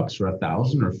 $500 or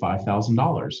 $1,000 or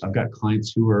 $5,000. I've got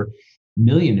clients who are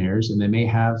millionaires and they may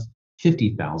have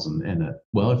 50,000 in it.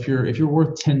 Well, if you're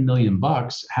worth 10 million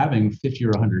bucks, having 50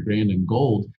 or 100 grand in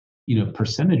gold,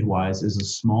 percentage wise is a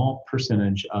small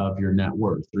percentage of your net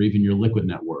worth or even your liquid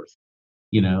net worth.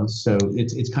 So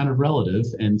it's kind of relative.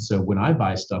 And so when I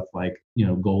buy stuff like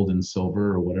gold and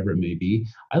silver or whatever it may be,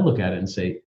 I look at it and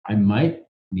say I might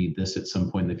need this at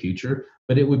some point in the future,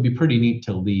 but it would be pretty neat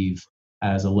to leave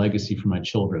as a legacy for my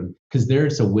children, because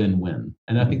there's a win-win.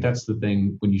 And I think that's the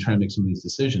thing when you try to make some of these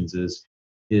decisions is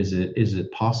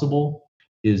it possible?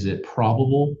 Is it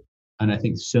probable? And I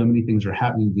think so many things are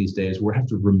happening these days where we have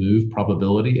to remove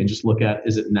probability and just look at,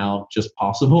 is it now just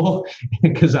possible?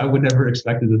 Because I would never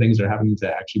expect the things that are happening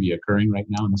to actually be occurring right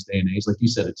now in this day and age. Like you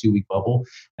said, a 2-week bubble,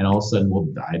 and all of a sudden, well,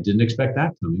 I didn't expect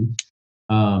that coming.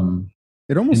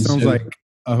 It almost sounds like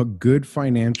a good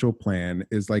financial plan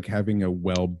is like having a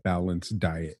well-balanced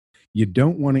diet. You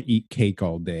don't want to eat cake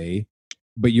all day,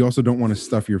 but you also don't want to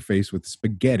stuff your face with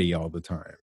spaghetti all the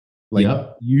time. Like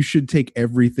you should take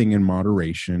everything in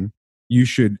moderation. You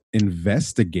should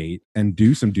investigate and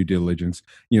do some due diligence.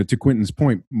 To Quentin's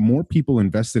point, more people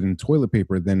invested in toilet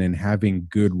paper than in having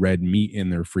good red meat in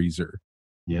their freezer.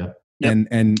 Yeah.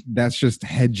 And that's just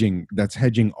hedging. That's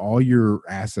hedging all your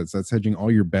assets. That's hedging all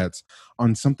your bets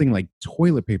on something like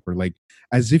toilet paper, like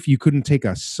as if you couldn't take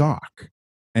a sock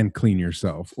and clean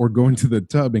yourself or go into the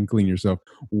tub and clean yourself.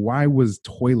 Why was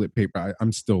toilet paper?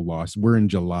 I'm still lost. We're in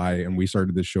July and we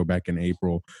started this show back in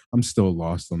April. I'm still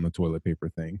lost on the toilet paper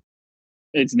thing.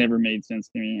 It's never made sense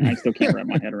to me. I still can't wrap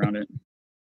my head around it.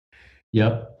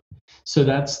 Yep. So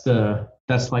that's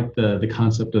like the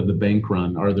concept of the bank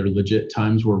run. Are there legit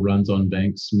times where runs on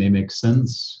banks may make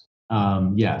sense?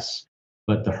 Yes.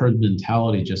 But the herd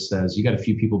mentality just says you got a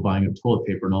few people buying up toilet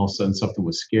paper and all of a sudden something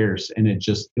was scarce, and it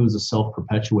was a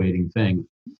self-perpetuating thing.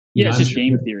 It's just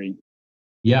game theory.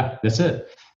 Yeah, that's it.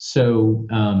 So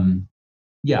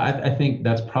I think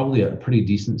that's probably a pretty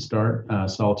decent start,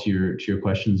 Saul, to your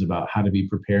questions about how to be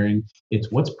preparing.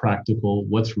 It's what's practical,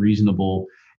 what's reasonable,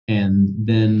 and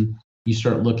then you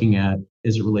start looking at,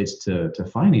 as it relates to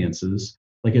finances,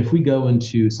 like if we go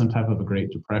into some type of a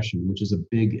Great Depression, which is a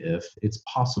big if, it's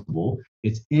possible,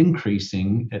 it's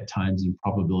increasing at times in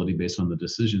probability based on the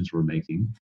decisions we're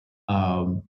making.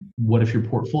 What if your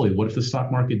portfolio, what if the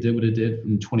stock market did what it did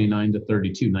in 1929 to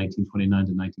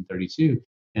 1932,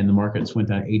 and the markets went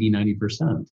down 80,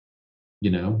 90%?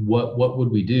 What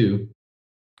would we do?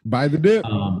 Buy the dip.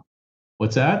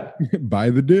 What's that?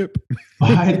 Buy the dip.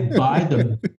 buy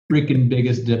the freaking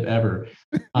biggest dip ever.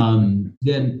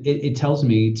 Then it tells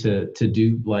me to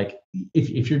do, like,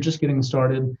 if you're just getting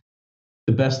started,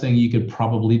 the best thing you could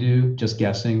probably do, just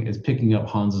guessing, is picking up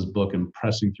Hans's book and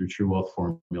pressing through True Wealth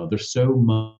Formula. There's so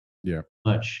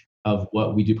much of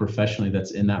what we do professionally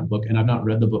that's in that book. And I've not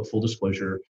read the book, full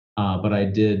disclosure, but I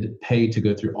did pay to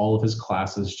go through all of his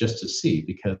classes just to see,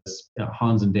 because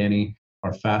Hans and Danny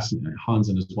are fascinating. Hans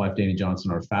and his wife, Danny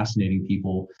Johnson, are fascinating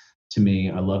people to me.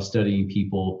 I love studying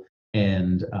people.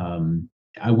 And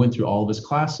I went through all of his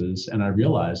classes and I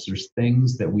realized there's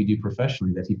things that we do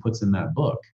professionally that he puts in that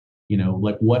book.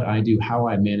 Like what I do, how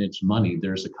I manage money.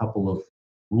 There's a couple of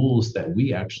rules that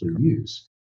we actually use.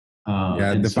 The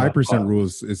 5%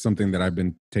 rules is something that I've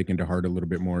been taking to heart a little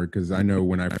bit more, because I know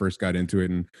when I first got into it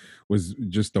and was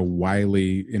just a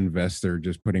wily investor,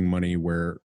 just putting money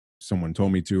where someone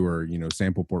told me to, or,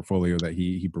 sample portfolio that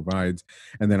he provides.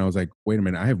 And then I was like, wait a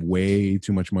minute, I have way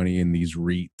too much money in these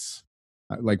REITs.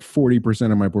 Like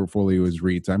 40% of my portfolio is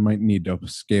REITs. I might need to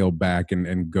scale back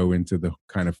and go into the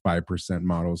kind of 5%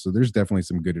 model. So there's definitely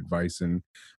some good advice in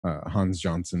Hans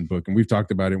Johnson book. And we've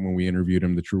talked about it when we interviewed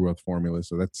him, the True Wealth Formula.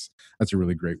 So that's a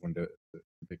really great one to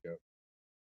pick up.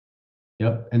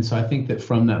 Yep. And so I think that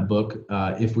from that book,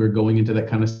 if we're going into that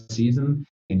kind of season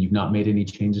and you've not made any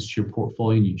changes to your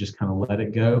portfolio and you just kind of let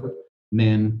it go,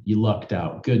 man, you lucked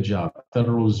out. Good job.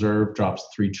 Federal Reserve drops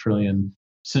 3 trillion.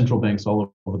 Central banks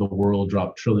all over the world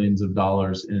drop trillions of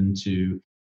dollars into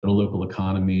their local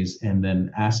economies. And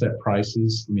then asset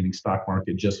prices, meaning stock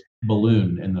market, just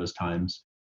balloon in those times.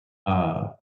 And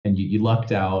you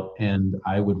lucked out. And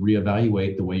I would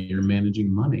reevaluate the way you're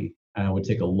managing money. I would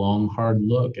take a long, hard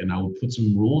look, and I would put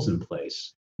some rules in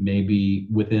place. Maybe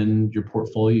within your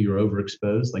portfolio, you're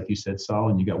overexposed, like you said, Saul,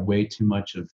 and you got way too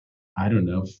much of, I don't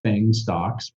know, FANG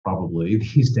stocks, probably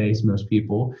these days, most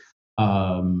people.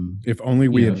 If only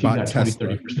we had bought 20, Tesla.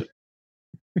 30%.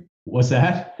 What's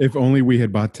that? If only we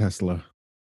had bought Tesla.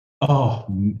 Oh,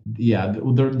 yeah,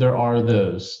 there are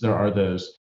those. There are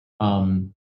those.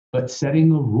 But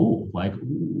setting a rule, like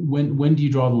when do you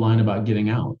draw the line about getting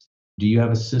out? Do you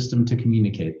have a system to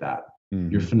communicate that?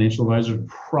 Mm-hmm. Your financial advisor is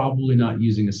probably not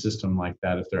using a system like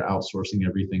that if they're outsourcing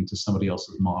everything to somebody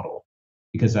else's model,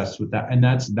 because that's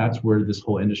where this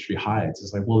whole industry hides.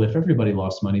 It's like, well, if everybody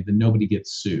lost money, then nobody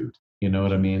gets sued. You know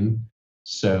what I mean?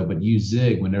 So, but you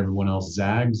zig when everyone else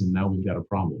zags, and now we've got a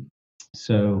problem.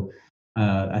 So,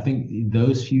 I think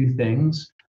those few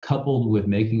things, coupled with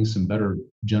making some better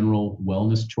general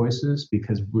wellness choices,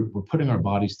 because we're putting our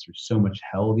bodies through so much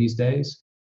hell these days.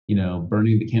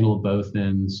 Burning the candle at both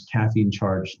ends, caffeine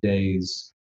charged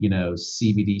days,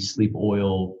 CBD sleep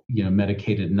oil,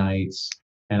 medicated nights.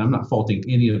 And I'm not faulting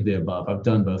any of the above. I've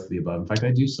done both of the above. In fact,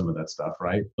 I do some of that stuff,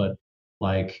 right? But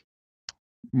like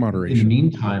moderation. In the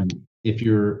meantime,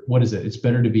 what is it? It's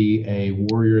better to be a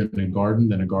warrior in a garden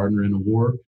than a gardener in a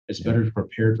war. It's better to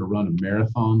prepare to run a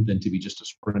marathon than to be just a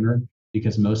sprinter,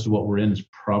 because most of what we're in is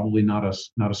probably not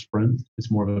a sprint. It's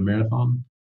more of a marathon.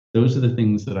 Those are the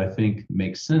things that I think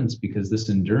make sense, because this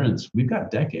endurance, we've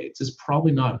got decades.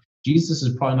 Jesus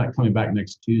is probably not coming back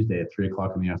next Tuesday at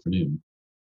 3:00 in the afternoon.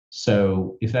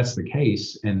 So if that's the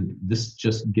case, and this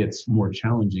just gets more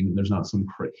challenging, there's not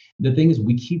the thing is,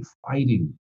 we keep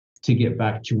fighting to get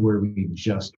back to where we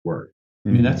just were. I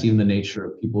mean, that's even the nature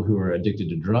of people who are addicted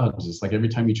to drugs. It's like every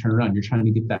time you turn around, you're trying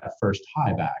to get that first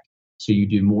high back. So you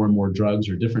do more and more drugs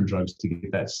or different drugs to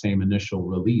get that same initial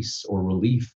release or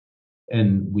relief.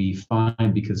 And we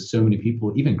find, because so many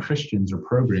people, even Christians, are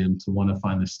programmed to want to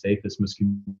find the safest, most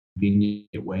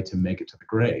convenient way to make it to the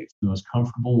grave, the most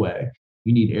comfortable way.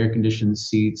 You need air-conditioned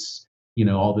seats,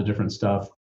 all the different stuff.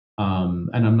 And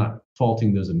I'm not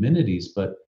faulting those amenities,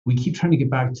 but we keep trying to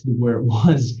get back to where it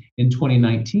was in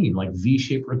 2019, like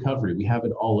V-shaped recovery. We have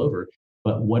it all over.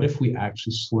 But what if we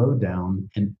actually slowed down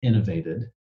and innovated?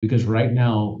 Because right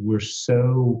now we're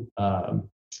so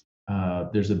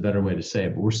there's a better way to say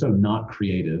it, but we're so not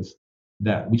creative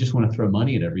that we just want to throw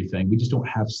money at everything. We just don't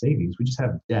have savings. We just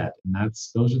have debt. And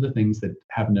those are the things that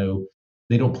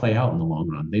they don't play out in the long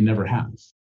run. They never have.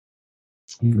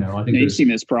 I think you've seen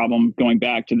this problem going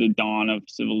back to the dawn of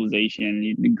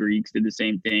civilization. The Greeks did the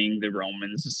same thing, the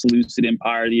Romans, the Seleucid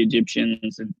Empire, the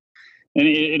Egyptians, and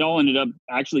it all ended up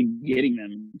actually getting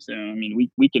them. So, I mean,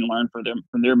 we can learn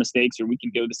from their mistakes, or we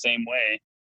can go the same way.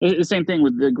 The same thing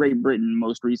with the Great Britain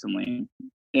most recently,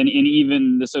 and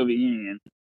even the Soviet Union.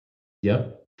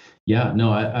 Yep. Yeah.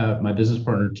 No. My business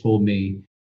partner told me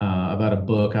about a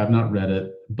book. I've not read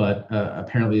it, but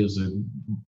apparently it was a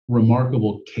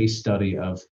remarkable case study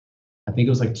of, I think it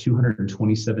was like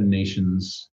 227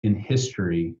 nations in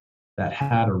history that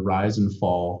had a rise and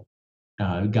fall,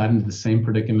 got into the same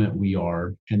predicament we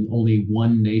are, and only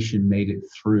one nation made it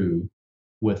through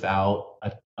without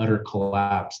an utter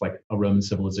collapse, like a Roman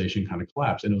civilization kind of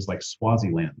collapse, and it was like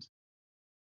Swaziland.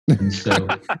 And so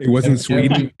it wasn't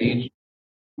Sweden.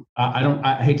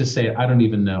 I hate to say it, I don't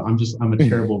even know. I'm a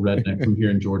terrible redneck from here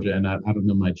in Georgia, and I don't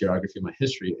know my geography, my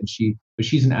history. But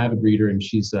she's an avid reader, and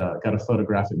she's got a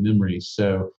photographic memory.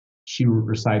 So she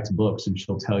recites books, and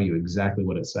she'll tell you exactly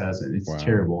what it says, and it's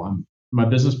terrible. My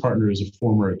business partner is a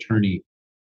former attorney,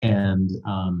 and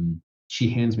she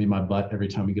hands me my butt every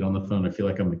time we get on the phone. I feel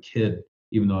like I'm a kid,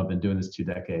 even though I've been doing this 2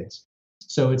 decades.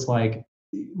 So it's like,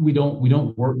 we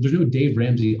don't work. There's no Dave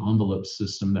Ramsey envelope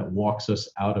system that walks us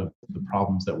out of the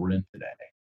problems that we're in today.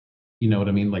 You know what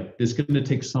I mean? Like, it's going to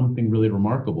take something really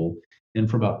remarkable. And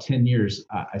for about 10 years,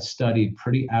 I studied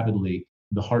pretty avidly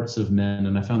the hearts of men,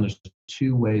 and I found there's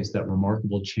two ways that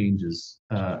remarkable changes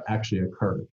actually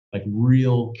occur, like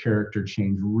real character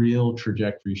change, real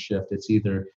trajectory shift. It's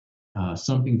either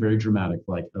something very dramatic,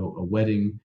 like a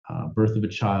wedding, birth of a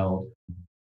child,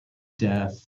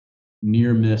 death,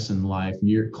 near miss in life,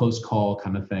 near close call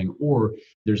kind of thing, or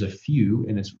there's a few,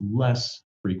 and it's less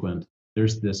frequent.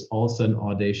 There's this all of a sudden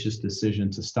audacious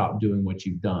decision to stop doing what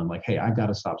you've done. Like, hey, I got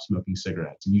to stop smoking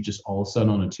cigarettes, and you just all of a sudden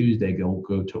on a Tuesday go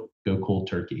cold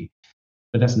turkey.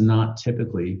 But that's not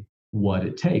typically what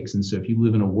it takes. And so if you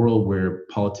live in a world where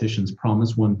politicians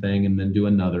promise one thing and then do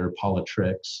another,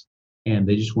 politics, and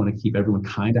they just want to keep everyone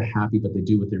kind of happy, but they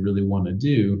do what they really want to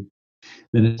do,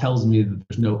 then it tells me that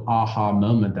there's no aha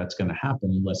moment that's going to happen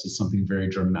unless it's something very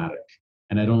dramatic.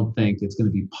 And I don't think it's going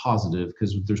to be positive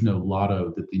because there's no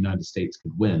lotto that the United States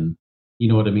could win. You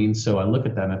know what I mean? So I look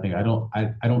at that and I think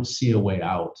I don't see a way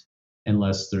out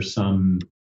unless there's some,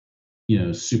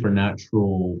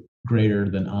 supernatural, greater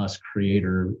than us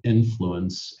creator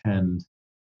influence. And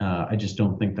I just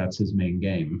don't think that's his main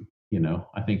game.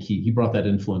 I think he brought that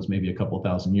influence maybe a couple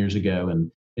thousand years ago,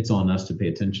 and it's on us to pay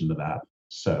attention to that.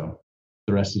 So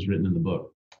the rest is written in the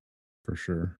book. For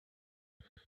sure.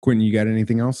 Quentin, you got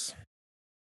anything else?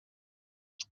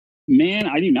 Man,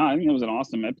 I do not. I think that was an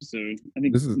awesome episode. I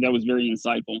think that was very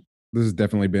insightful. This has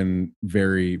definitely been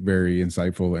very, very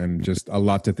insightful and just a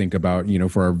lot to think about,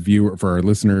 for our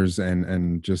listeners,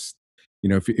 and just,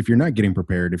 if you're not getting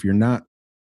prepared, if you're not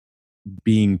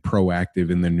being proactive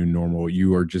in the new normal,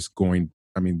 you are just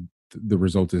the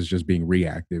result is just being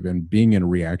reactive, and being in a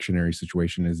reactionary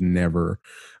situation is never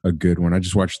a good one. I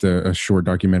just watched a short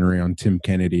documentary on Tim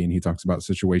Kennedy, and he talks about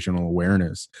situational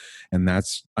awareness. And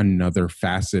that's another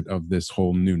facet of this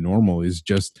whole new normal, is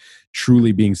just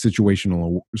truly being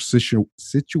situationally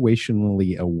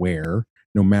aware,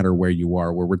 no matter where you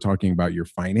are, where we're talking about your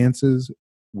finances.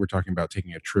 We're talking about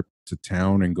taking a trip to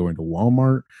town and going to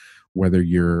Walmart, whether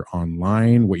you're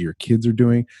online, what your kids are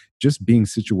doing. Just being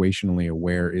situationally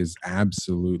aware is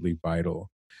absolutely vital.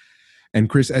 And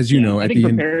Chris, as you know, I think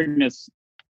preparedness.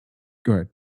 Go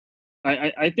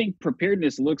ahead. I think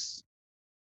preparedness looks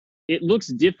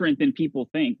different than people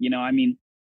think.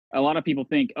 A lot of people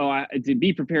think, to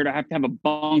be prepared, I have to have a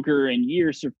bunker and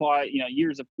years supply,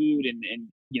 years of food and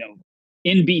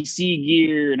NBC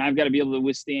gear, and I've got to be able to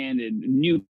withstand a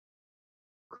nuclear,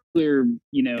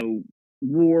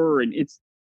 war. And it's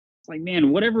like, man,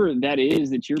 whatever that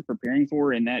is that you're preparing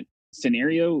for in that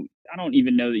scenario, I don't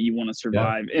even know that you want to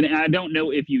survive. Yeah. And I don't know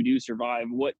if you do survive,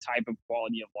 what type of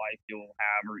quality of life you'll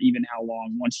have, or even how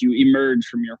long, once you emerge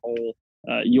from your hole,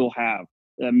 you'll have.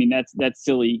 I mean, that's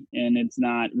silly, and it's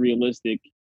not realistic.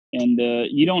 And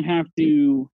you don't have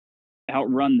to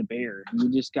outrun the bear. You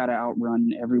just got to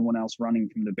outrun everyone else running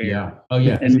from the bear. Yeah. Oh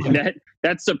yeah. And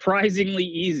that's surprisingly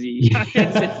easy. Yeah.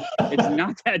 It's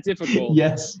not that difficult.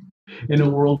 Yes. In a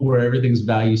world where everything's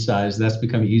value sized, that's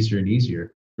becoming easier and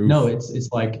easier. Oof. No, it's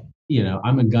like,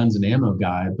 I'm a guns and ammo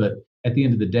guy, but at the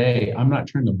end of the day, I'm not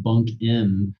trying to bunk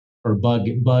in or bug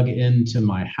into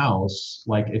my house.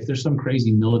 Like, if there's some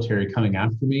crazy military coming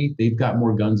after me, they've got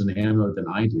more guns and ammo than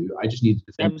I do. I just need to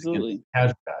defend against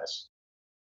casual guys.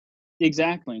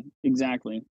 Exactly.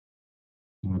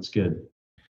 That's good.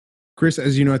 Chris,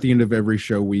 as you know, at the end of every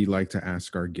show, we like to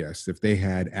ask our guests if they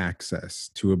had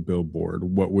access to a billboard,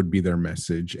 what would be their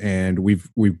message? And we've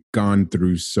gone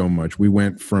through so much. We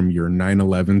went from your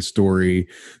 9/11 story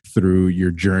through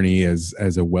your journey as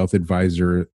a wealth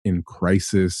advisor in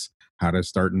crisis, how to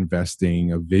start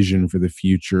investing, a vision for the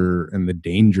future, and the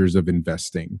dangers of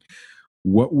investing.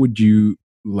 What would you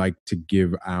like to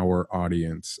give our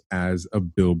audience as a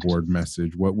billboard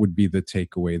message? What would be the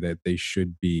takeaway that they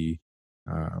should be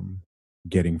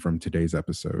getting from today's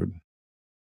episode?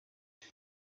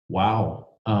 Wow.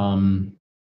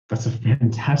 That's a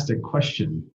fantastic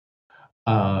question.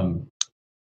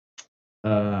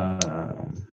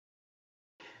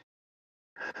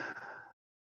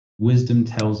 Wisdom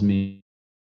tells me,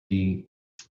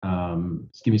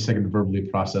 just give me a second to verbally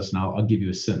process, and I'll give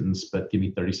you a sentence, but give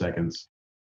me 30 seconds.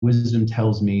 Wisdom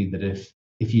tells me that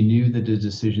if you knew that the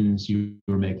decisions you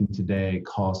were making today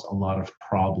caused a lot of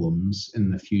problems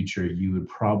in the future, you would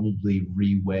probably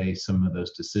reweigh some of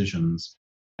those decisions.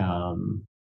 And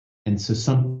so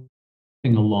something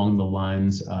along the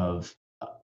lines of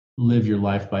live your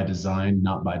life by design,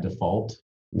 not by default.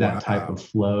 That type of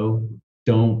flow.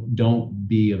 Don't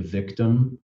be a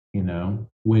victim.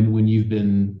 When you've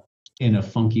been in a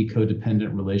funky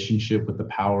codependent relationship with the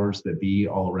powers that be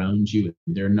all around you,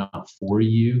 they're not for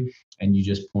you, and you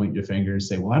just point your finger and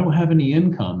say, well, I don't have any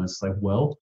income. It's like,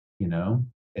 well,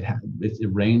 it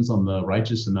rains on the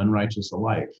righteous and unrighteous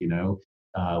alike.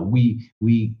 we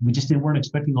just weren't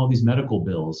expecting all these medical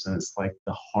bills. And it's like,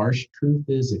 the harsh truth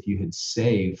is, if you had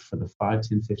saved for the 5,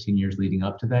 10, 15 years leading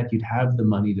up to that, you'd have the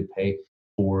money to pay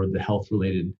for the health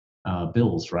related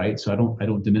bills, right? So I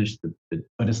don't diminish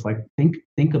but it's like,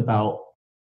 think about,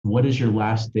 what does your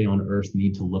last day on earth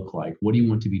need to look like? What do you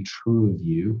want to be true of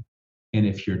you? And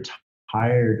if you're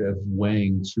tired of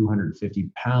weighing 250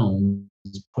 pounds,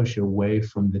 push away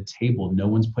from the table. No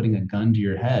one's putting a gun to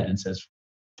your head and says,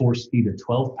 force feed a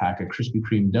 12 pack of Krispy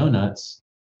Kreme donuts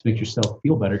to make yourself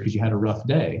feel better because you had a rough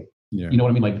day. Yeah. You know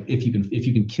what I mean? Like, if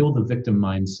you can kill the victim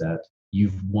mindset,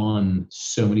 you've won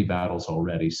so many battles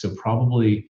already. So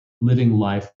probably living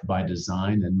life by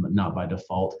design and not by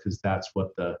default, because that's what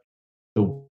the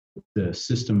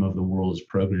system of the world is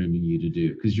programming you to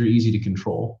do, because you're easy to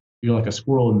control. You're like a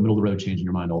squirrel in the middle of the road, changing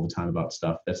your mind all the time about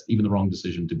stuff. That's even the wrong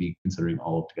decision to be considering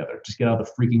altogether. Just get out of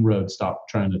the freaking road. Stop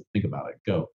trying to think about it.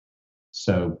 Go.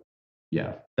 So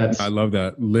yeah, I love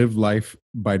that. Live life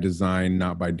by design,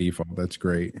 not by default. That's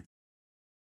great.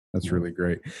 That's really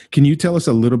great. Can you tell us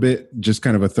a little bit, just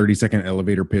kind of a 30-second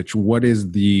elevator pitch? What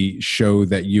is the show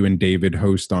that you and David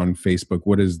host on Facebook?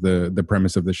 What is the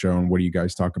premise of the show, and what do you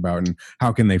guys talk about, and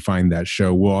how can they find that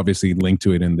show? We'll obviously link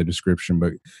to it in the description,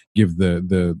 but give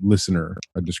the listener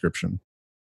a description.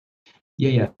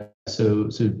 Yeah. So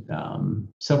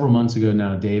several months ago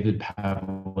now, David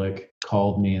Pavlik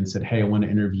called me and said, "Hey, I want to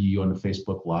interview you on the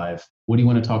Facebook Live. What do you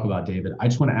want to talk about, David? I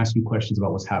just want to ask you questions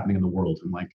about what's happening in the world."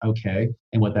 I'm like, okay.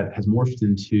 And what that has morphed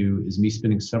into is me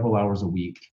spending several hours a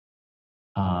week,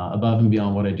 above and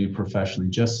beyond what I do professionally,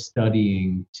 just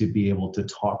studying to be able to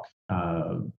talk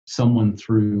someone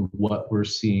through what we're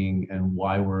seeing and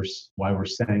why we're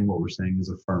saying what we're saying as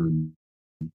a firm.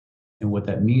 And what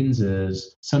that means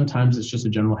is, sometimes it's just a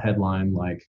general headline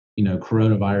like,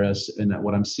 coronavirus. And that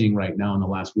what I'm seeing right now in the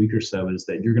last week or so is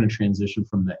that you're going to transition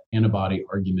from the antibody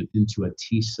argument into a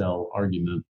T cell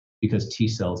argument, because T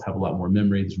cells have a lot more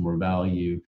memory, there's more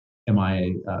value. Am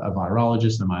I a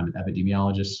virologist? Am I an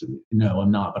epidemiologist? No,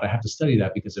 I'm not. But I have to study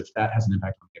that, because if that has an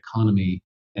impact on the economy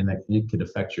and that it could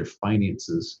affect your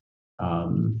finances,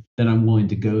 then I'm willing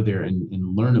to go there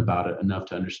and learn about it enough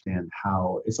to understand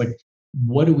how it's like,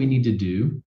 what do we need to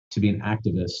do to be an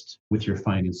activist with your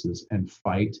finances and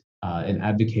fight and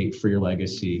advocate for your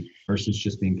legacy versus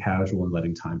just being casual and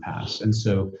letting time pass? And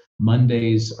so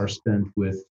Mondays are spent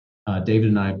with David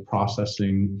and I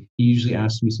processing. He usually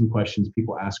asks me some questions.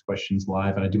 People ask questions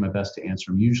live, and I do my best to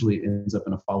answer them. Usually it ends up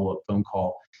in a follow-up phone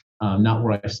call, not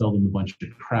where I sell them a bunch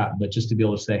of crap, but just to be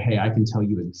able to say, hey, I can tell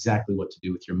you exactly what to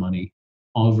do with your money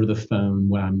over the phone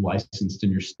when I'm licensed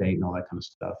in your state and all that kind of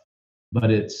stuff. But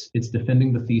it's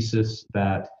defending the thesis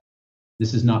that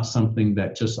this is not something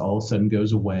that just all of a sudden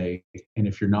goes away. And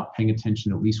if you're not paying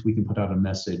attention, at least we can put out a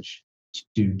message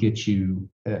to get you,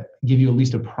 give you at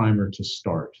least a primer to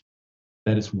start,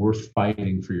 that it's worth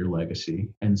fighting for your legacy.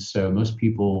 And so most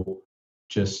people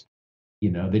just,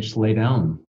 they just lay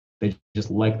down. They just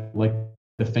like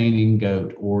the fainting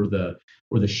goat or the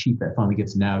sheep that finally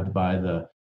gets nabbed by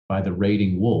the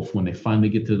raiding wolf. When they finally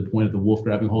get to the point of the wolf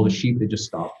grabbing hold of the sheep, they just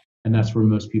stop. And that's where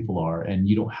most people are. And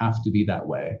you don't have to be that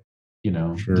way.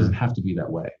 Sure. It doesn't have to be that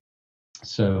way.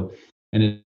 So, and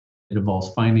it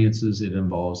involves finances, it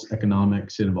involves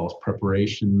economics, it involves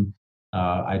preparation.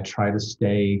 I try to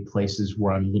stay places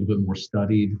where I'm a little bit more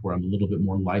studied, where I'm a little bit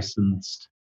more licensed.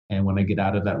 And when I get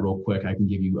out of that real quick, I can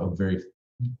give you a very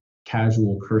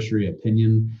casual, cursory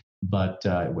opinion. But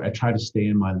I try to stay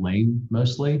in my lane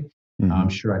mostly. Mm-hmm. I'm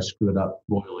sure I screw it up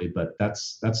royally, but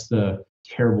that's the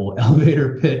terrible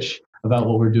elevator pitch about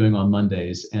what we're doing on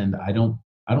Mondays. And I don't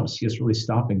see us really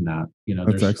stopping that. That's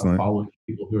there's excellent. A following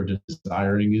people who are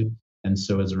desiring it. And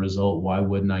so as a result, why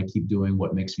wouldn't I keep doing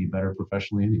what makes me better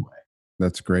professionally anyway?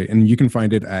 That's great. And you can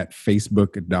find it at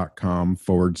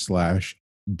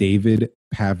facebook.com/David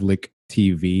Pavlik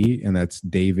TV. And that's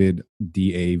David,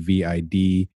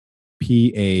 DAVID,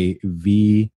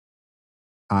 PAVILK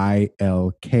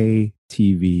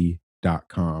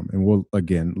TV.com. And we'll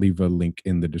again leave a link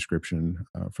in the description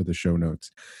for the show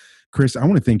notes. Chris, I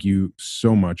want to thank you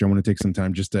so much. I want to take some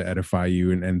time just to edify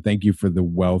you and thank you for the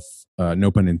wealth,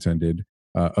 no pun intended,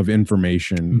 of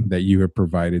information that you have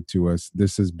provided to us.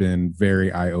 This has been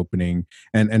very eye-opening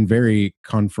and very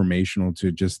confirmational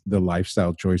to just the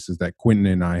lifestyle choices that Quentin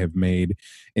and I have made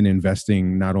in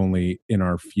investing not only in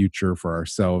our future for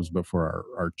ourselves, but for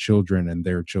our children and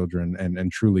their children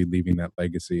and truly leaving that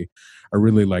legacy. I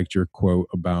really liked your quote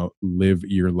about live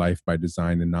your life by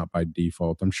design and not by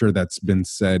default. I'm sure that's been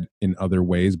said in other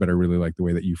ways, but I really like the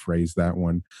way that you phrased that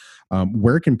one.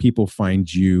 Where can people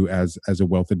find you as a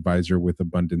wealth advisor with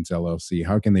Abundance LLC,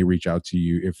 how can they reach out to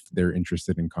you if they're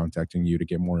interested in contacting you to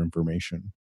get more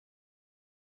information?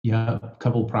 Yeah, a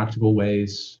couple practical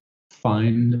ways.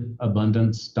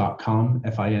 Findabundance.com,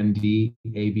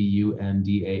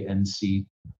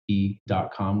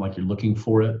 FINDABUNDANCE.com, like you're looking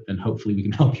for it, and hopefully we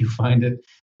can help you find it.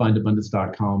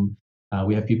 Findabundance.com.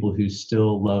 We have people who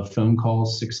still love phone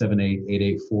calls,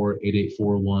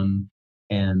 678-884-8841.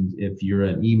 And if you're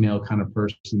an email kind of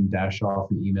person, dash off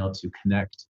an email to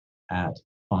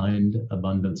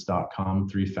connect@findabundance.com.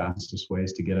 3 fastest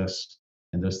ways to get us.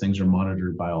 And those things are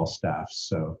monitored by all staff.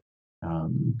 So a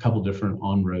couple different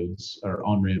on-ramps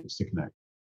to connect.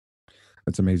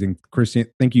 That's amazing. Christian,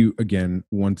 thank you again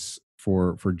once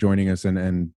for joining us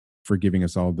and for giving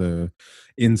us all the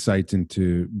insights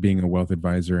into being a wealth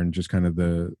advisor and just kind of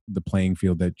the playing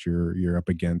field that you're up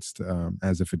against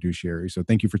as a fiduciary. So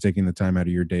thank you for taking the time out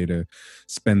of your day to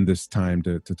spend this time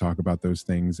to talk about those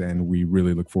things. And we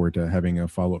really look forward to having a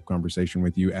follow-up conversation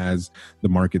with you as the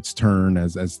markets turn,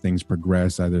 as things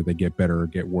progress, either they get better or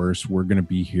get worse. We're going to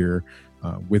be here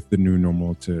with the new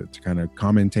normal to kind of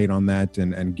commentate on that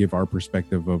and give our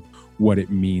perspective of what it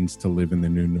means to live in the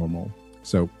new normal.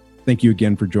 So thank you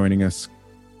again for joining us.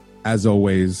 As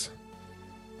always,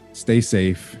 stay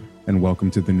safe and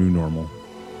welcome to the new normal.